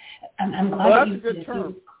 and I'm glad that's a good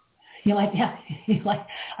term.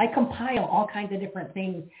 I compile all kinds of different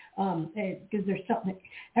things because there's something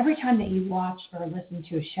every time that you watch or listen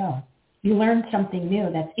to a show, you learn something new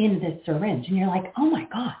that's in this syringe, and you're like, oh my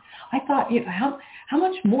God, I thought how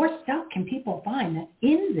much more stuff can people find that's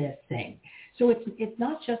in this thing? So it's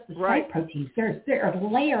not just the spike proteins. There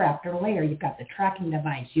are layer after layer. You've got the tracking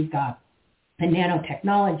device. You've got the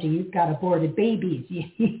nanotechnology. You've got aborted babies.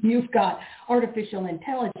 You've got artificial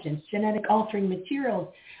intelligence, genetic altering materials,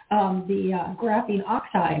 the graphene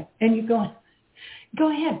oxide, and you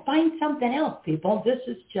go ahead, find something else, people. This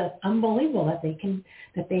is just unbelievable that they created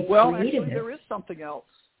actually, this. There is something else.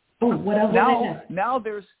 Oh, what else?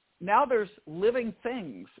 Now there's living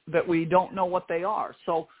things that we don't know what they are.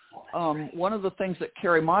 So one of the things that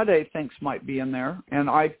Carrie Made thinks might be in there, and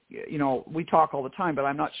we talk all the time, but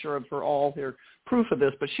I'm not sure if we're all here proof of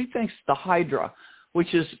this, but she thinks the Hydra,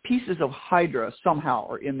 which is pieces of Hydra somehow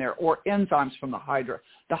are in there, or enzymes from the Hydra.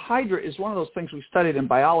 The Hydra is one of those things we studied in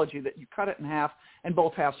biology that you cut it in half and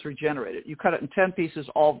both halves regenerate it. You cut it in 10 pieces,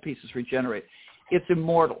 all the pieces regenerate. It's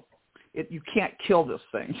immortal. You can't kill this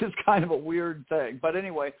thing. It's kind of a weird thing. But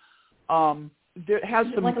anyway, it has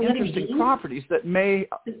some interesting properties that may...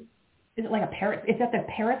 Is it like a parasite? Is that the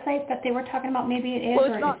parasite that they were talking about? Maybe it is,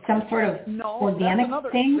 well, it's not, it's some sort of organic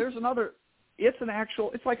thing? There's another...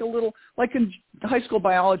 It's like a little, like in high school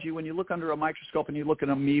biology when you look under a microscope and you look at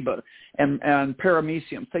amoeba and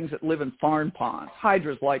paramecium, things that live in farm ponds.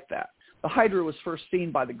 Hydra's like that. The Hydra was first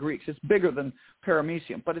seen by the Greeks. It's bigger than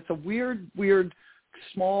paramecium, but it's a weird,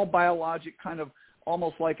 small biologic kind of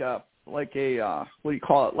almost like a what do you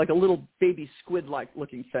call it? Like a little baby squid-like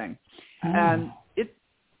looking thing. Oh. And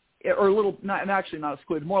or a little, actually not a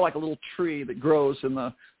squid, more like a little tree that grows in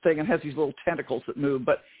the thing and has these little tentacles that move,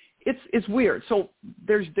 but it's weird. So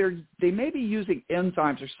they may be using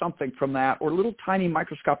enzymes or something from that, or little tiny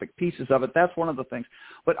microscopic pieces of it. That's one of the things.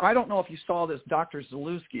 But I don't know if you saw this, Dr.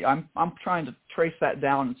 Zalewski. I'm trying to trace that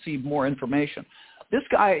down and see more information. This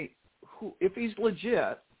guy, if he's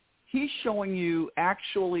legit, he's showing you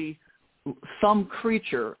actually some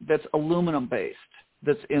creature that's aluminum based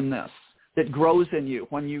that's in this, that grows in you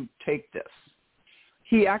when you take this.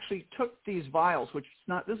 He actually took these vials,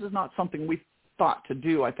 this is not something we thought to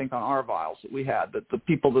do, I think, on our vials that we had, that the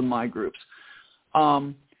people in my groups.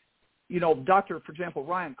 for example,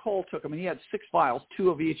 Ryan Cole took them, and he had 6 vials, 2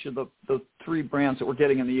 of each of the 3 brands that we're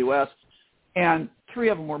getting in the U.S., and 3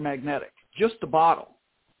 of them were magnetic, just the bottle,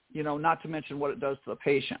 not to mention what it does to the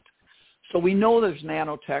patient. So we know there's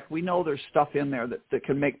nanotech. We know there's stuff in there that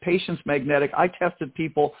can make patients magnetic. I tested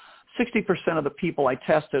people, 60% of the people I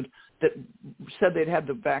tested that said they'd had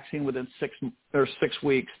the vaccine within 6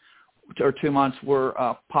 weeks or 2 months were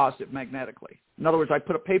positive magnetically. In other words, I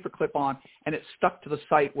put a paper clip on, and it stuck to the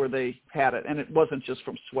site where they had it, and it wasn't just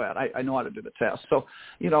from sweat. I know how to do the test. So,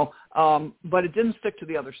 but it didn't stick to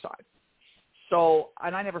the other side. So,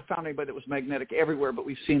 and I never found anybody that was magnetic everywhere, but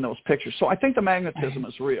we've seen those pictures. So I think the magnetism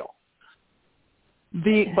is real.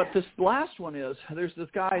 But this last one there's this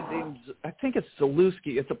guy named, I think it's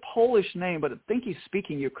Zalewski. It's a Polish name, but I think he's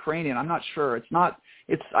speaking Ukrainian. I'm not sure. It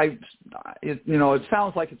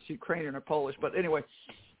sounds like it's Ukrainian or Polish, but anyway,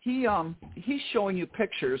 he's showing you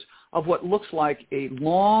pictures of what looks like a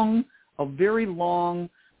very long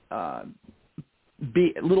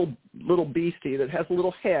little beastie that has a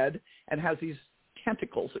little head and has these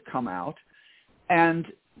tentacles that come out, and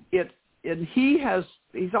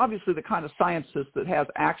he's obviously the kind of scientist that has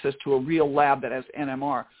access to a real lab that has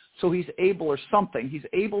NMR. So he's able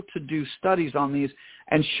to do studies on these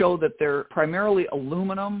and show that they're primarily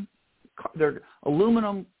aluminum,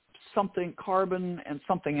 something, carbon, and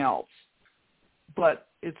something else. But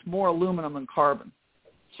it's more aluminum than carbon.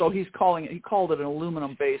 So he called it an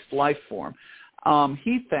aluminum-based life form.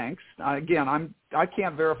 He thinks, again, I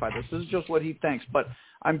can't verify this. This is just what he thinks, but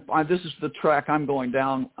this is the track I'm going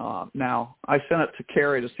down now. I sent it to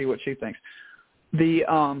Carrie to see what she thinks.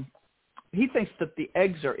 He thinks that the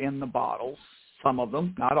eggs are in the bottles, some of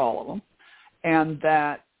them, not all of them, and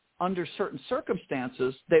that under certain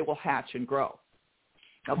circumstances they will hatch and grow.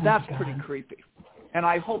 Now that's pretty creepy, and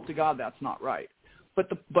I hope to God that's not right.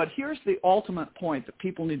 But here's the ultimate point that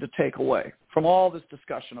people need to take away from all this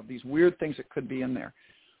discussion of these weird things that could be in there.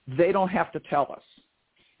 They don't have to tell us.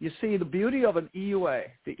 You see, the beauty of an EUA,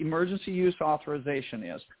 the emergency use authorization,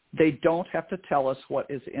 is they don't have to tell us what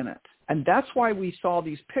is in it. And that's why we saw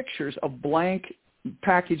these pictures of blank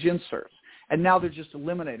package inserts. And now they're just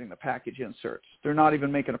eliminating the package inserts. They're not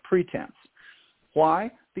even making a pretense. Why?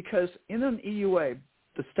 Because in an EUA,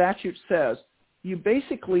 the statute says you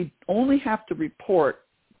basically only have to report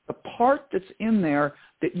the part that's in there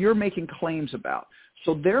that you're making claims about.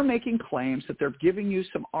 So they're making claims that they're giving you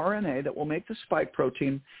some RNA that will make the spike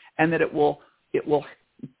protein and that it will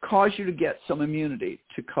cause you to get some immunity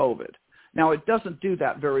to COVID. Now, it doesn't do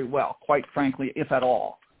that very well, quite frankly, if at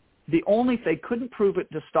all. They couldn't prove it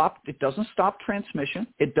it doesn't stop transmission.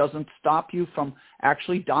 It doesn't stop you from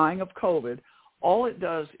actually dying of COVID. All it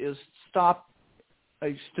does is stop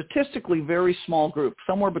a statistically very small group,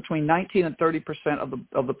 somewhere between 19 and 30%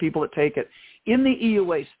 of the people that take it in the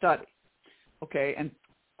EUA study. Okay, and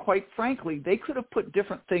quite frankly, they could have put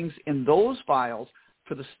different things in those vials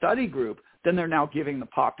for the study group than they're now giving the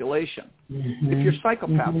population. Mm-hmm. If you're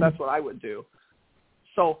psychopath, that's what I would do.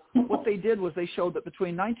 So what they did was they showed that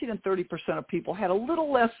between 19 and 30% of people had a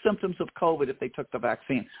little less symptoms of COVID if they took the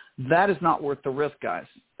vaccine. That is not worth the risk, guys.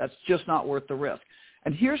 That's just not worth the risk.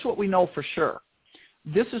 And here's what we know for sure.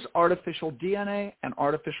 This is artificial DNA and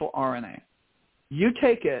artificial RNA. You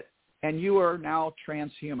take it, and you are now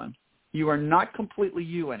transhuman. You are not completely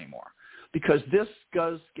you anymore because this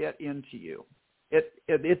does get into you.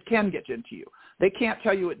 It can get into you. They can't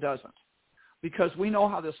tell you it doesn't because we know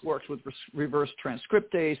how this works with reverse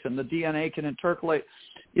transcriptase and the DNA can intercalate.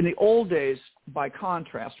 In the old days, by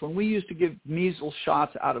contrast, when we used to give measles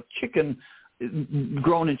shots out of chicken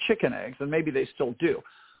grown in chicken eggs, and maybe they still do,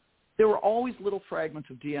 there were always little fragments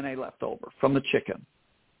of DNA left over from the chicken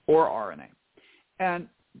or RNA.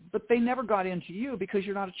 But they never got into you because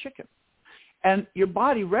you're not a chicken. And your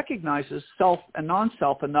body recognizes self and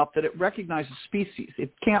non-self enough that it recognizes species.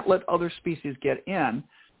 It can't let other species get in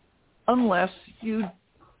unless you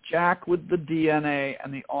jack with the DNA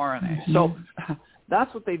and the RNA. Mm-hmm. So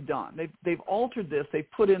that's what they've done. They've altered this. They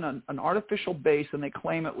put in an artificial base, and they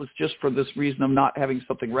claim it was just for this reason of not having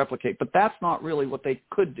something replicate. But that's not really what they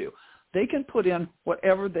could do. They can put in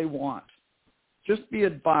whatever they want. Just be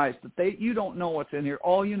advised that you don't know what's in here.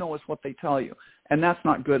 All you know is what they tell you, and that's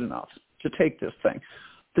not good enough to take this thing.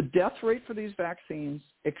 The death rate for these vaccines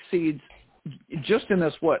exceeds, just in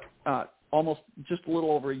this, almost just a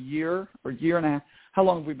little over a year or year and a half. How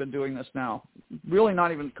long have we been doing this now? Really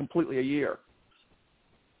not even completely a year.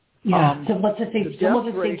 Yeah, so let's just say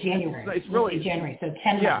January. It's really January, so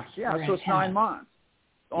 10 months. Yeah, so it's 9 months.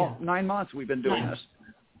 9 months we've been doing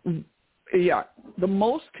this. Yeah, the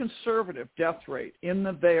most conservative death rate in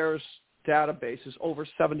the VAERS database is over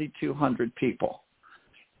 7,200 people.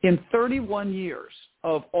 In 31 years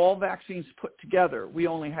of all vaccines put together, we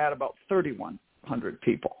only had about 3,100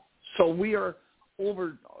 people. So we are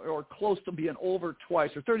over or close to being over twice,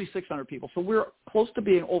 or 3,600 people. So we're close to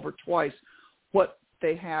being over twice what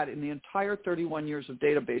they had in the entire 31 years of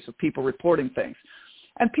database of people reporting things.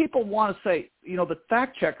 And people want to say, the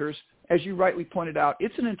fact checkers, as you rightly pointed out,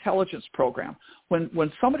 it's an intelligence program.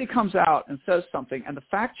 When somebody comes out and says something and the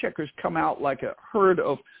fact checkers come out like a herd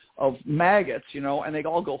of maggots, and they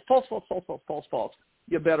all go false, false, false, false, false, false,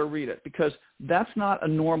 you better read it, because that's not a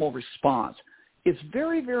normal response. It's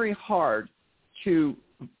very, very hard to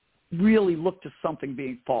really look to something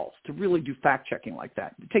being false, to really do fact-checking like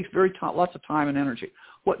that. It takes lots of time and energy.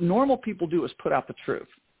 What normal people do is put out the truth.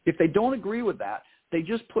 If they don't agree with that, they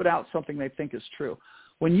just put out something they think is true.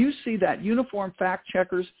 When you see that uniform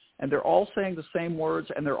fact-checkers, and they're all saying the same words,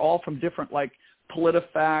 and they're all from different, like,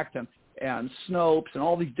 PolitiFact and Snopes and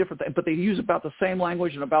all these different things, but they use about the same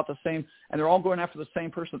language and about the same, and they're all going after the same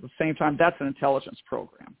person at the same time, that's an intelligence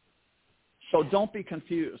program. So don't be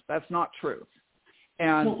confused. That's not truth.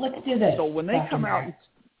 And well, let's do this. So when they come out,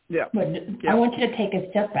 I want you to take a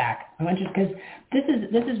step back. I want you, because this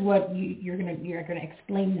is what you're gonna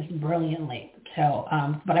explain this brilliantly. So,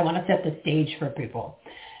 but I want to set the stage for people,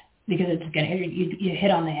 because you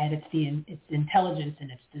hit on the head. It's intelligence and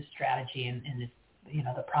it's the strategy and it's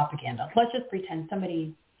the propaganda. Let's just pretend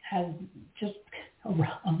somebody has just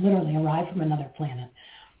literally arrived from another planet.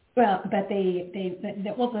 Well, but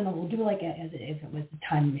we'll do like as if it was a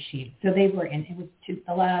time machine. So they were in, it was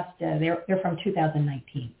the last, they're from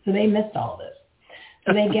 2019. So they missed all of this.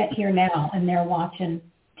 So they get here now and they're watching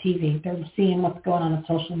TV. They're seeing what's going on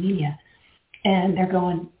social media. And they're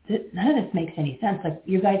going, none of this makes any sense. Like,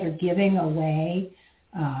 you guys are giving away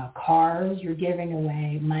cars, you're giving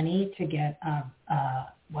away money to get,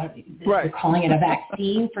 you're calling it a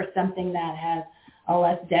vaccine for something that has a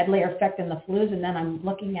less deadly effect than the flus. And then I'm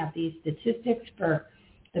looking at these statistics for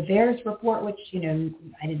the VAERS report, which, I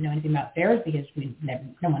didn't know anything about VAERS because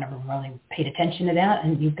no one ever really paid attention to that.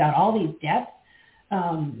 And you've got all these deaths,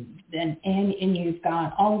 and you've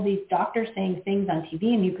got all of these doctors saying things on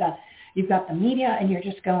TV, and you've got the media, and you're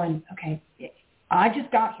just going, okay, I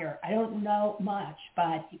just got here. I don't know much,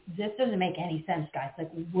 but this doesn't make any sense, guys.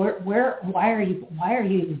 Like, why are you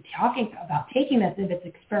even talking about taking this if it's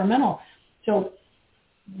experimental? So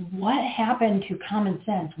what happened to common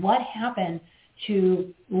sense? What happened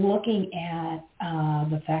to looking at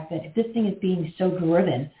the fact that if this thing is being so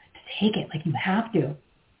driven to take it, like you have to,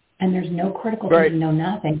 and there's no critical thinking, no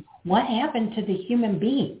nothing, what happened to the human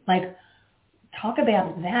being? Like, talk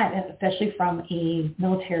about that, especially from a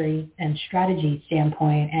military and strategy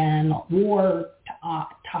standpoint and war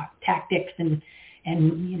tactics and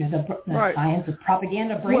the science of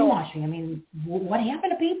propaganda, brainwashing. I mean, what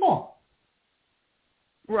happened to people?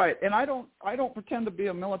 Right, and I don't pretend to be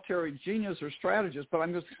a military genius or strategist, but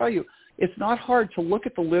I'm going to tell you, it's not hard to look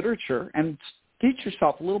at the literature and teach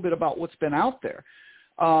yourself a little bit about what's been out there.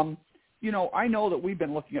 I know that we've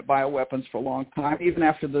been looking at bioweapons for a long time, even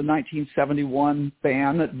after the 1971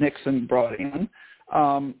 ban that Nixon brought in.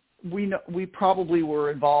 We probably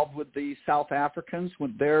were involved with the South Africans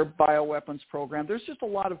with their bioweapons program. There's just a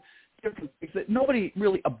lot of different things that nobody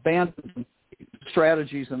really abandoned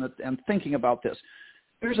strategies and thinking about this.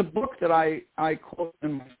 There's a book that I quote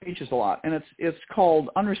in my speeches a lot, and it's called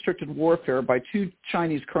Unrestricted Warfare by two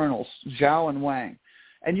Chinese colonels, Zhao and Wang,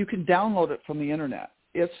 and you can download it from the internet.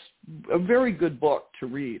 It's a very good book to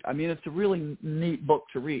read. I mean, it's a really neat book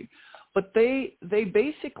to read. But they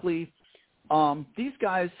basically, these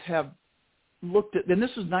guys have looked at, and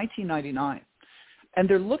this was 1999, and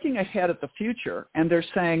they're looking ahead at the future, and they're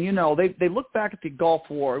saying, they look back at the Gulf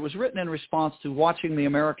War. It was written in response to watching the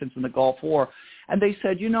Americans in the Gulf War, and they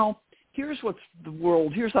said, here's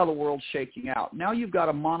how the world's shaking out. Now you've got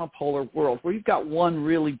a monopolar world where you've got one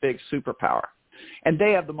really big superpower, and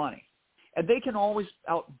they have the money. And they can always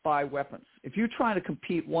outbuy weapons. If you're trying to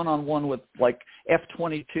compete one-on-one with, like,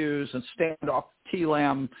 F-22s and standoff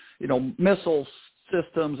TLAM, missile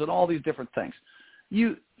systems and all these different things,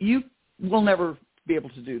 you will never be able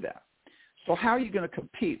to do that. So how are you going to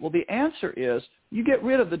compete? Well, the answer is you get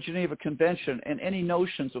rid of the Geneva Convention and any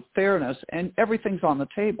notions of fairness, and everything's on the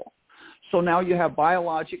table. So now you have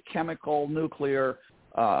biologic, chemical, nuclear,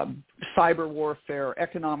 cyber warfare,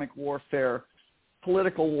 economic warfare,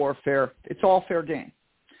 political warfare. It's all fair game,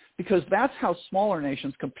 because that's how smaller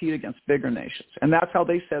nations compete against bigger nations. And that's how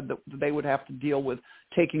they said that they would have to deal with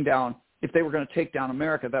taking down, if they were going to take down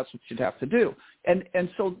America, that's what you'd have to do. And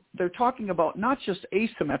so they're talking about not just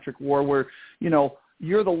asymmetric war where,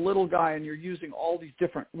 you're the little guy and you're using all these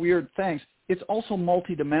different weird things. It's also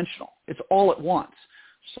multidimensional. It's all at once.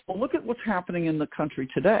 So look at what's happening in the country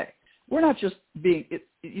today. We're not just we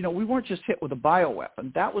weren't just hit with a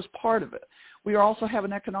bioweapon. That was part of it. We also have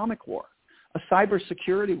an economic war, a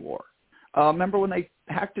cybersecurity war. Remember when they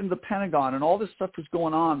hacked into the Pentagon and all this stuff was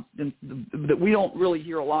going on that we don't really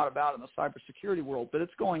hear a lot about in the cybersecurity world, but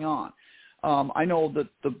it's going on. I know that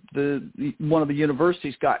the one of the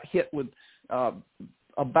universities got hit with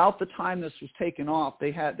about the time this was taken off.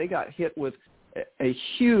 They got hit with a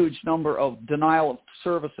huge number of denial of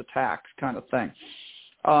service attacks, kind of thing.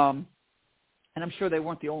 And I'm sure they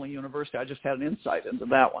weren't the only university. I just had an insight into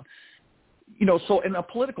that one. So in a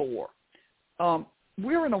political war,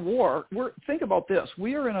 we're in a war. Think about this.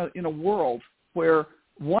 We are in a world where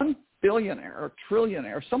one billionaire or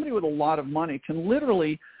trillionaire, somebody with a lot of money, can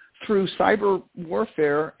literally, through cyber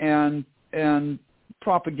warfare and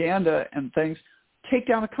propaganda and things, take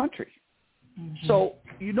down a country. Mm-hmm. So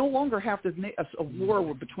you no longer have a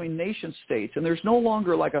war between nation states, and there's no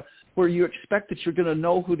longer where you expect that you're going to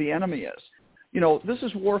know who the enemy is. This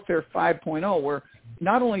is warfare 5.0, where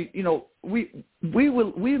not only we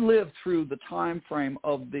lived through the time frame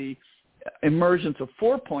of the emergence of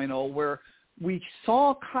 4.0, where we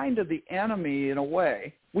saw kind of the enemy in a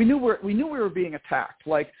way. We knew we were being attacked,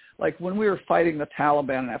 like when we were fighting the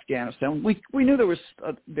Taliban in Afghanistan. We knew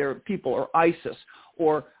there were people, or ISIS,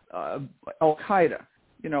 or Al Qaeda.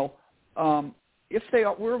 If they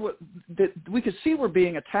were, we could see we're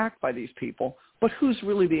being attacked by these people, but who's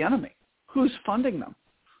really the enemy? Who's funding them?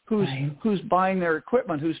 Who's buying their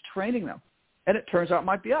equipment? Who's training them? And it turns out it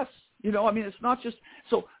might be us. It's not just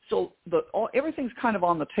so everything's kind of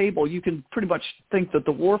on the table. You can pretty much think that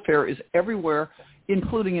the warfare is everywhere,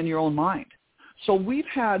 including in your own mind. So we've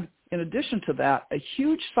had, in addition to that, a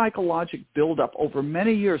huge psychological buildup over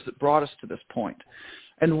many years that brought us to this point.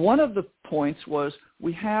 And one of the points was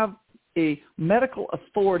we have a medical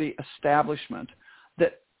authority establishment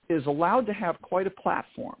that is allowed to have quite a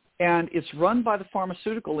platform. And it's run by the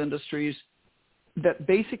pharmaceutical industries that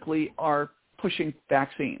basically are pushing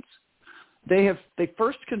vaccines. They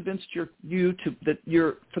first convinced you that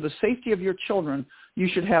for the safety of your children, you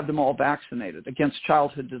should have them all vaccinated against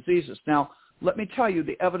childhood diseases. Now, let me tell you,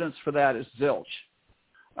 the evidence for that is zilch.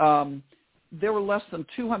 There were less than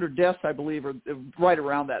 200 deaths, I believe, or right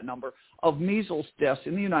around that number, of measles deaths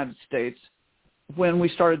in the United States when we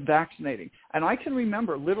started vaccinating. And I can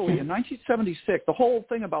remember literally in 1976, the whole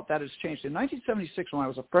thing about that has changed. In 1976, when I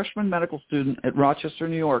was a freshman medical student at Rochester,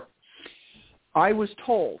 New York, I was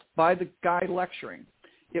told by the guy lecturing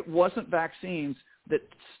it wasn't vaccines that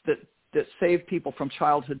saved people from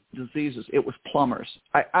childhood diseases. It was plumbers.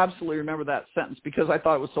 I absolutely remember that sentence because I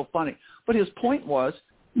thought it was so funny. But his point was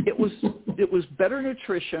it was better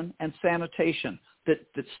nutrition and sanitation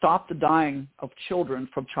that stopped the dying of children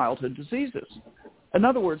from childhood diseases. In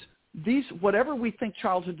other words, whatever we think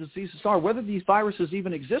childhood diseases are, whether these viruses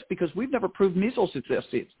even exist, because we've never proved measles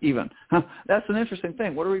exists even. That's an interesting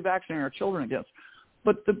thing. What are we vaccinating our children against?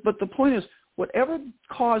 But the point is, whatever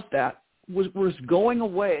caused that was going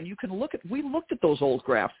away. And we looked at those old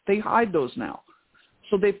graphs. They hide those now.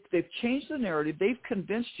 So they've changed the narrative. They've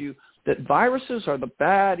convinced you that viruses are the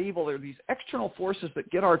bad, evil. They're these external forces that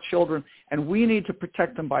get our children, and we need to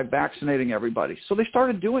protect them by vaccinating everybody. So they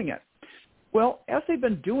started doing it. Well, as they've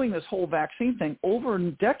been doing this whole vaccine thing over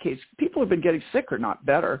decades, people have been getting sicker, not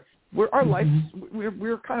better. We're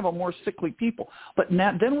kind of a more sickly people. But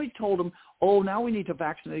then we told them, now we need to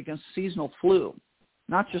vaccinate against seasonal flu,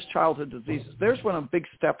 not just childhood diseases. There's when a big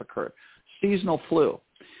step occurred, seasonal flu.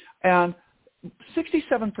 And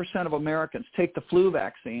 67% of Americans take the flu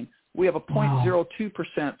vaccine. We have a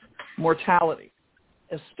 0.02% mortality.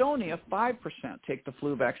 Estonia, 5% take the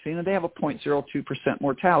flu vaccine, and they have a 0.02%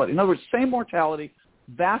 mortality. In other words, same mortality,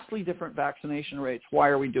 vastly different vaccination rates. Why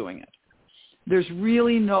are we doing it? There's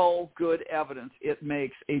really no good evidence it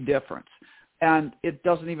makes a difference. And it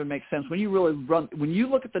doesn't even make sense. When you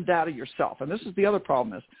look at the data yourself, and this is the other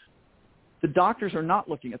problem is, the doctors are not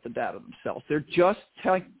looking at the data themselves. They're just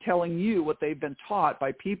telling you what they've been taught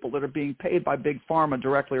by people that are being paid by big pharma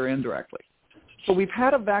directly or indirectly. So we've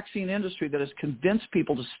had a vaccine industry that has convinced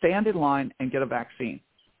people to stand in line and get a vaccine.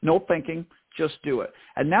 No thinking, just do it.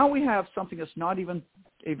 And now we have something that's not even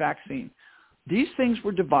a vaccine. These things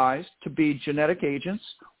were devised to be genetic agents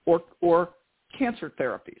or cancer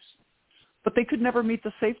therapies. But they could never meet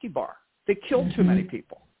the safety bar. They killed too many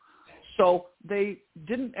people. So they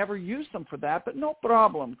didn't ever use them for that, but no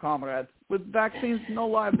problem, comrade. With vaccines, no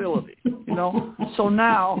liability, So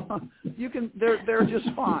now they're just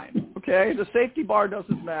fine, okay? The safety bar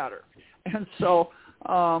doesn't matter. And so,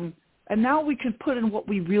 and now we can put in what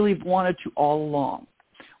we really wanted to all along.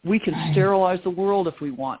 We can sterilize the world if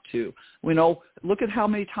we want to. Look at how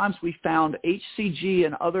many times we found HCG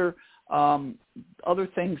and other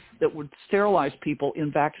things that would sterilize people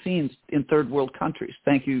in vaccines in third world countries.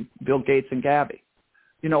 Thank you, Bill Gates and Gabby.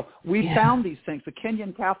 We found these things. The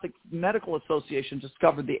Kenyan Catholic Medical Association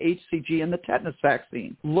discovered the HCG and the tetanus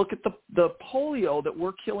vaccine. Look at the polio that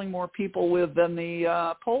we're killing more people with than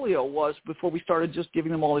the polio was before we started just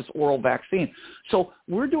giving them all this oral vaccine. So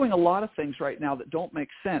we're doing a lot of things right now that don't make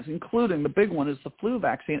sense, including the big one is the flu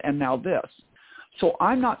vaccine and now this. So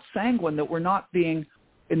I'm not sanguine that we're not that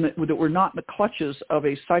we're not in the clutches of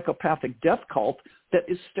a psychopathic death cult that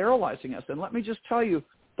is sterilizing us. And let me just tell you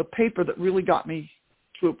the paper that really got me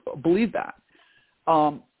to believe that.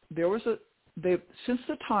 Since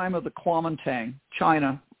the time of the Kuomintang,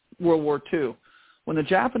 China, World War II, when the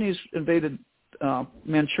Japanese invaded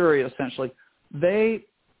Manchuria, essentially, the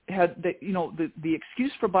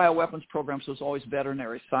excuse for bioweapons programs was always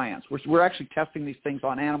veterinary science. We're actually testing these things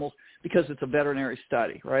on animals because it's a veterinary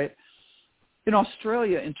study, right? In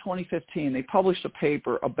Australia in 2015, they published a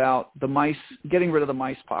paper about the mice, getting rid of the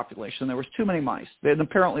mice population. There was too many mice. And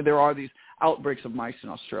apparently there are these outbreaks of mice in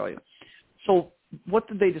Australia. So what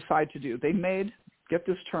did they decide to do? They made, get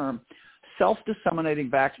this term,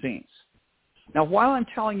 self-disseminating vaccines. Now, while I'm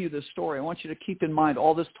telling you this story, I want you to keep in mind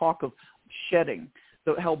all this talk of shedding,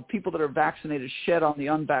 how people that are vaccinated shed on the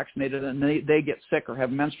unvaccinated and they get sick or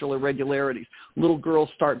have menstrual irregularities. Little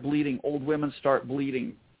girls start bleeding. Old women start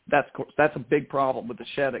bleeding. That's a big problem with the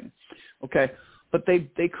shedding, okay? But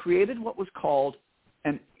they created what was called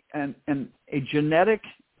a genetic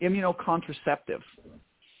immunocontraceptive,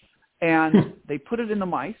 and they put it in the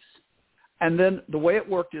mice, and then the way it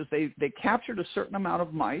worked is they captured a certain amount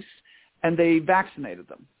of mice, and they vaccinated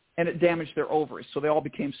them, and it damaged their ovaries, so they all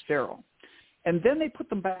became sterile. And then they put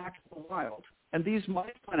them back in the wild, and these mice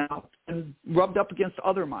went out and rubbed up against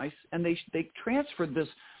other mice, and they transferred this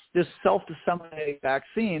self-disseminating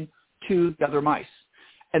vaccine to the other mice.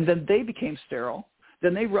 And then they became sterile.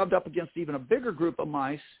 Then they rubbed up against even a bigger group of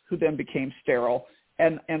mice who then became sterile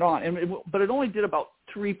and on. But it only did about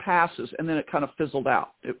 3 passes, and then it kind of fizzled out.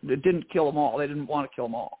 It didn't kill them all. They didn't want to kill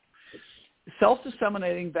them all.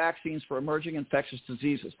 Self-disseminating vaccines for emerging infectious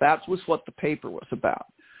diseases. That was what the paper was about.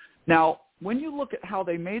 Now, when you look at how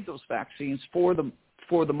they made those vaccines for the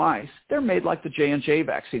mice, they're made like the J&J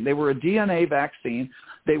vaccine. They were a DNA vaccine.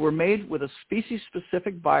 They were made with a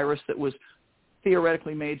species-specific virus that was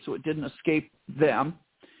theoretically made so it didn't escape them,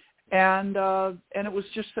 and it was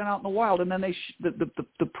just sent out in the wild. And then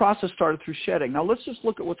the process started through shedding. Now let's just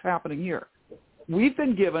look at what's happening here. We've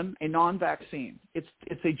been given a non-vaccine.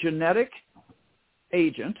 It's a genetic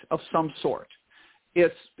agent of some sort.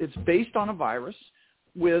 It's based on a virus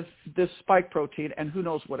with this spike protein and who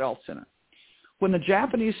knows what else in it. When the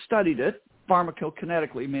Japanese studied it,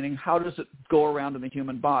 pharmacokinetically, meaning how does it go around in the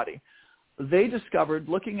human body, they discovered,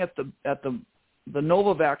 looking at the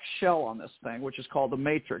Novavax shell on this thing, which is called the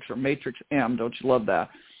Matrix or Matrix M, don't you love that?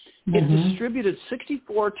 It distributed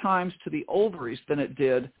 64 times to the ovaries than it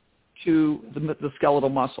did to the skeletal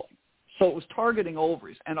muscle. So it was targeting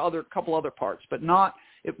ovaries and a couple other parts, but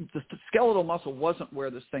the skeletal muscle wasn't where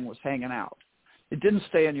this thing was hanging out. It didn't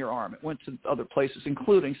stay in your arm. It went to other places,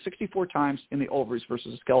 including 64 times in the ovaries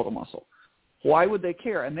versus the skeletal muscle. Why would they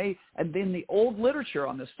care? And then the old literature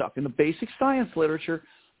on this stuff, in the basic science literature,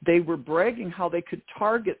 they were bragging how they could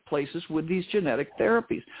target places with these genetic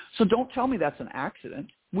therapies. So don't tell me that's an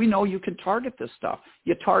accident. We know you can target this stuff.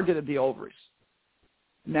 You targeted the ovaries.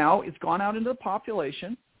 Now it's gone out into the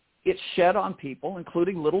population. It's shed on people,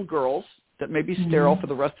 including little girls that may be sterile for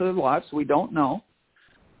the rest of their lives. We don't know.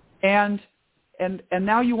 And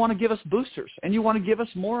now you want to give us boosters, and you want to give us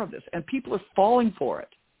more of this, and people are falling for it.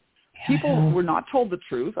 People were not told the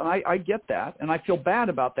truth, and I get that, and I feel bad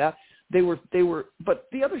about that. They were, but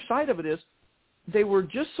the other side of it is, they were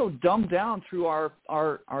just so dumbed down through our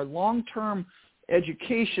long-term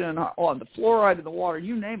education on the fluoride in the water,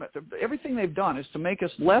 you name it. Everything they've done is to make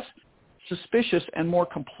us less suspicious and more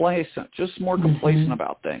complacent, just more complacent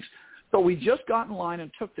about things. So we just got in line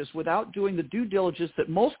and took this without doing the due diligence that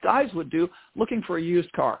most guys would do looking for a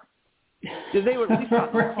used car. They would at least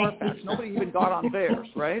got on Carfax. Nobody even got on theirs,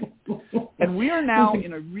 right? And we are now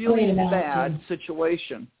in a really bad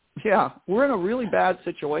situation. Yeah, we're in a really bad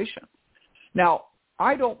situation. Now,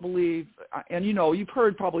 I don't believe, and you've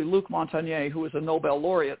heard probably Luc Montagnier, who is a Nobel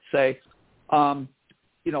laureate, say,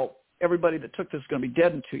 everybody that took this is going to be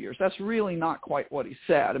dead in 2 years. That's really not quite what he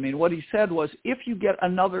said. I mean, what he said was, if you get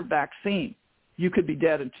another vaccine, you could be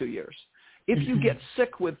dead in 2 years. If you get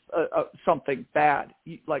sick with something bad,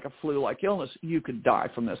 like a flu-like illness, you could die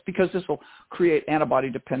from this because this will create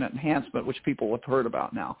antibody-dependent enhancement, which people have heard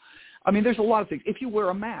about now. I mean, there's a lot of things. If you wear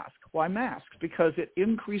a mask, why masks? Because it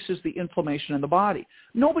increases the inflammation in the body.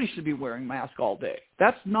 Nobody should be wearing masks all day.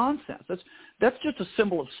 That's nonsense. That's just a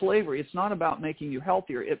symbol of slavery. It's not about making you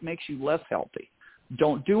healthier. It makes you less healthy.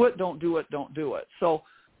 Don't do it, don't do it, don't do it. So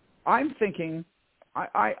I'm thinking,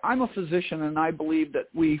 I'm a physician, and I believe that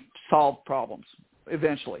we solve problems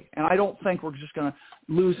eventually. And I don't think we're just going to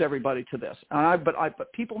lose everybody to this.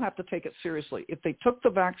 But people have to take it seriously. If they took the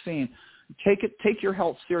vaccine, take your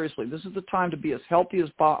health seriously. This is the time to be as healthy as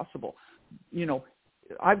possible. You know,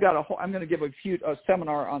 I'm going to give a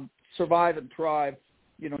seminar on survive and thrive,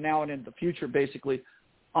 you know, now and in the future, basically,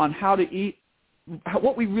 on how to eat,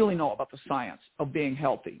 what we really know about the science of being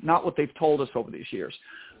healthy, not what they've told us over these years.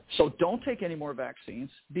 So don't take any more vaccines.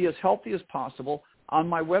 Be as healthy as possible. On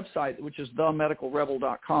my website, which is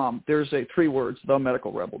themedicalrebel.com, there's 3 words,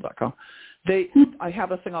 themedicalrebel.com. I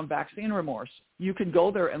have a thing on vaccine remorse. You can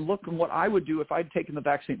go there and look at what I would do if I'd taken the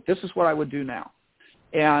vaccine. This is what I would do now.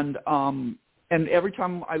 And every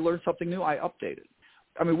time I learn something new, I update it.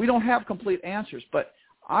 I mean, we don't have complete answers, but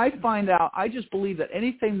I just believe that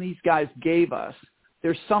anything these guys gave us,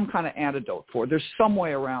 there's some kind of antidote for it. There's some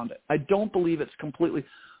way around it. I don't believe it's completely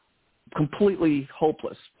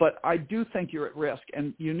hopeless, but I do think you're at risk,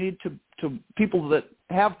 and you need to people that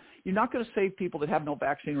have, you're not going to save people that have no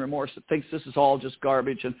vaccine remorse, that thinks this is all just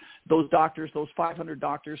garbage, and those doctors, those 500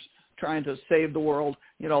 doctors trying to save the world,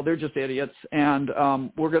 you know, they're just idiots, and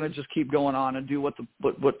we're going to just keep going on and do what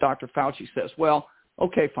Dr. Fauci says. Well,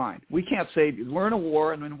 okay, fine. We can't save you. We're in a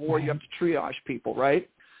war, and in war you have to triage people, right?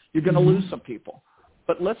 You're going to lose some people.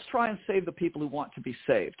 But let's try and save the people who want to be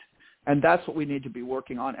saved. And that's what we need to be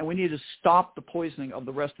working on. And we need to stop the poisoning of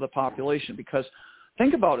the rest of the population, because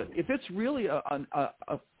think about it. If it's really a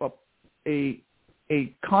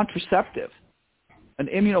contraceptive, an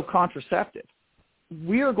immunocontraceptive,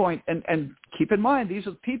 we are going, and keep in mind, these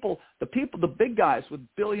are the big guys with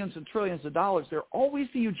billions and trillions of dollars. They're always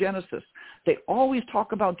the eugenicists. They always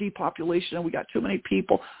talk about depopulation and we got too many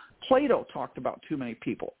people. Plato talked about too many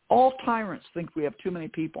people. All tyrants think we have too many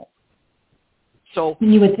people. So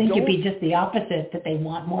you would think it'd be just the opposite, that they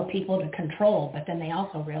want more people to control, but then they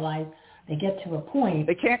also realize they get to a point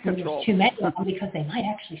they can't control. There's too many of them, because they might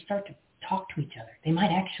actually start to talk to each other. They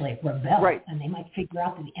might actually rebel, right. And they might figure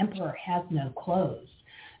out that the emperor has no clothes.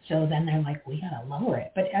 So then they're like, we got to lower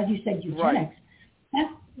it. But as you said, eugenics, right.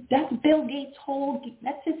 That's Bill Gates'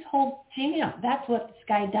 that's his whole jam. That's what this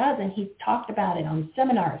guy does, and he's talked about it on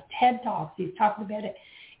seminars, TED Talks. He's talked about it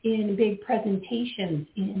in big presentations,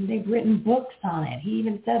 and they've written books on it. He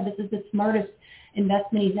even said this is the smartest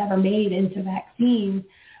investment he's ever made into vaccines,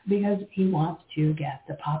 because he wants to get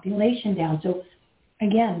the population down. So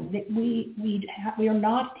again, we are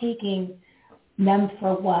not taking them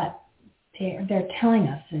for what they're telling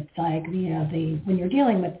us. It's like, you know, when you're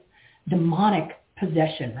dealing with demonic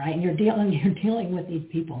possession, right? And you're dealing with these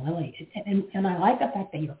people, really. And I like the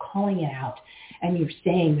fact that you're calling it out, and you're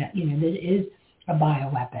saying that, you know, this is a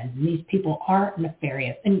bioweapon. And these people are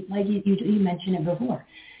nefarious. And like you mentioned it before,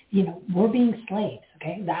 you know, we're being slaves,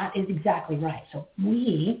 okay? That is exactly right. So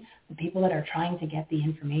we, the people that are trying to get the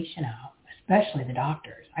information out, especially the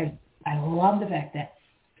doctors, I love the fact that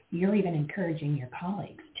you're even encouraging your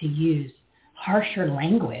colleagues to use harsher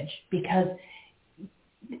language, because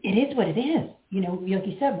it is what it is. You know, like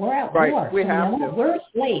you said, we're at war. We have to. We're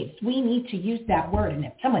slaves. We need to use that word. And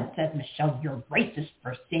if someone says, Michelle, you're racist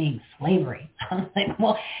for saying slavery, I'm like,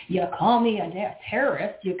 well, you call me a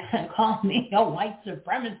terrorist. You can call me a white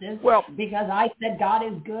supremacist, because I said God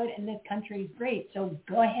is good and this country is great. So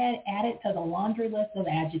go ahead, add it to the laundry list of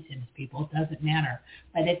adjectives, people. It doesn't matter.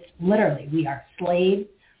 But it's literally, we are slaves,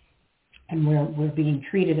 and we're being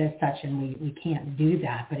treated as such, and we can't do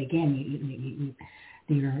that. But again, you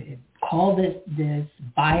call this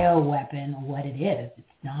bioweapon what it is. It's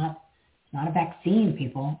not a vaccine,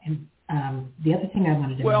 people. And the other thing I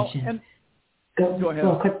wanted to mention, go ahead.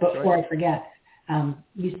 Real quick before I forget,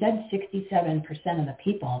 you said 67% of the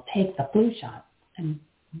people take the flu shot, and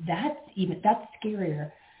that's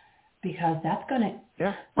scarier, because that's going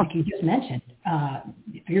to, like you just mentioned,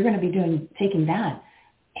 if you're going to be taking that,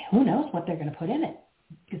 who knows what they're going to put in it.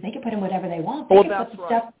 Because they can put in whatever they want. They can put the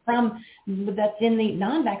stuff that's in the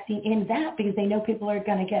non-vaccine in that, because they know people are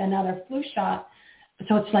going to get another flu shot.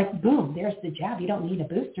 So it's like, boom, there's the jab. You don't need a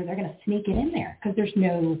booster. They're going to sneak it in there because there's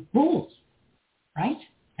no rules, right?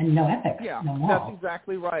 And no ethics, no morals. That's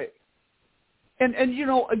exactly right. And you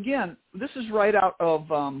know, again, this is right out of,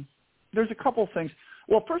 there's a couple of things.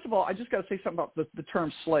 Well, first of all, I just got to say something about the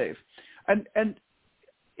term slave. And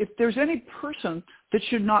if there's any person that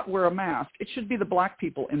should not wear a mask, it should be the black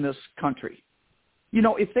people in this country. You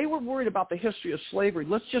know, if they were worried about the history of slavery,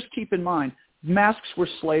 let's just keep in mind, masks were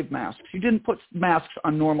slave masks. You didn't put masks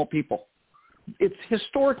on normal people. It's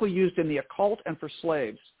historically used in the occult and for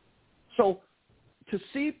slaves. So to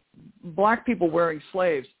see black people wearing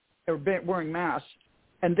slaves or wearing masks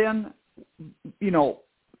and then, you know,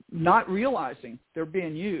 not realizing they're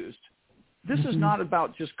being used, this is not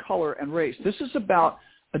about just color and race. This is about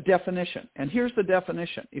a definition. And here's the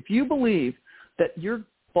definition. If you believe that your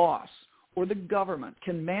boss or the government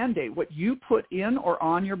can mandate what you put in or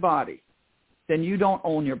on your body, then you don't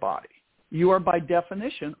own your body. You are by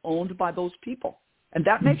definition owned by those people. And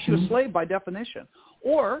that makes you a slave by definition.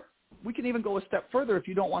 Or we can even go a step further if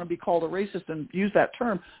you don't want to be called a racist and use that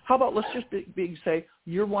term. How about let's just say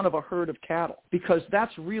you're one of a herd of cattle, because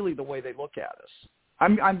that's really the way they look at us.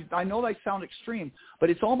 I know they sound extreme, but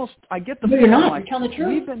it's almost, I get the feeling like you're telling the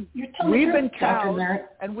truth. We've been cows,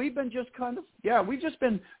 and we've been just kind of, we've just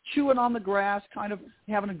been chewing on the grass, kind of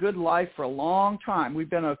having a good life for a long time. We've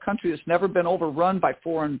been a country that's never been overrun by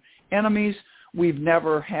foreign enemies. We've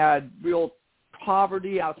never had real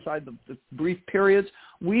poverty outside the brief periods.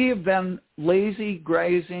 We have been lazy,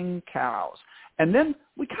 grazing cows. And then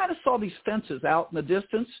we kind of saw these fences out in the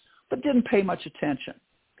distance, but didn't pay much attention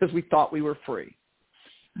because we thought we were free.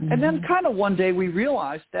 And then kind of one day we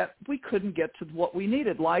realized that we couldn't get to what we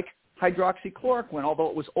needed, like hydroxychloroquine, although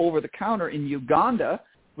it was over-the-counter in Uganda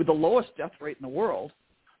with the lowest death rate in the world.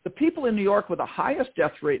 The people in New York with the highest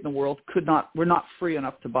death rate in the world were not free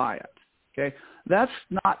enough to buy it. Okay, that's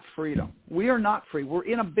not freedom. We are not free. We're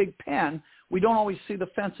in a big pen. We don't always see the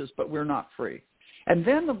fences, but we're not free. And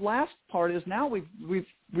then the last part is now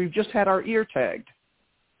we've just had our ear tagged,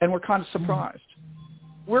 and we're kind of surprised.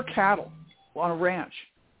 We're cattle on a ranch.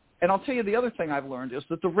 And I'll tell you the other thing I've learned is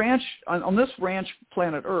that the ranch, on this ranch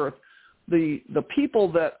planet Earth, the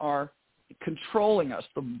people that are controlling us,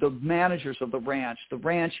 the managers of the ranch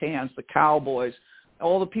hands, the cowboys,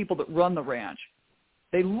 all the people that run the ranch,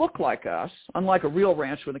 they look like us, unlike a real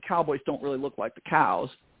ranch where the cowboys don't really look like the cows.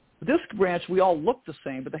 This ranch, we all look the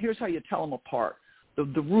same, but here's how you tell them apart. The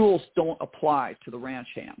rules don't apply to the ranch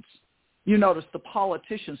hands. You notice the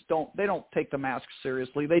politicians don't take the mask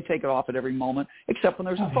seriously. They take it off at every moment, except when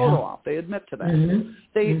there's a photo op. They admit to that.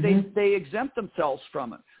 They exempt themselves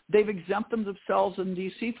from it. They've exempted themselves in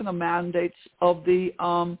D.C. from the mandates of the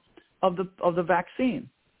vaccine.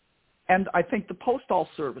 And I think the Postal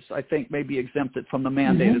Service, may be exempted from the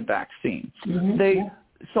mandated vaccine.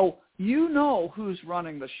 So you know who's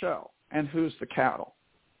running the show and who's the cattle.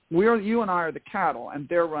 You and I are the cattle, and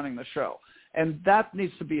they're running the show. And that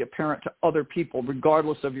needs to be apparent to other people,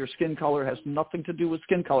 regardless of your skin color. It has nothing to do with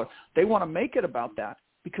skin color. They want to make it about that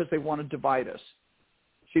because they want to divide us.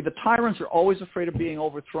 See, the tyrants are always afraid of being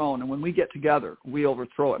overthrown, and when we get together, we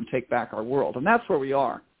overthrow it and take back our world. And that's where we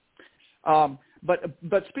are.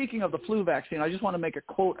 But speaking of the flu vaccine, I just want to make a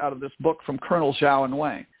quote out of this book from Colonel Zhao and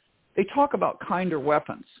Wei. They talk about kinder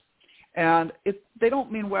weapons. And they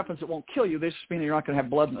don't mean weapons that won't kill you. They just mean you're not going to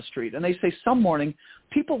have blood in the street. And they say some morning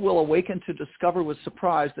people will awaken to discover with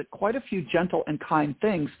surprise that quite a few gentle and kind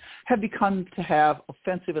things have become to have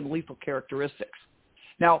offensive and lethal characteristics.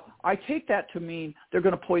 Now, I take that to mean they're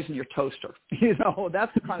going to poison your toaster. You know,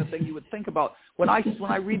 that's the kind of thing you would think about. When I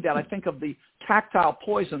read that, I think of the tactile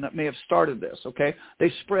poison that may have started this, okay?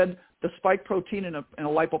 They spread the spike protein in a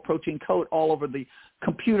lipoprotein coat all over the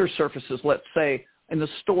computer surfaces, let's say, in the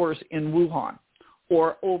stores in Wuhan,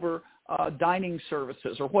 or over dining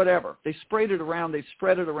services or whatever. They sprayed it around. They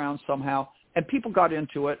spread it around somehow, and people got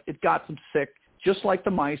into it. It got them sick, just like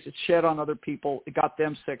the mice. It shed on other people. It got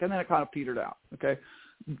them sick, and then it kind of petered out, okay?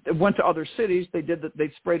 It went to other cities. They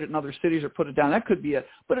sprayed it in other cities or put it down. That could be it.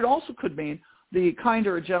 But it also could mean the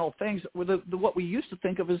kinder or gentle things were what we used to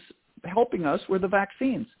think of as helping us were the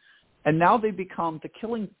vaccines. And now they become the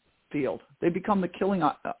killing field. They become the killing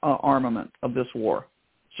armament of this war.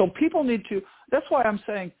 So people need to, that's why I'm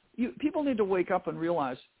saying people need to wake up and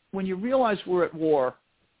realize when you realize we're at war,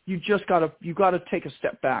 you got to take a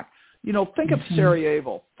step back. You know, think of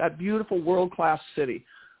Sarajevo, that beautiful world-class city.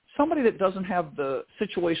 Somebody that doesn't have the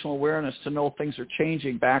situational awareness to know things are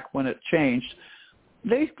changing back when it changed,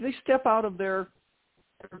 they step out of their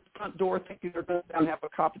front door thinking they're going to have a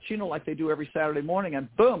cappuccino like they do every Saturday morning,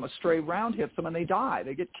 and boom, a stray round hits them and they die.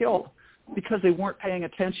 They get killed because they weren't paying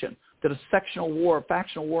attention that a factional war,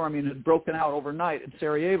 had broken out overnight in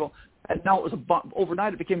Sarajevo, and now it was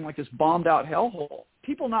overnight it became like this bombed-out hellhole.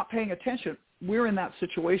 People not paying attention, we're in that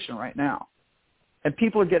situation right now. And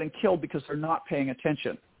people are getting killed because they're not paying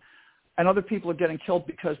attention. And other people are getting killed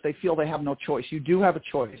because they feel they have no choice. You do have a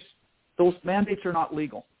choice. Those mandates are not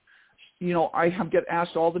legal. You know, I get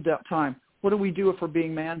asked all the time, what do we do if we're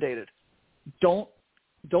being mandated? Don't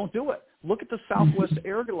do it. Look at the Southwest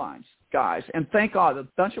Airlines guys, and thank God a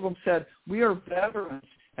bunch of them said, we are veterans,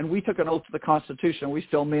 and we took an oath to the Constitution, and we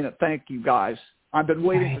still mean it. Thank you, guys. I've been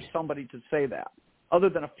waiting for somebody to say that, other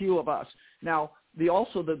than a few of us. Now, the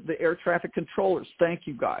air traffic controllers, thank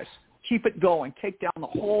you, guys. Keep it going. Take down the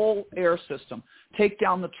whole air system. Take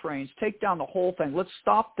down the trains. Take down the whole thing. Let's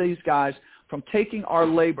stop these guys from taking our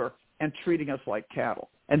labor and treating us like cattle.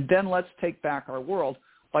 And then let's take back our world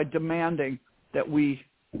by demanding that we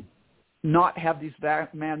not have these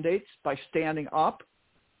mandates, by standing up,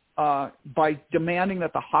 by demanding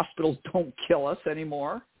that the hospitals don't kill us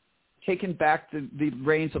anymore, taking back the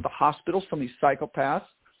reins of the hospitals from these psychopaths.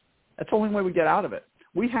 That's the only way we get out of it.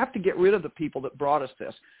 We have to get rid of the people that brought us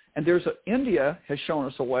this. And India has shown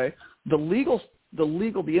us a way. The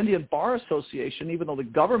Indian Bar Association, even though the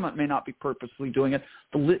government may not be purposely doing it,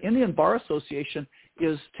 the Indian Bar Association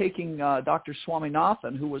is taking Dr.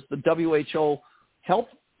 Swaminathan, who was the WHO health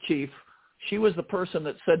chief. She was the person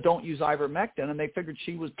that said don't use ivermectin, and they figured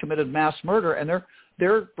she was committed mass murder, and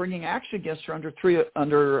they're bringing action against her under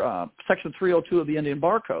Section 302 of the Indian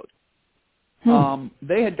Bar Code.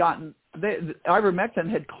 Ivermectin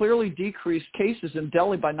had clearly decreased cases in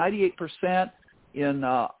Delhi by 98%, in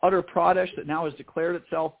Uttar Pradesh that now has declared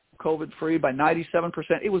itself COVID-free by 97%.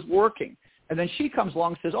 It was working. And then she comes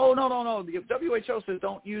along and says, oh, no, the WHO says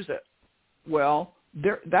don't use it. Well,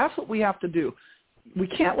 that's what we have to do. We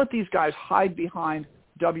can't let these guys hide behind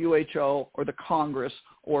WHO or the Congress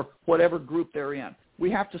or whatever group they're in.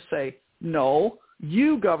 We have to say, no,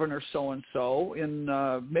 you, Governor so-and-so in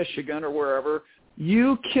Michigan or wherever,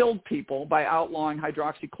 you killed people by outlawing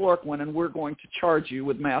hydroxychloroquine, and we're going to charge you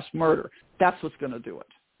with mass murder. That's what's going to do it.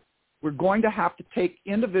 We're going to have to take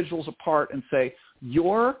individuals apart and say,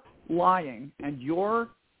 your lying and your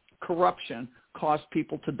corruption caused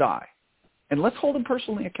people to die. And let's hold them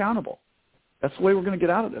personally accountable. That's the way we're going to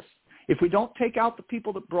get out of this. If we don't take out the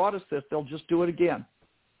people that brought us this, they'll just do it again.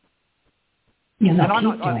 Yeah, and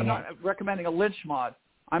I'm not recommending a lynch mob.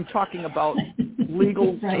 I'm talking about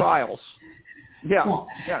legal trials. Yeah, well,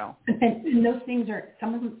 you know. And those things are,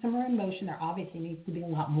 some are in motion. There obviously needs to be a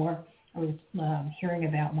lot more. I was hearing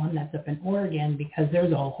about one that's up in Oregon because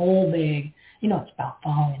there's a whole big, it's about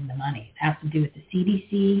following the money. It has to do with the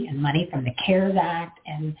CDC and money from the CARES Act,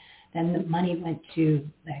 and then the money went to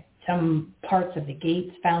some parts of the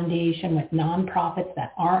Gates Foundation with nonprofits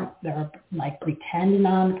that are like pretend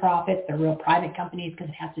nonprofits. They're real private companies because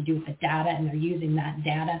it has to do with the data, and they're using that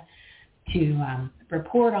data to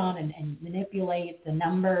report on and manipulate the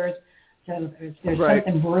numbers. So there's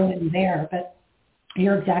something brewing there. But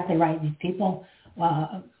you're exactly right. These people,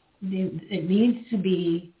 it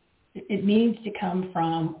needs to come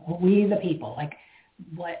from we the people. Like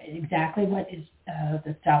what is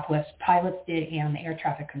the Southwest pilots did and the air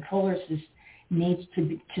traffic controllers needs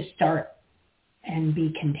to start and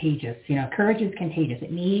be contagious. Courage is contagious.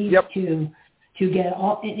 It needs to get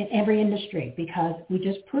all in every industry, because we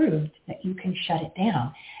just proved that you can shut it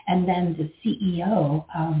down. And then the CEO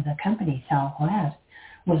of the company, Southwest,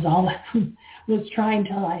 was trying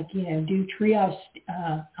to do triage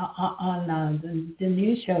on the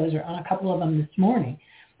news shows, or on a couple of them this morning.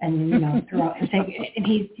 And, throughout, and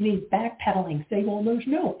he's backpedaling, saying, well, there's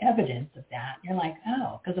no evidence of that. And you're like,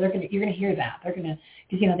 oh, because you're going to hear that. They're going to,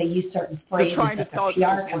 because, they use certain phrases that the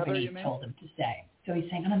PR companies told them to say. So he's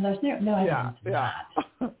saying, oh, there's no evidence of that.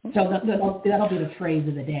 So that'll be the phrase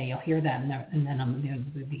of the day. You'll hear that, and then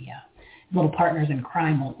the little partners in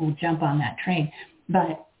crime will jump on that train.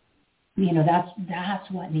 But, that's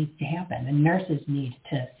what needs to happen. The nurses need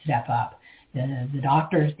to step up. The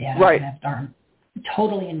doctors, are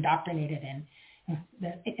totally indoctrinated in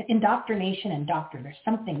the indoctrination and doctor.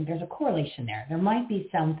 There's a correlation there. There might be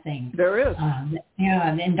something. There is.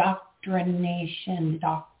 Indoctrination,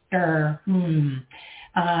 doctor.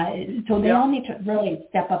 So they all need to really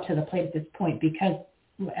step up to the plate at this point, because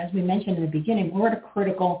as we mentioned in the beginning, we're at a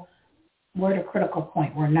critical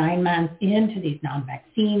point. We're 9 months into these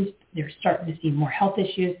non-vaccines. They're starting to see more health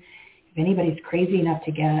issues. If anybody's crazy enough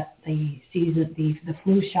to get the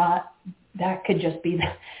flu shot, that could be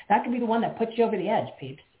the one that puts you over the edge,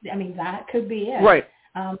 peeps. I mean, that could be it. Right.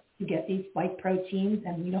 You get these spike proteins,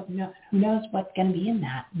 and you don't know who knows what's going to be in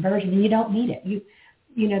that version. You don't need it.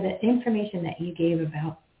 The information that you gave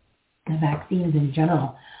about the vaccines in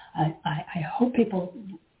general, I hope people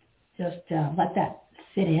just let that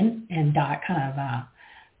sit in and kind of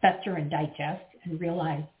fester and digest and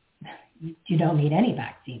realize you don't need any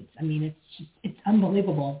vaccines. I mean, it's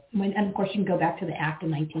unbelievable. And of course, you can go back to the Act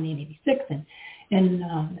of 1986 and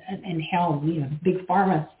how big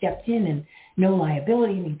pharma stepped in and no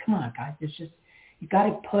liability. I mean, come on, guys, it's just you've got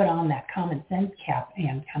to put on that common sense cap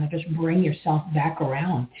and kind of just bring yourself back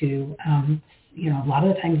around to a lot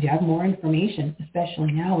of the times you have more information,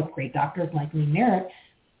 especially now with great doctors like MERRITT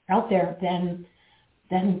out there than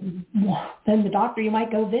the doctor you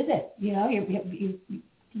might go visit. You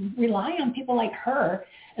rely on people like her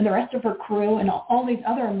and the rest of her crew and all these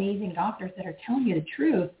other amazing doctors that are telling you the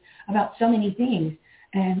truth about so many things,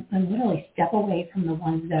 and literally step away from the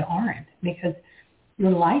ones that aren't, because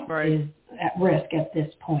your life is at risk at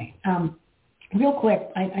this point. Real quick,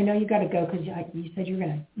 I know you got to go because you said you were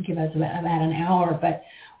going to give us about an hour, but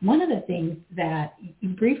one of the things that you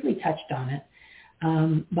briefly touched on it,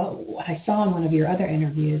 but what I saw in one of your other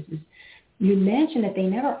interviews is you mentioned that they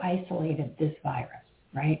never isolated this virus,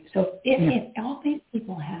 right? So if all these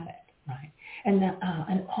people had it, right, and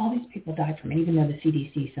all these people died from it, even though the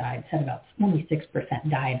CDC side said about only 6%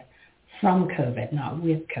 died from COVID, not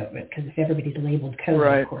with COVID, because if everybody's labeled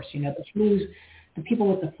COVID, of course, the flu's, the people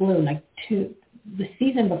with the flu, the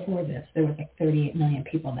season before this, there was 38 million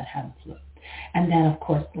people that had the flu. And then, of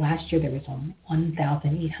course, last year there was only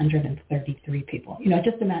 1,833 people. It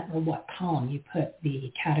just a matter of what column you put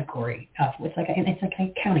the category of. It's like an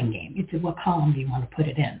accounting game. It's what column do you want to put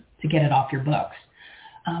it in to get it off your books.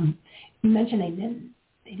 You mentioned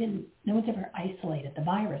no one's ever isolated the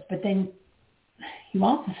virus, but then you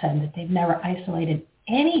also said that they've never isolated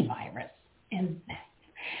any virus. And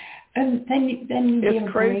then you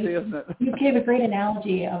it's crazy, isn't it? You gave a great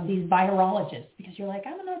analogy of these virologists, because you're like,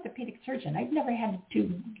 I'm an orthopedic surgeon. I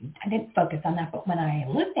didn't focus on that, but when I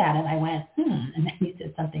looked at it, I went, and then you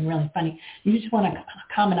said something really funny. You just want to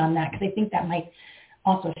comment on that, because I think that might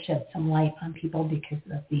also shed some light on people because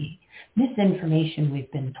of the misinformation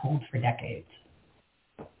we've been told for decades.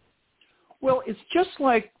 Well, it's just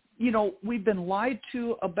like, we've been lied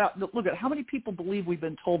to about, look at how many people believe we've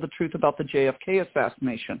been told the truth about the JFK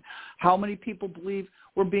assassination. How many people believe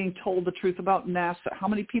we're being told the truth about NASA? How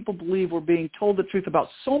many people believe we're being told the truth about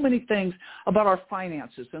so many things about our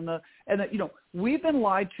finances? And we've been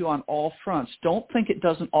lied to on all fronts. Don't think it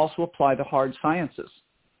doesn't also apply to hard sciences.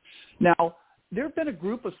 Now, there have been a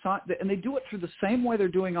group of and they do it through the same way they're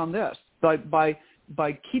doing on this, by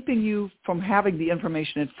keeping you from having the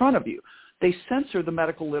information in front of you. They censor the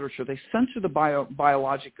medical literature. They censor the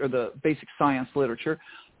biologic or the basic science literature,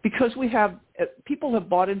 because people have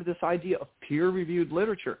bought into this idea of peer-reviewed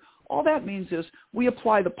literature. All that means is we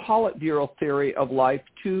apply the Politburo theory of life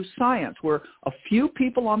to science, where a few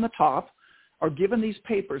people on the top are given these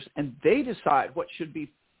papers and they decide what should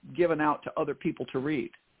be given out to other people to read.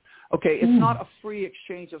 Okay, it's not a free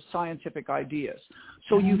exchange of scientific ideas.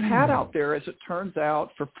 So you've had out there, as it turns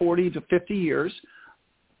out, for 40 to 50 years,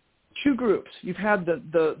 two groups. You've had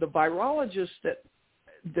the virologists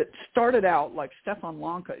that started out, like Stefan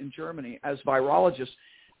Lanka in Germany, as virologists,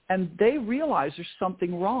 and they realize there's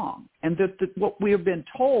something wrong, and that what we have been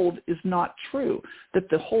told is not true, that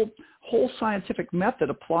the whole scientific method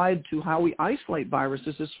applied to how we isolate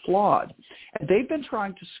viruses is flawed. And they've been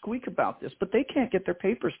trying to squeak about this, but they can't get their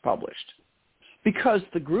papers published, because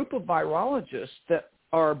the group of virologists that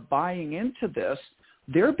are buying into this,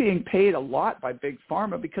 they're being paid a lot by big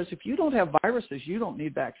pharma, because if you don't have viruses, you don't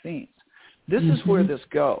need vaccines. This is where this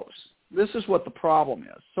goes. This is what the problem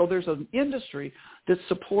is. So there's an industry that's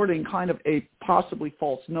supporting kind of a possibly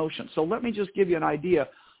false notion. So let me just give you an idea.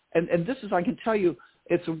 And this is, I can tell you,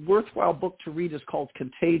 it's a worthwhile book to read. It's called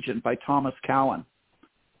Contagion by Thomas Cowan.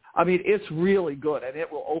 I mean, it's really good, and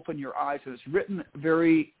it will open your eyes. And it's written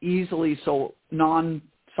very easily so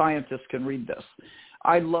non-scientists can read this.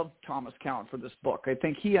 I love Thomas Cowan for this book. I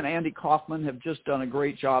think he and Andy Kaufman have just done a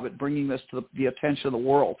great job at bringing this to the attention of the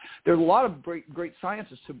world. There are a lot of great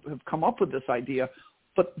scientists who have come up with this idea,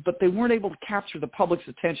 but they weren't able to capture the public's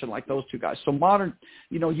attention like those two guys. So modern,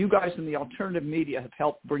 you guys in the alternative media have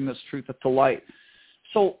helped bring this truth to light.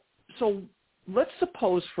 So let's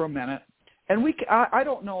suppose for a minute, and I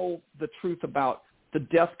don't know the truth about the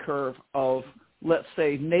death curve of, let's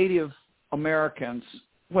say, Native Americans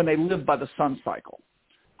when they live by the sun cycle.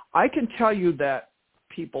 I can tell you that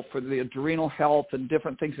people, for the adrenal health and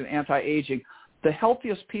different things in anti-aging, the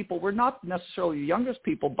healthiest people were not necessarily the youngest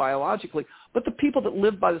people biologically, but the people that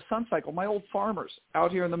lived by the sun cycle, my old farmers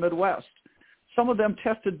out here in the Midwest. Some of them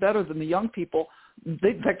tested better than the young people. In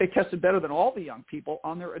fact, they tested better than all the young people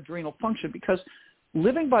on their adrenal function, because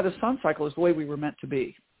living by the sun cycle is the way we were meant to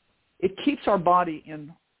be. It keeps our body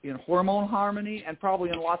in hormone harmony and probably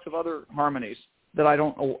in lots of other harmonies that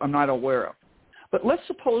I'm not aware of. But let's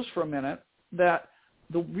suppose for a minute that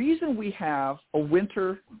the reason we have a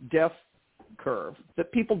winter death curve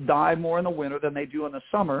that people die more in the winter than they do in the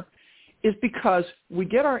summer is because we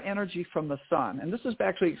get our energy from the sun. And this is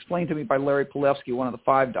actually explained to me by Larry Pilevsky, one of the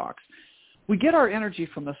 5 docs. We get our energy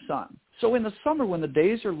from the sun. So in the summer, when the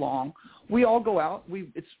days are long, we all go out. We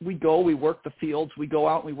work the fields. We go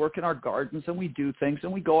out and we work in our gardens and we do things.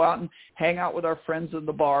 And we go out and hang out with our friends in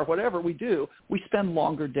the bar. Whatever we do, we spend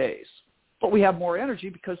longer days. But we have more energy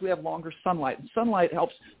because we have longer sunlight. And sunlight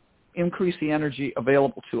helps increase the energy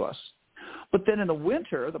available to us. But then in the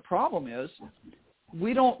winter, the problem is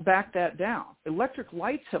we don't back that down. Electric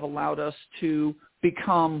lights have allowed us to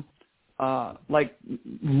become like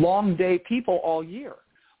long day people all year.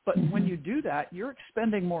 But when you do that, you're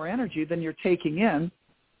expending more energy than you're taking in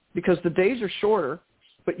because the days are shorter,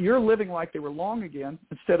 but you're living like they were long again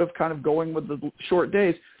instead of kind of going with the short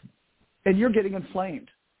days, and you're getting inflamed.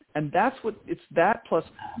 And that's what it's that plus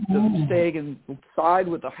the staying inside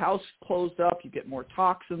with the house closed up, you get more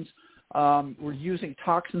toxins. We're using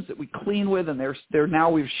toxins that we clean with, and they're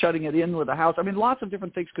now we're shutting it in with the house. I mean, lots of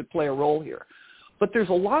different things could play a role here. But there's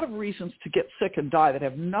a lot of reasons to get sick and die that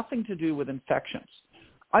have nothing to do with infections.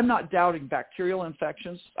 I'm not doubting bacterial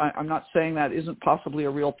infections. I'm not saying that isn't possibly a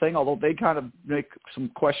real thing, although they kind of make some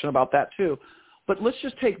question about that too. But let's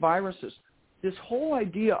just take viruses. This whole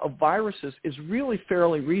idea of viruses is really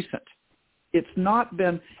fairly recent. It's not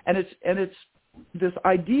been, and it's this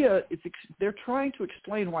idea, they're trying to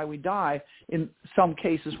explain why we die in some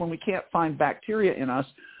cases when we can't find bacteria in us,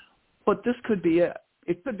 but this could be it.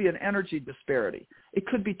 It could be an energy disparity. It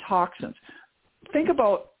could be toxins. Think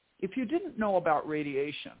about if you didn't know about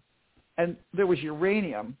radiation and there was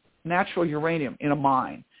uranium, natural uranium in a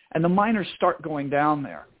mine, and the miners start going down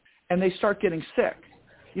there and they start getting sick.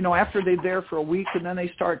 You know, after they're there for a week and then they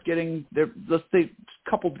start getting, a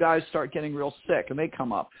couple guys start getting real sick and they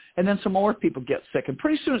come up. And then some more people get sick. And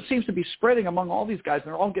pretty soon it seems to be spreading among all these guys and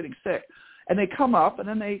they're all getting sick. And they come up and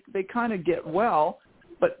then they kind of get well,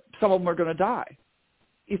 but some of them are going to die.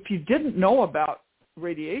 If you didn't know about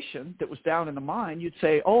radiation that was down in the mine, you'd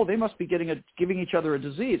say, oh, they must be giving each other a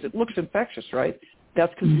disease. It looks infectious, right?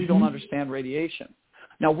 That's because we don't understand radiation.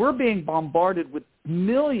 Now, we're being bombarded with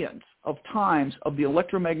millions of times of the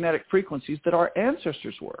electromagnetic frequencies that our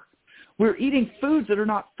ancestors were. We're eating foods that are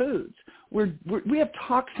not foods. We have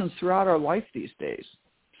toxins throughout our life these days.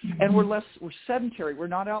 And we're sedentary. We're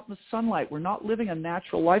not out in the sunlight. We're not living a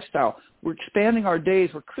natural lifestyle. We're expanding our days.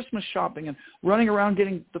 We're Christmas shopping and running around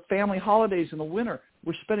getting the family holidays in the winter.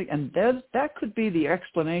 We're spending, and that could be the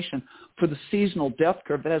explanation for the seasonal death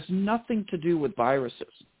curve that has nothing to do with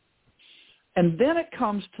viruses. And then it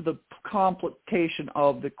comes to the complication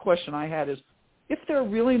of the question I had is, if there are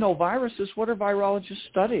really no viruses, what are virologists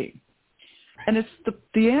studying? And it's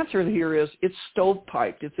the answer here is it's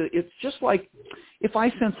stovepiped. It's just like if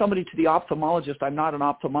I send somebody to the ophthalmologist, I'm not an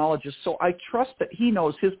ophthalmologist, so I trust that he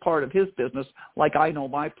knows his part of his business like I know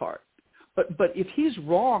my part. But if he's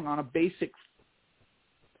wrong on a basic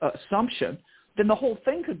assumption, then the whole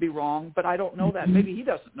thing could be wrong, but I don't know that. Maybe he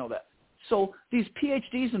doesn't know that. So these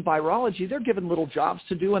PhDs in virology, they're given little jobs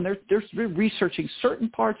to do, and they're researching certain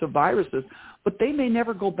parts of viruses, but they may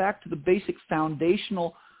never go back to the basic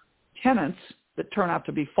foundational tenets that turn out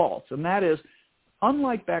to be false. And that is,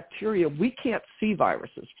 unlike bacteria, we can't see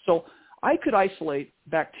viruses. So I could isolate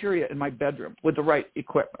bacteria in my bedroom with the right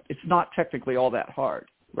equipment. It's not technically all that hard,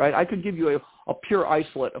 right? I could give you a pure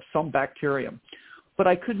isolate of some bacterium. But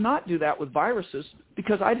I could not do that with viruses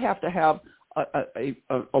because I'd have to have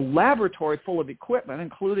a laboratory full of equipment,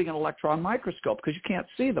 including an electron microscope, because you can't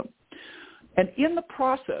see them. And in the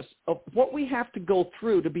process of what we have to go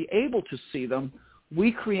through to be able to see them,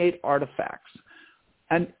 we create artifacts.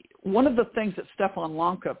 And one of the things that Stefan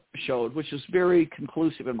Lanka showed, which is very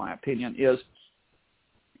conclusive in my opinion, is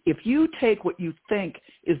if you take what you think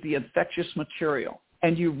is the infectious material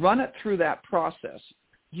and you run it through that process,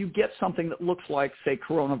 you get something that looks like, say,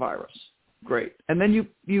 coronavirus. Great. And then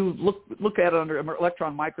you look at it under an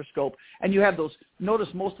electron microscope, and you have those. Notice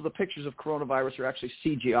most of the pictures of coronavirus are actually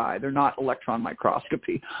CGI. They're not electron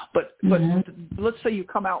microscopy. But let's say you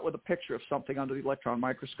come out with a picture of something under the electron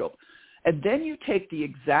microscope, and then you take the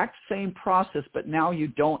exact same process, but now you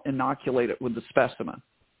don't inoculate it with the specimen.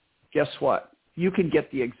 Guess what? You can get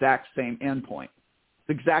the exact same endpoint,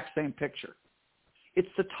 the exact same picture. It's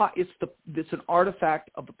an artifact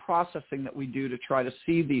of the processing that we do to try to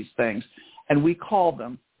see these things, and we call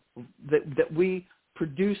them that we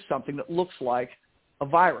produce something that looks like a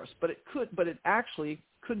virus, but it actually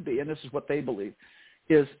could be, and this is what they believe,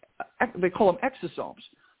 is they call them exosomes.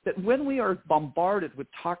 That when we are bombarded with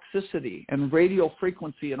toxicity and radio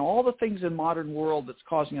frequency and all the things in modern world that's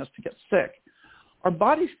causing us to get sick, Our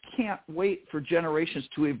bodies can't wait for generations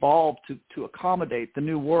to evolve to accommodate the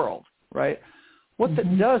new world, right? What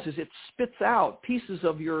that does is it spits out pieces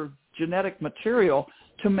of your genetic material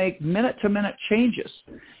to make minute-to-minute changes.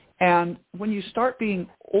 And when you start being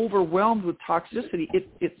overwhelmed with toxicity,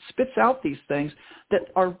 it spits out these things that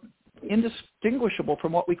are indistinguishable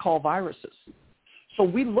from what we call viruses. So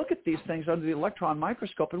we look at these things under the electron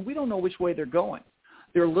microscope, and we don't know which way they're going.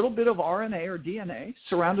 They're a little bit of RNA or DNA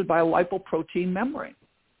surrounded by a lipoprotein membrane.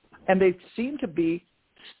 And they seem to be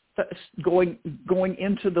going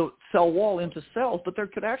into the cell wall, into cells, but they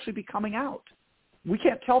could actually be coming out. We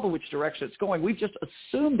can't tell which direction it's going. We've just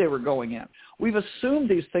assumed they were going in. We've assumed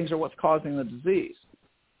these things are what's causing the disease.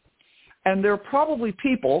 And there are probably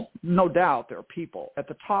people, no doubt there are people at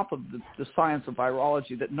the top of the science of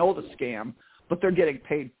virology that know the scam, but they're getting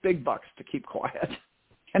paid big bucks to keep quiet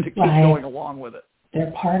and to keep going along with it.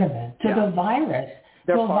 They're part of it. So the virus,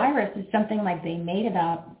 virus is something like they made it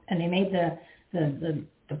up, and they made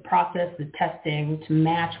the process, the testing to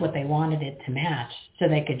match what they wanted it to match so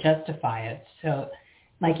they could justify it. So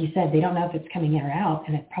like you said, they don't know if it's coming in or out,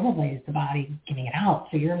 and it probably is the body getting it out.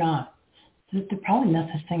 So there's probably no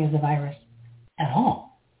such thing as a virus at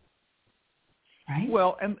all. Right?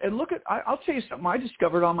 Well, and look at, I'll tell you something I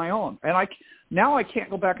discovered on my own. And now I can't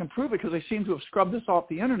go back and prove it because they seem to have scrubbed this off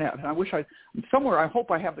the internet. And I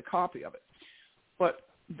hope I have the copy of it. But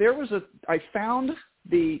I found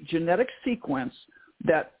the genetic sequence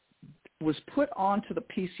that was put onto the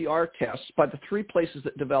PCR test by the three places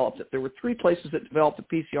that developed it. There were three places that developed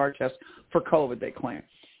the PCR test for COVID, they claim.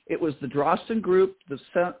 It was the Drosten Group, the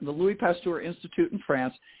Louis Pasteur Institute in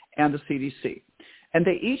France, and the CDC. And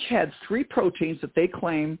they each had three proteins that they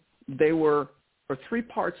claim or three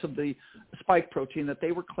parts of the spike protein that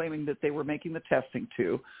they were claiming that they were making the testing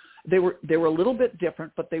to. They were a little bit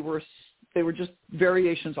different, but they were just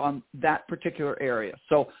variations on that particular area.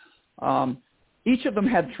 So each of them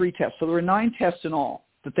had three tests. So there were 9 tests in all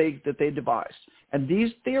that they devised. And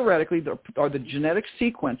these theoretically are the genetic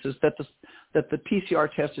sequences that the PCR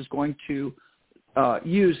test is going to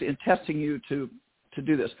use in testing you to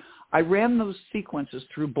do this. I ran those sequences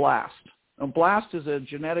through BLAST. Now, BLAST is a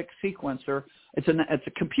genetic sequencer. It's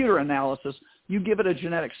a computer analysis. You give it a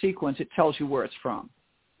genetic sequence, it tells you where it's from,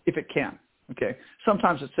 if it can. Okay.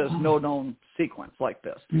 Sometimes it says no known sequence like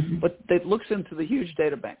this, but it looks into the huge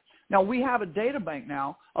data bank. Now, we have a data bank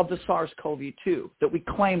now of the SARS-CoV-2 that we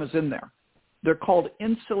claim is in there. They're called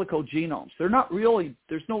in silico genomes. They're not really,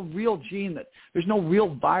 there's no real gene there's no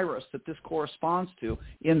real virus that this corresponds to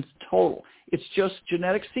in total. It's just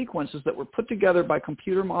genetic sequences that were put together by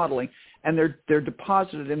computer modeling, and they're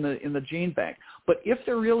deposited in the gene bank. But if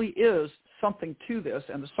there really is something to this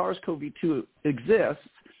and the SARS-CoV-2 exists,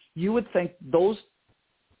 you would think those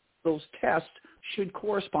tests should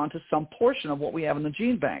correspond to some portion of what we have in the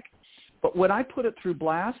gene bank. But when I put it through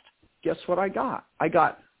BLAST, guess what I got? I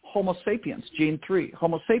got Homo sapiens, gene 3,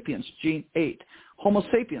 Homo sapiens, gene 8, Homo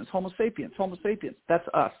sapiens, Homo sapiens, Homo sapiens. That's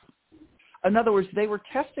us. In other words, they were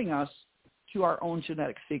testing us to our own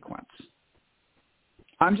genetic sequence.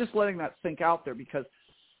 I'm just letting that sink out there because,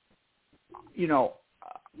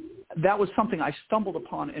 that was something I stumbled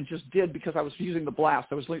upon and just did because I was using the BLAST.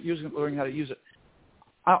 I was learning how to use it.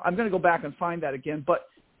 I'm going to go back and find that again, but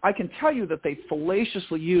I can tell you that they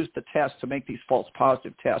fallaciously used the test to make these false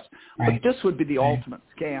positive tests. Right. But this would be the ultimate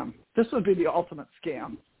scam. This would be the ultimate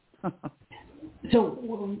scam.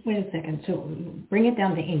 So wait a second. So bring it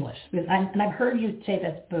down to English. And I've heard you say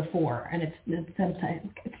this before, and it sometimes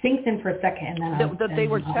it sinks in for a second, and then they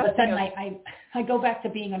were all of a sudden I go back to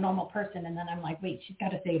being a normal person, and then I'm like, wait, she's got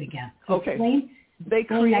to say it again. So okay.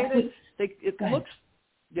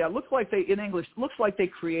 It looks like they, in English, looks like they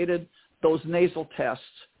created those nasal tests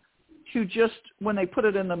to just, when they put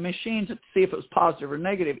it in the machine to see if it was positive or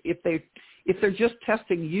negative, if they're just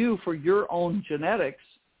testing you for your own genetics,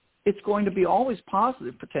 it's going to be always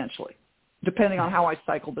positive potentially, depending on how I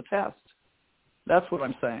cycled the test. That's what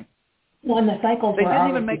I'm saying. Well, and the cycles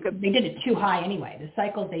they did it too high anyway. The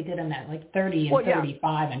cycles they did them at like 30 and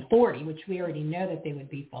 35 and 40, which we already know that they would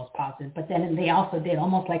be false positive. But then they also did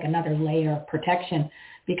almost like another layer of protection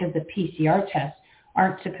because the PCR tests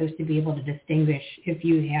aren't supposed to be able to distinguish if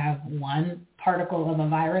you have one particle of a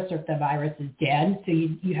virus or if the virus is dead. So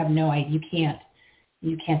you have no idea.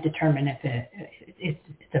 You can't determine if it's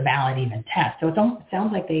a valid even test. So it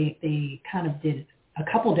sounds like they kind of did a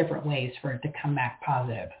couple different ways for it to come back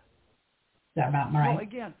positive. Is that about right? Well,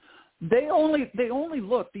 again, they only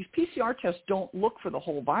look, these PCR tests don't look for the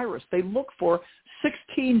whole virus. They look for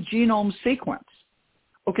 16 genome sequence,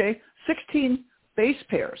 okay? 16 base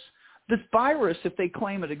pairs. This virus, if they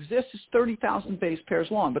claim it exists, is 30,000 base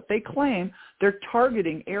pairs long, but they claim they're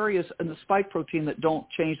targeting areas in the spike protein that don't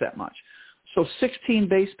change that much. So 16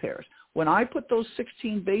 base pairs. When I put those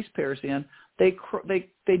 16 base pairs in, they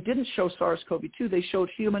didn't show SARS-CoV-2. They showed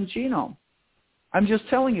human genome. I'm just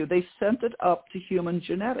telling you, they sent it up to human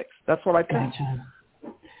genetics. That's what I think. Gotcha.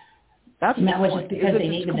 That's and that was just because they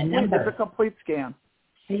needed the number. It's a complete scan.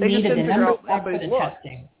 They needed the number for the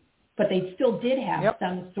testing. But they still did have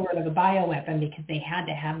some sort of a bioweapon because they had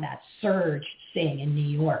to have that surge thing in New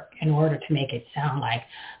York in order to make it sound like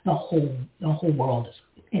the whole world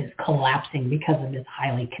is collapsing because of this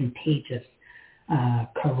highly contagious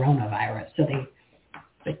coronavirus. So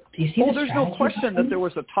you see there's no question that there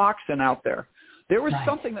was a toxin out there. There was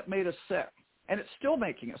something that made us sick, and it's still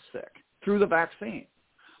making us sick through the vaccine.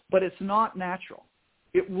 But it's not natural.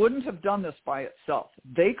 It wouldn't have done this by itself.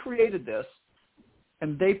 They created this,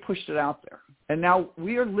 and they pushed it out there. And now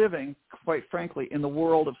we are living, quite frankly, in the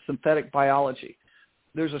world of synthetic biology.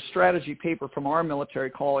 There's a strategy paper from our military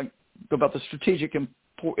calling about the strategic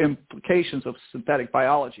implications of synthetic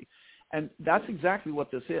biology. And that's exactly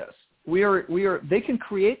what this is. They can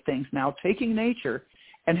create things now, taking nature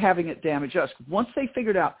and having it damage us. Once they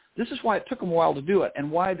figured out, this is why it took them a while to do it,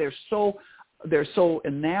 and why they're so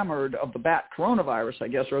enamored of the bat coronavirus, I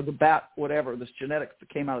guess, or the bat whatever, this genetics that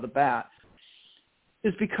came out of the bat,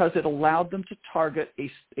 is because it allowed them to target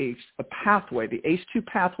a pathway, the ACE2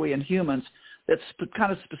 pathway in humans that's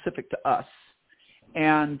kind of specific to us.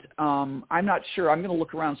 And I'm not sure. I'm going to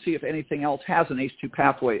look around and see if anything else has an ACE2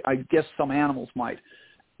 pathway. I guess some animals might.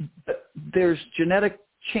 But there's genetic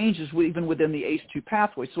changes even within the ACE2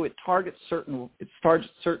 pathway, so it targets certain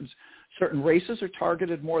races are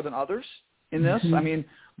targeted more than others in this. I mean,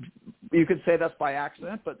 you could say that's by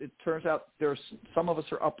accident, but it turns out there's some of us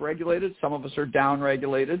are upregulated, some of us are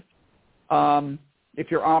downregulated.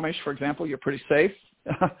 If you're Amish, for example, you're pretty safe.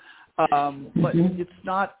 But it's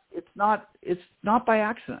not by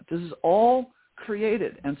accident. This is all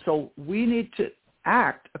created, and so we need to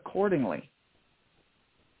act accordingly.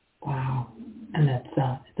 Wow, and it's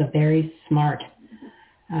a very smart,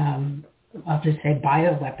 I'll just say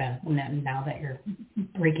bioweapon. Now that you're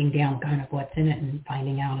breaking down kind of what's in it and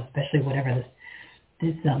finding out, especially whatever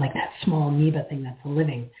this like that small amoeba thing that's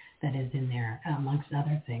living that is in there, amongst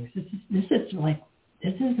other things. This is when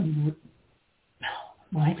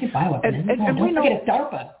I say bioweapon, don't forget it's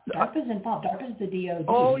DARPA. DARPA's involved. DARPA's the DOD.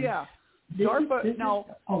 Oh yeah, DARPA. This is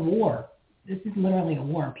a war. This is literally a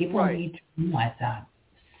war. People need to realize that.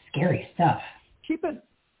 Scary stuff. Keep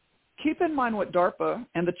in mind what DARPA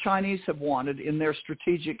and the Chinese have wanted in their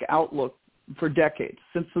strategic outlook for decades,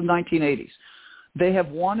 since the 1980s. They have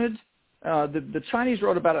wanted, the Chinese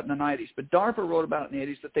wrote about it in the 90s, but DARPA wrote about it in the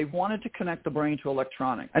 80s, that they wanted to connect the brain to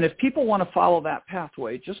electronics. And if people want to follow that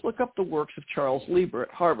pathway, just look up the works of Charles Lieber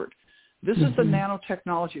at Harvard. This is the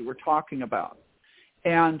nanotechnology we're talking about.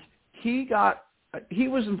 And he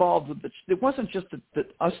was involved with it. It wasn't just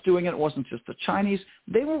us doing it. It wasn't just the Chinese.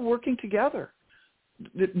 They were working together.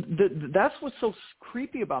 That's what's so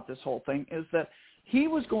creepy about this whole thing, is that he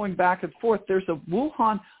was going back and forth. There's a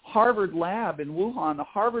Harvard lab in Wuhan, the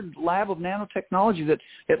Harvard lab of nanotechnology that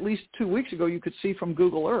at least 2 weeks ago you could see from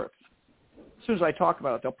Google Earth. As soon as I talk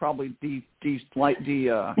about it, they'll probably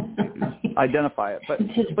identify it. But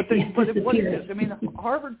what it is, I mean,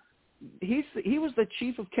 Harvard. He was the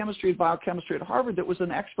chief of chemistry and biochemistry at Harvard that was an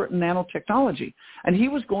expert in nanotechnology, and he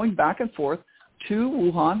was going back and forth to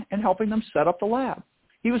Wuhan and helping them set up the lab.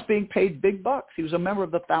 He was being paid big bucks. He was a member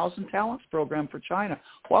of the 1,000 Talents program for China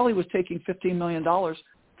while he was taking $15 million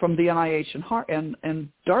from the NIH and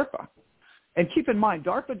DARPA. And keep in mind,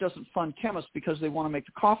 DARPA doesn't fund chemists because they want to make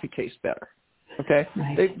the coffee taste better. Okay,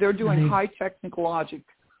 they're doing high technologic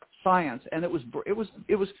science, and it was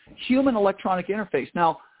human electronic interface.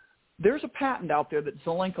 Now, there's a patent out there that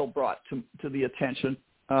Zelenko brought to the attention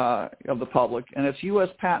of the public, and it's U.S.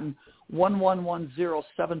 patent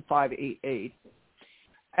 11107588.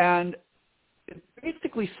 And it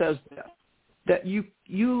basically says that the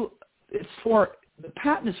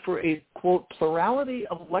patent is for a, quote, plurality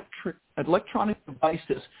of electronic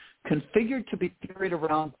devices configured to be carried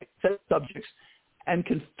around by set subjects and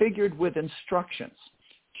configured with instructions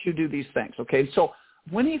to do these things. Okay, so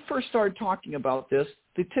when he first started talking about this,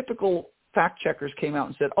 the typical fact checkers came out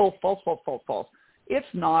and said, oh, false, false, false, false. It's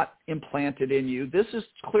not implanted in you. This is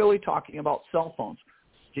clearly talking about cell phones.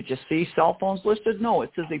 Did you see cell phones listed? No,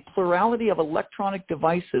 it says a plurality of electronic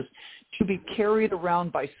devices to be carried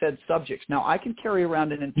around by said subjects. Now, I can carry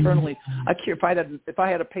around it internally. If I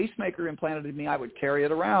had a pacemaker implanted in me, I would carry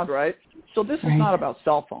it around, right? So this is not about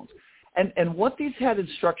cell phones. And what these had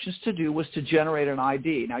instructions to do was to generate an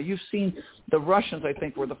ID. Now, you've seen the Russians, I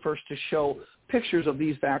think, were the first to show pictures of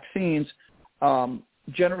these vaccines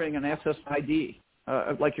generating an SSID,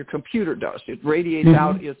 like your computer does. It radiates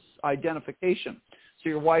out its identification, so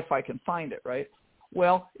your Wi-Fi can find it, right?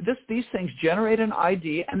 Well, these things generate an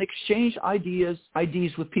ID and exchange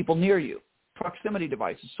IDs with people near you, proximity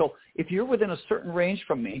devices. So if you're within a certain range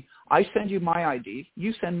from me, I send you my ID,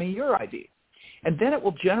 you send me your ID. And then it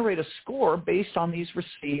will generate a score based on these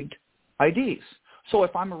received IDs. So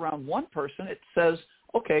if I'm around one person, it says,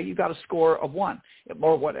 okay, you got a score of 1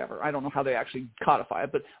 or whatever. I don't know how they actually codify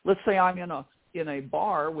it, but let's say I'm in a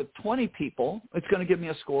bar with 20 people, it's going to give me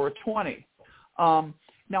a score of 20.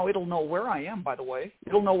 Now, it'll know where I am, by the way.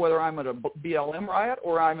 It'll know whether I'm at a BLM riot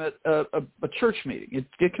or I'm at a church meeting.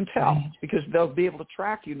 It can tell because they'll be able to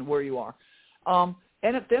track you where you are.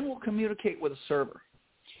 And it then will communicate with a server.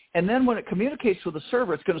 And then when it communicates with the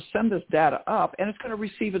server, it's going to send this data up, and it's going to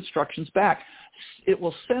receive instructions back.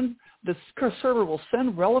 The server will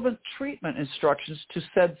send relevant treatment instructions to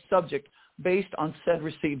said subject based on said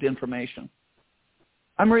received information.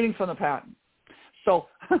 I'm reading from the patent. So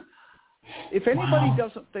if anybody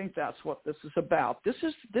doesn't think that's what this is about, this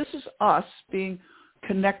is us being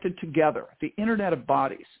connected together, the Internet of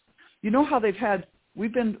Bodies. You know how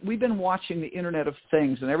we've been watching the Internet of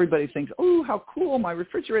Things, and everybody thinks, oh, how cool, my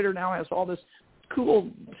refrigerator now has all this cool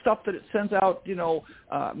stuff that it sends out,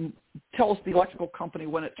 tells the electrical company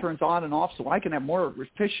when it turns on and off so I can have more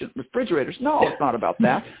efficient refrigerators. No, it's not about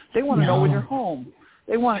that. They want to know when you're home.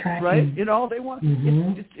 They want, tracking. Right? They want,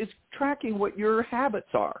 it's tracking what your habits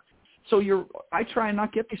are. So I try and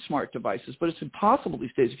not get these smart devices, but it's impossible these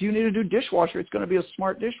days. If you need a new dishwasher, it's going to be a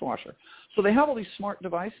smart dishwasher. So they have all these smart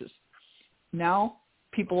devices. Now,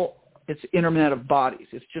 it's Internet of Bodies.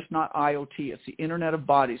 It's just not IoT. It's the Internet of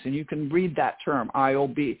Bodies, and you can read that term,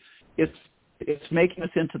 IOB. It's making us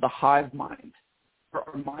into the hive mind.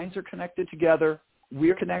 Our minds are connected together.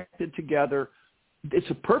 We're connected together.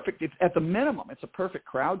 At the minimum, it's a perfect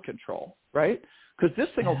crowd control, right? Because this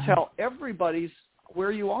thing will tell everybody's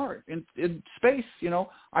where you are in space.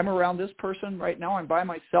 I'm around this person right now. I'm by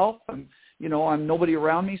myself. I'm nobody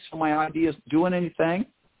around me, so my ID isn't doing anything.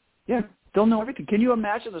 Yeah. They'll know everything. Can you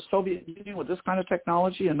imagine the Soviet Union with this kind of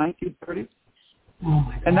technology in 1930? Oh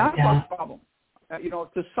my God, and that's our problem.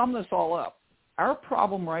 To sum this all up, our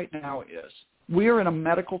problem right now is we are in a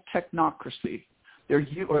medical technocracy.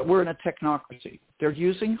 We're in a technocracy. They're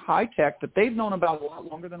using high tech that they've known about a lot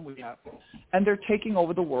longer than we have, and they're taking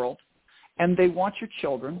over the world, and they want your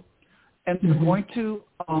children, and they're going to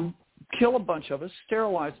kill a bunch of us,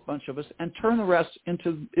 sterilize a bunch of us, and turn the rest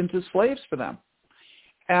into slaves for them.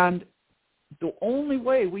 And the only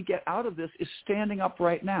way we get out of this is standing up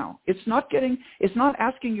right now. It's not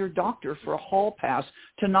asking your doctor for a hall pass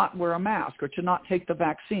to not wear a mask or to not take the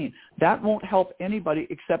vaccine. That won't help anybody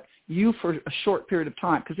except you for a short period of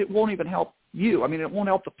time, because it won't even help you. I mean, it won't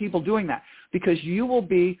help the people doing that, because you will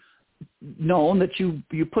be known that you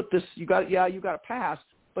put this, you got a pass,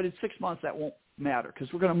 but in 6 months that won't matter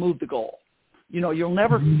because we're going to move the goal. You'll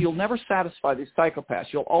never satisfy these psychopaths.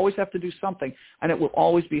 You'll always have to do something, and it will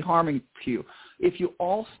always be harming to you. If you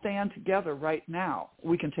all stand together right now,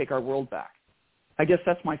 we can take our world back. I guess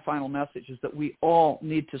that's my final message, is that we all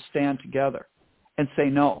need to stand together and say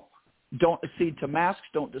no. Don't accede to masks.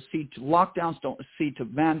 Don't accede to lockdowns. Don't accede to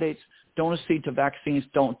mandates. Don't accede to vaccines.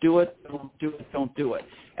 Don't do it. Don't do it. Don't do it.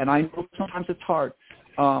 And I know sometimes it's hard.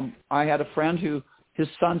 I had a friend who, his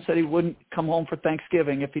son said he wouldn't come home for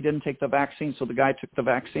Thanksgiving if he didn't take the vaccine, so the guy took the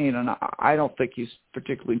vaccine, and I don't think he's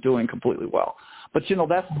particularly doing completely well. But,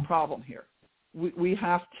 that's the problem here. We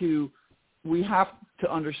have to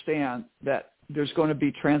understand that there's going to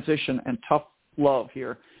be transition and tough love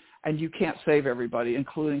here, and you can't save everybody,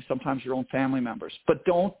 including sometimes your own family members. But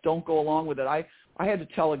don't go along with it. I had to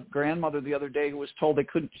tell a grandmother the other day who was told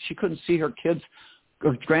she couldn't see her kids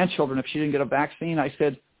or grandchildren if she didn't get a vaccine. I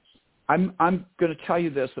said, I'm going to tell you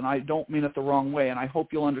this, and I don't mean it the wrong way, and I hope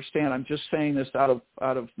you'll understand. I'm just saying this out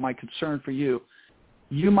of my concern for you.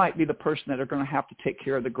 You might be the person that are going to have to take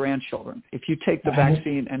care of the grandchildren. If you take the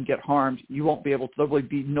vaccine and get harmed, you won't be able to. There will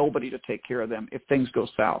be nobody to take care of them if things go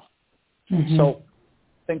south. So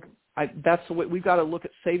that's the way we've got to look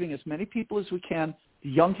at saving as many people as we can. The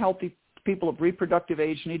young, healthy people of reproductive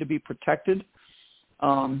age need to be protected.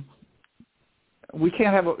 We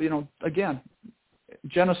can't have again,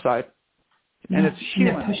 genocide. And it's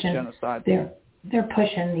human genocide. They're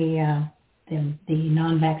pushing the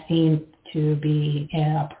non-vaccine to be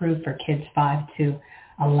approved for kids 5 to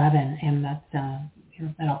 11, and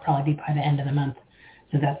that'll probably be by the end of the month.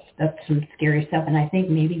 So that's some scary stuff. And I think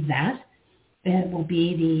maybe that it will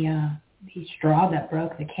be the straw that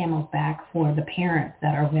broke the camel's back for the parents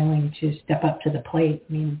that are willing to step up to the plate.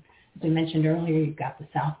 I mean, as we mentioned earlier, you've got the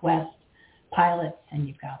Southwest pilots and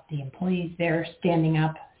you've got the employees there standing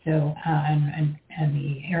up. So and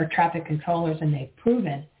the air traffic controllers, and they've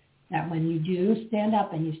proven that when you do stand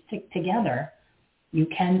up and you stick together, you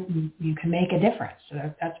can make a difference.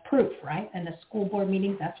 So that's proof, right? And the school board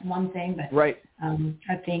meetings, that's one thing. But right.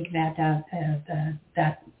 I think that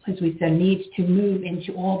that, as we said, needs to move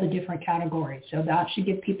into all the different categories. So that should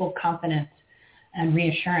give people confidence and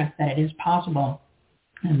reassurance that it is possible.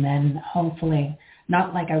 And then hopefully,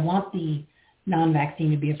 not like I want the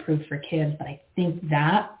non-vaccine to be approved for kids, but I think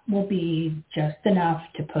that will be just enough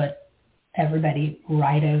to put everybody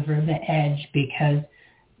right over the edge, because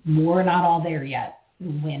we're not all there yet.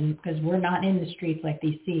 Because we're not in the streets like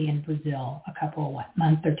they see in Brazil a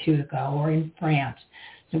month or two ago, or in France.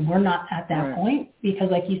 So we're not at that point, because,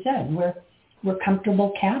 like you said, we're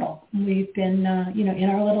comfortable cattle. We've been in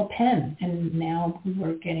our little pen, and now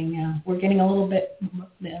we're getting a little bit.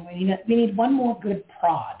 We need one more good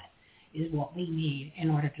prod, is what we need in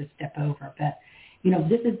order to step over. But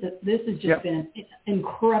this has just been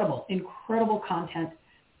incredible content.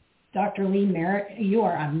 Dr. Lee Merritt, you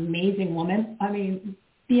are an amazing woman. I mean,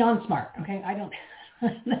 beyond smart, okay?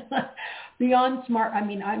 Beyond smart. I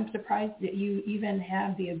mean, I'm surprised that you even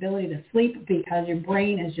have the ability to sleep, because your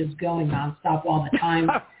brain is just going nonstop all the time.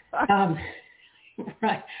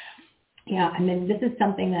 Right. Yeah, I mean, this is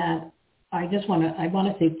something that I want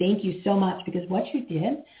to say thank you so much, because what you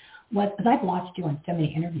did was, because I've watched you on so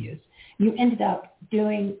many interviews, you ended up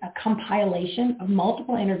doing a compilation of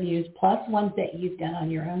multiple interviews plus ones that you've done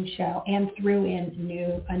on your own show, and threw in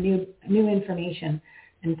new information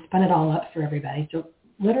and spun it all up for everybody. So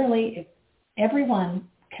literally, if everyone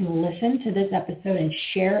can listen to this episode and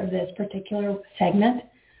share this particular segment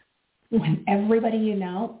with everybody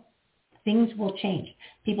things will change.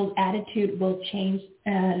 People's attitude will change,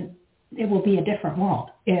 and it will be a different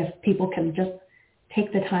world if people can just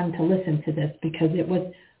take the time to listen to this, because it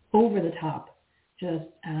was over the top, just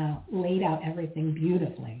laid out everything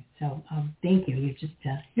beautifully. So thank you.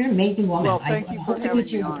 You're an amazing woman. Well, thank you for having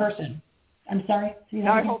me on. Person. I'm sorry?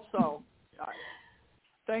 I hope so.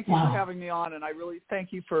 Thank you for having me on, and I really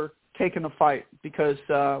thank you for taking the fight, because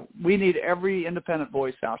we need every independent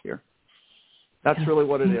voice out here. That's really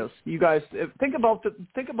what it is. You guys, think about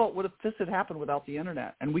what if this had happened without the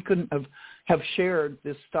internet, and we couldn't have shared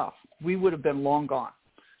this stuff. We would have been long gone.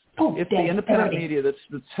 It's the independent media that's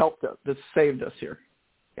helped us, that's saved us here.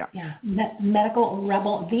 Yeah. Medical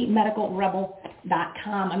Rebel,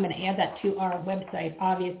 themedicalrebel.com. I'm going to add that to our website,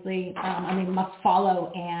 obviously. Must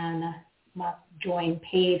follow and must join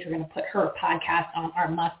page. We're going to put her podcast on our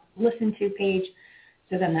must listen to page,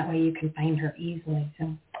 so then that way you can find her easily.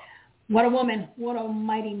 So what a woman. What a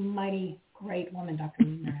mighty, mighty great woman, Dr.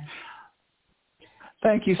 Merritt.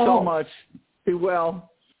 Thank you so much. Be well.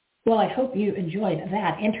 Well, I hope you enjoyed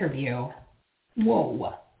that interview.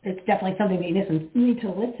 Whoa. It's definitely something that you need to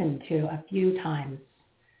listen to a few times,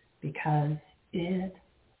 because it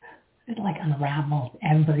like unravels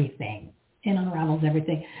everything. It unravels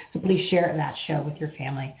everything. So please share that show with your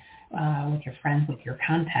family, with your friends, with your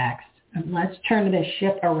contacts. And let's turn this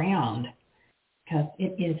ship around, because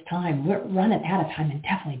it is time. We're running out of time, and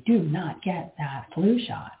definitely do not get that flu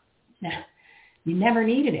shot. Now, you never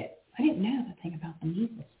needed it. I didn't know the thing about the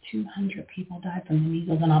measles. 200 people died from the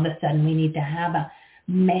measles, and all of a sudden we need to have a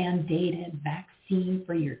mandated vaccine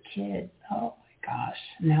for your kids. Oh, my gosh.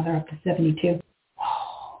 Now they're up to 72.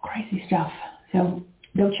 Oh, crazy stuff. So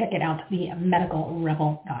go check it out,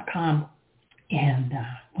 themedicalrebel.com. And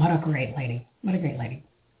what a great lady. What a great lady.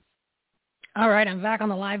 All right, I'm back on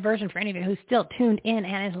the live version for any of you who's still tuned in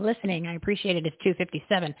and is listening. I appreciate it. It's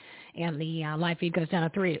 2:57, and the live feed goes down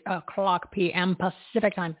at 3 o'clock p.m.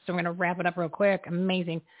 Pacific time. So we're going to wrap it up real quick.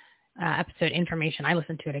 Amazing episode information. I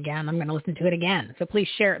listened to it again. I'm going to listen to it again. So please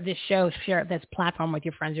share this show, share this platform with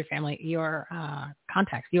your friends, your family, your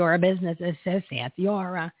contacts, your business associates,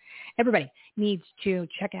 your everybody needs to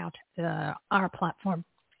check out our platform,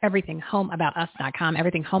 everythinghomeaboutus.com,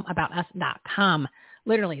 everythinghomeaboutus.com.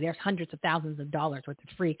 Literally, there's hundreds of thousands of dollars worth of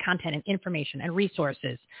free content and information and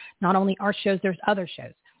resources. Not only our shows, there's other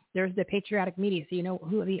shows. There's the patriotic media, so you know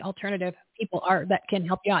who the alternative people are that can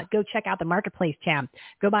help you out. Go check out the Marketplace tab.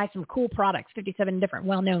 Go buy some cool products, 57 different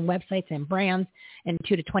well-known websites and brands, and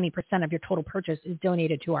 2 to 20% of your total purchase is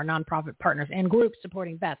donated to our nonprofit partners and groups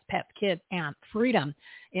supporting vets, pets, kids, and freedom.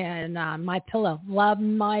 And MyPillow, love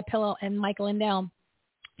MyPillow and Mike Lindell.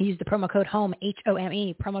 Use the promo code HOME,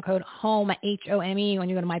 HOME, promo code HOME, HOME, when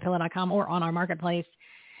you go to mypillow.com or on our Marketplace.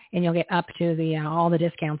 and you'll get up to the all the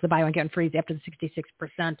discounts, the buy one get one free after the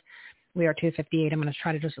 66%. We are $258. I'm going to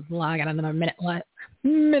try to just log out another minute left.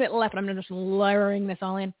 I'm just layering this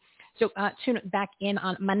all in. So tune back in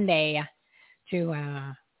on Monday to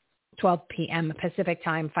 12 p.m. Pacific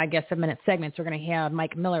time, 5 guest 7-minute segments. We're going to have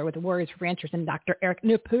Mike Miller with the Warriors for Ranchers and Dr. Eric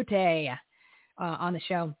Nupute on the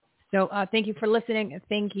show. So thank you for listening.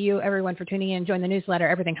 Thank you, everyone, for tuning in. Join the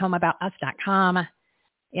newsletter, everythinghomebaboutus.com.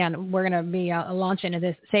 And we're going to be launching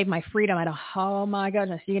this Save My Freedom. Oh, my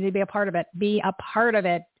goodness. You need to be a part of it. Be a part of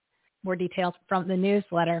it. More details from the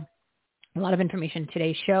newsletter. A lot of information in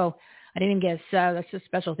today's show. I didn't guess. That's a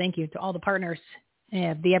special thank you to all the partners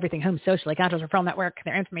of the Everything Home Socially Conscious Referral Network.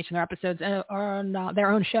 Their information, their episodes are on their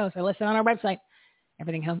own shows. They're listed on our website,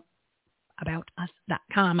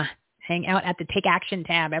 everythinghomebaboutus.com. Hang out at the Take Action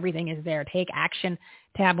tab. Everything is there. Take Action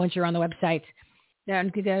tab once you're on the website. Have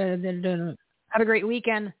a great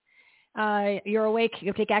weekend. You're awake.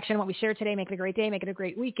 You'll take action on what we shared today. Make it a great day. Make it a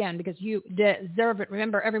great weekend because you deserve it.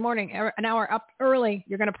 Remember, every morning, an hour up early,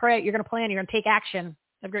 you're going to pray, you're going to plan, you're going to take action.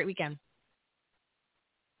 Have a great weekend.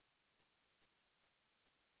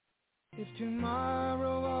 If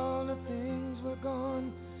tomorrow all the things were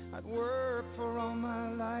gone, I'd work for all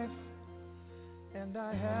my life, and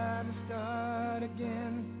I had to start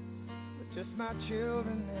again with just my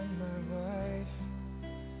children and my wife.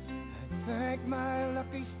 Thank my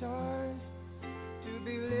lucky stars to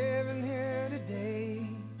be living here today,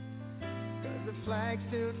 'cause the flag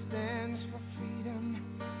still stands for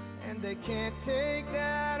freedom, and they can't take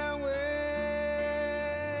that away.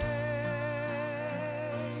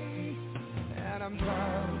 And I'm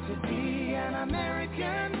proud to be an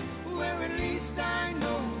American, where at least I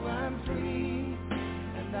know I'm free.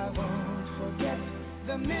 And I won't forget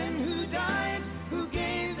the men who died, who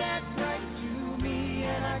gave that right to me.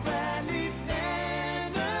 And I gladly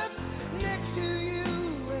stand up next to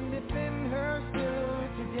you and defend her still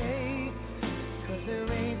today, 'cause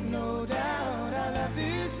there ain't no doubt I love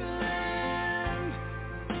this land.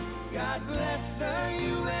 God bless the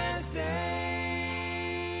USA.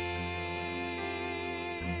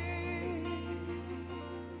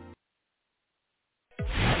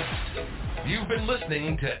 You've been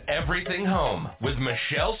listening to Everything Home with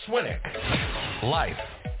Michelle Swinnick. Life,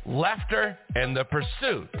 laughter, and the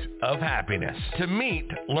pursuit of happiness. To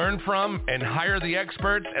meet, learn from, and hire the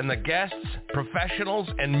experts and the guests, professionals,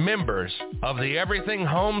 and members of the Everything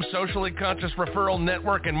Home Socially Conscious Referral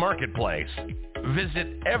Network and Marketplace,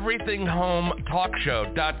 visit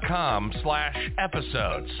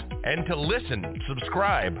everythinghomtalkshow.com/episodes. And to listen,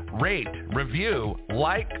 subscribe, rate, review,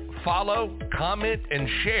 like, follow, comment, and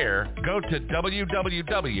share, go to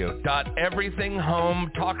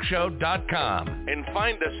www.everythinghomtalkshow.com and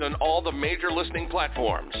find us on all the major listening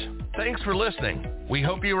platforms. Thanks for listening. We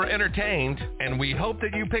hope you were entertained, and we hope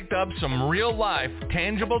that you picked up some real-life,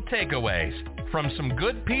 tangible takeaways from some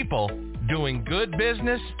good people doing good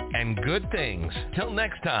business and good things. Till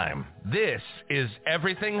next time, this is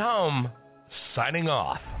Everything Home, signing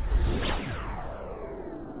off.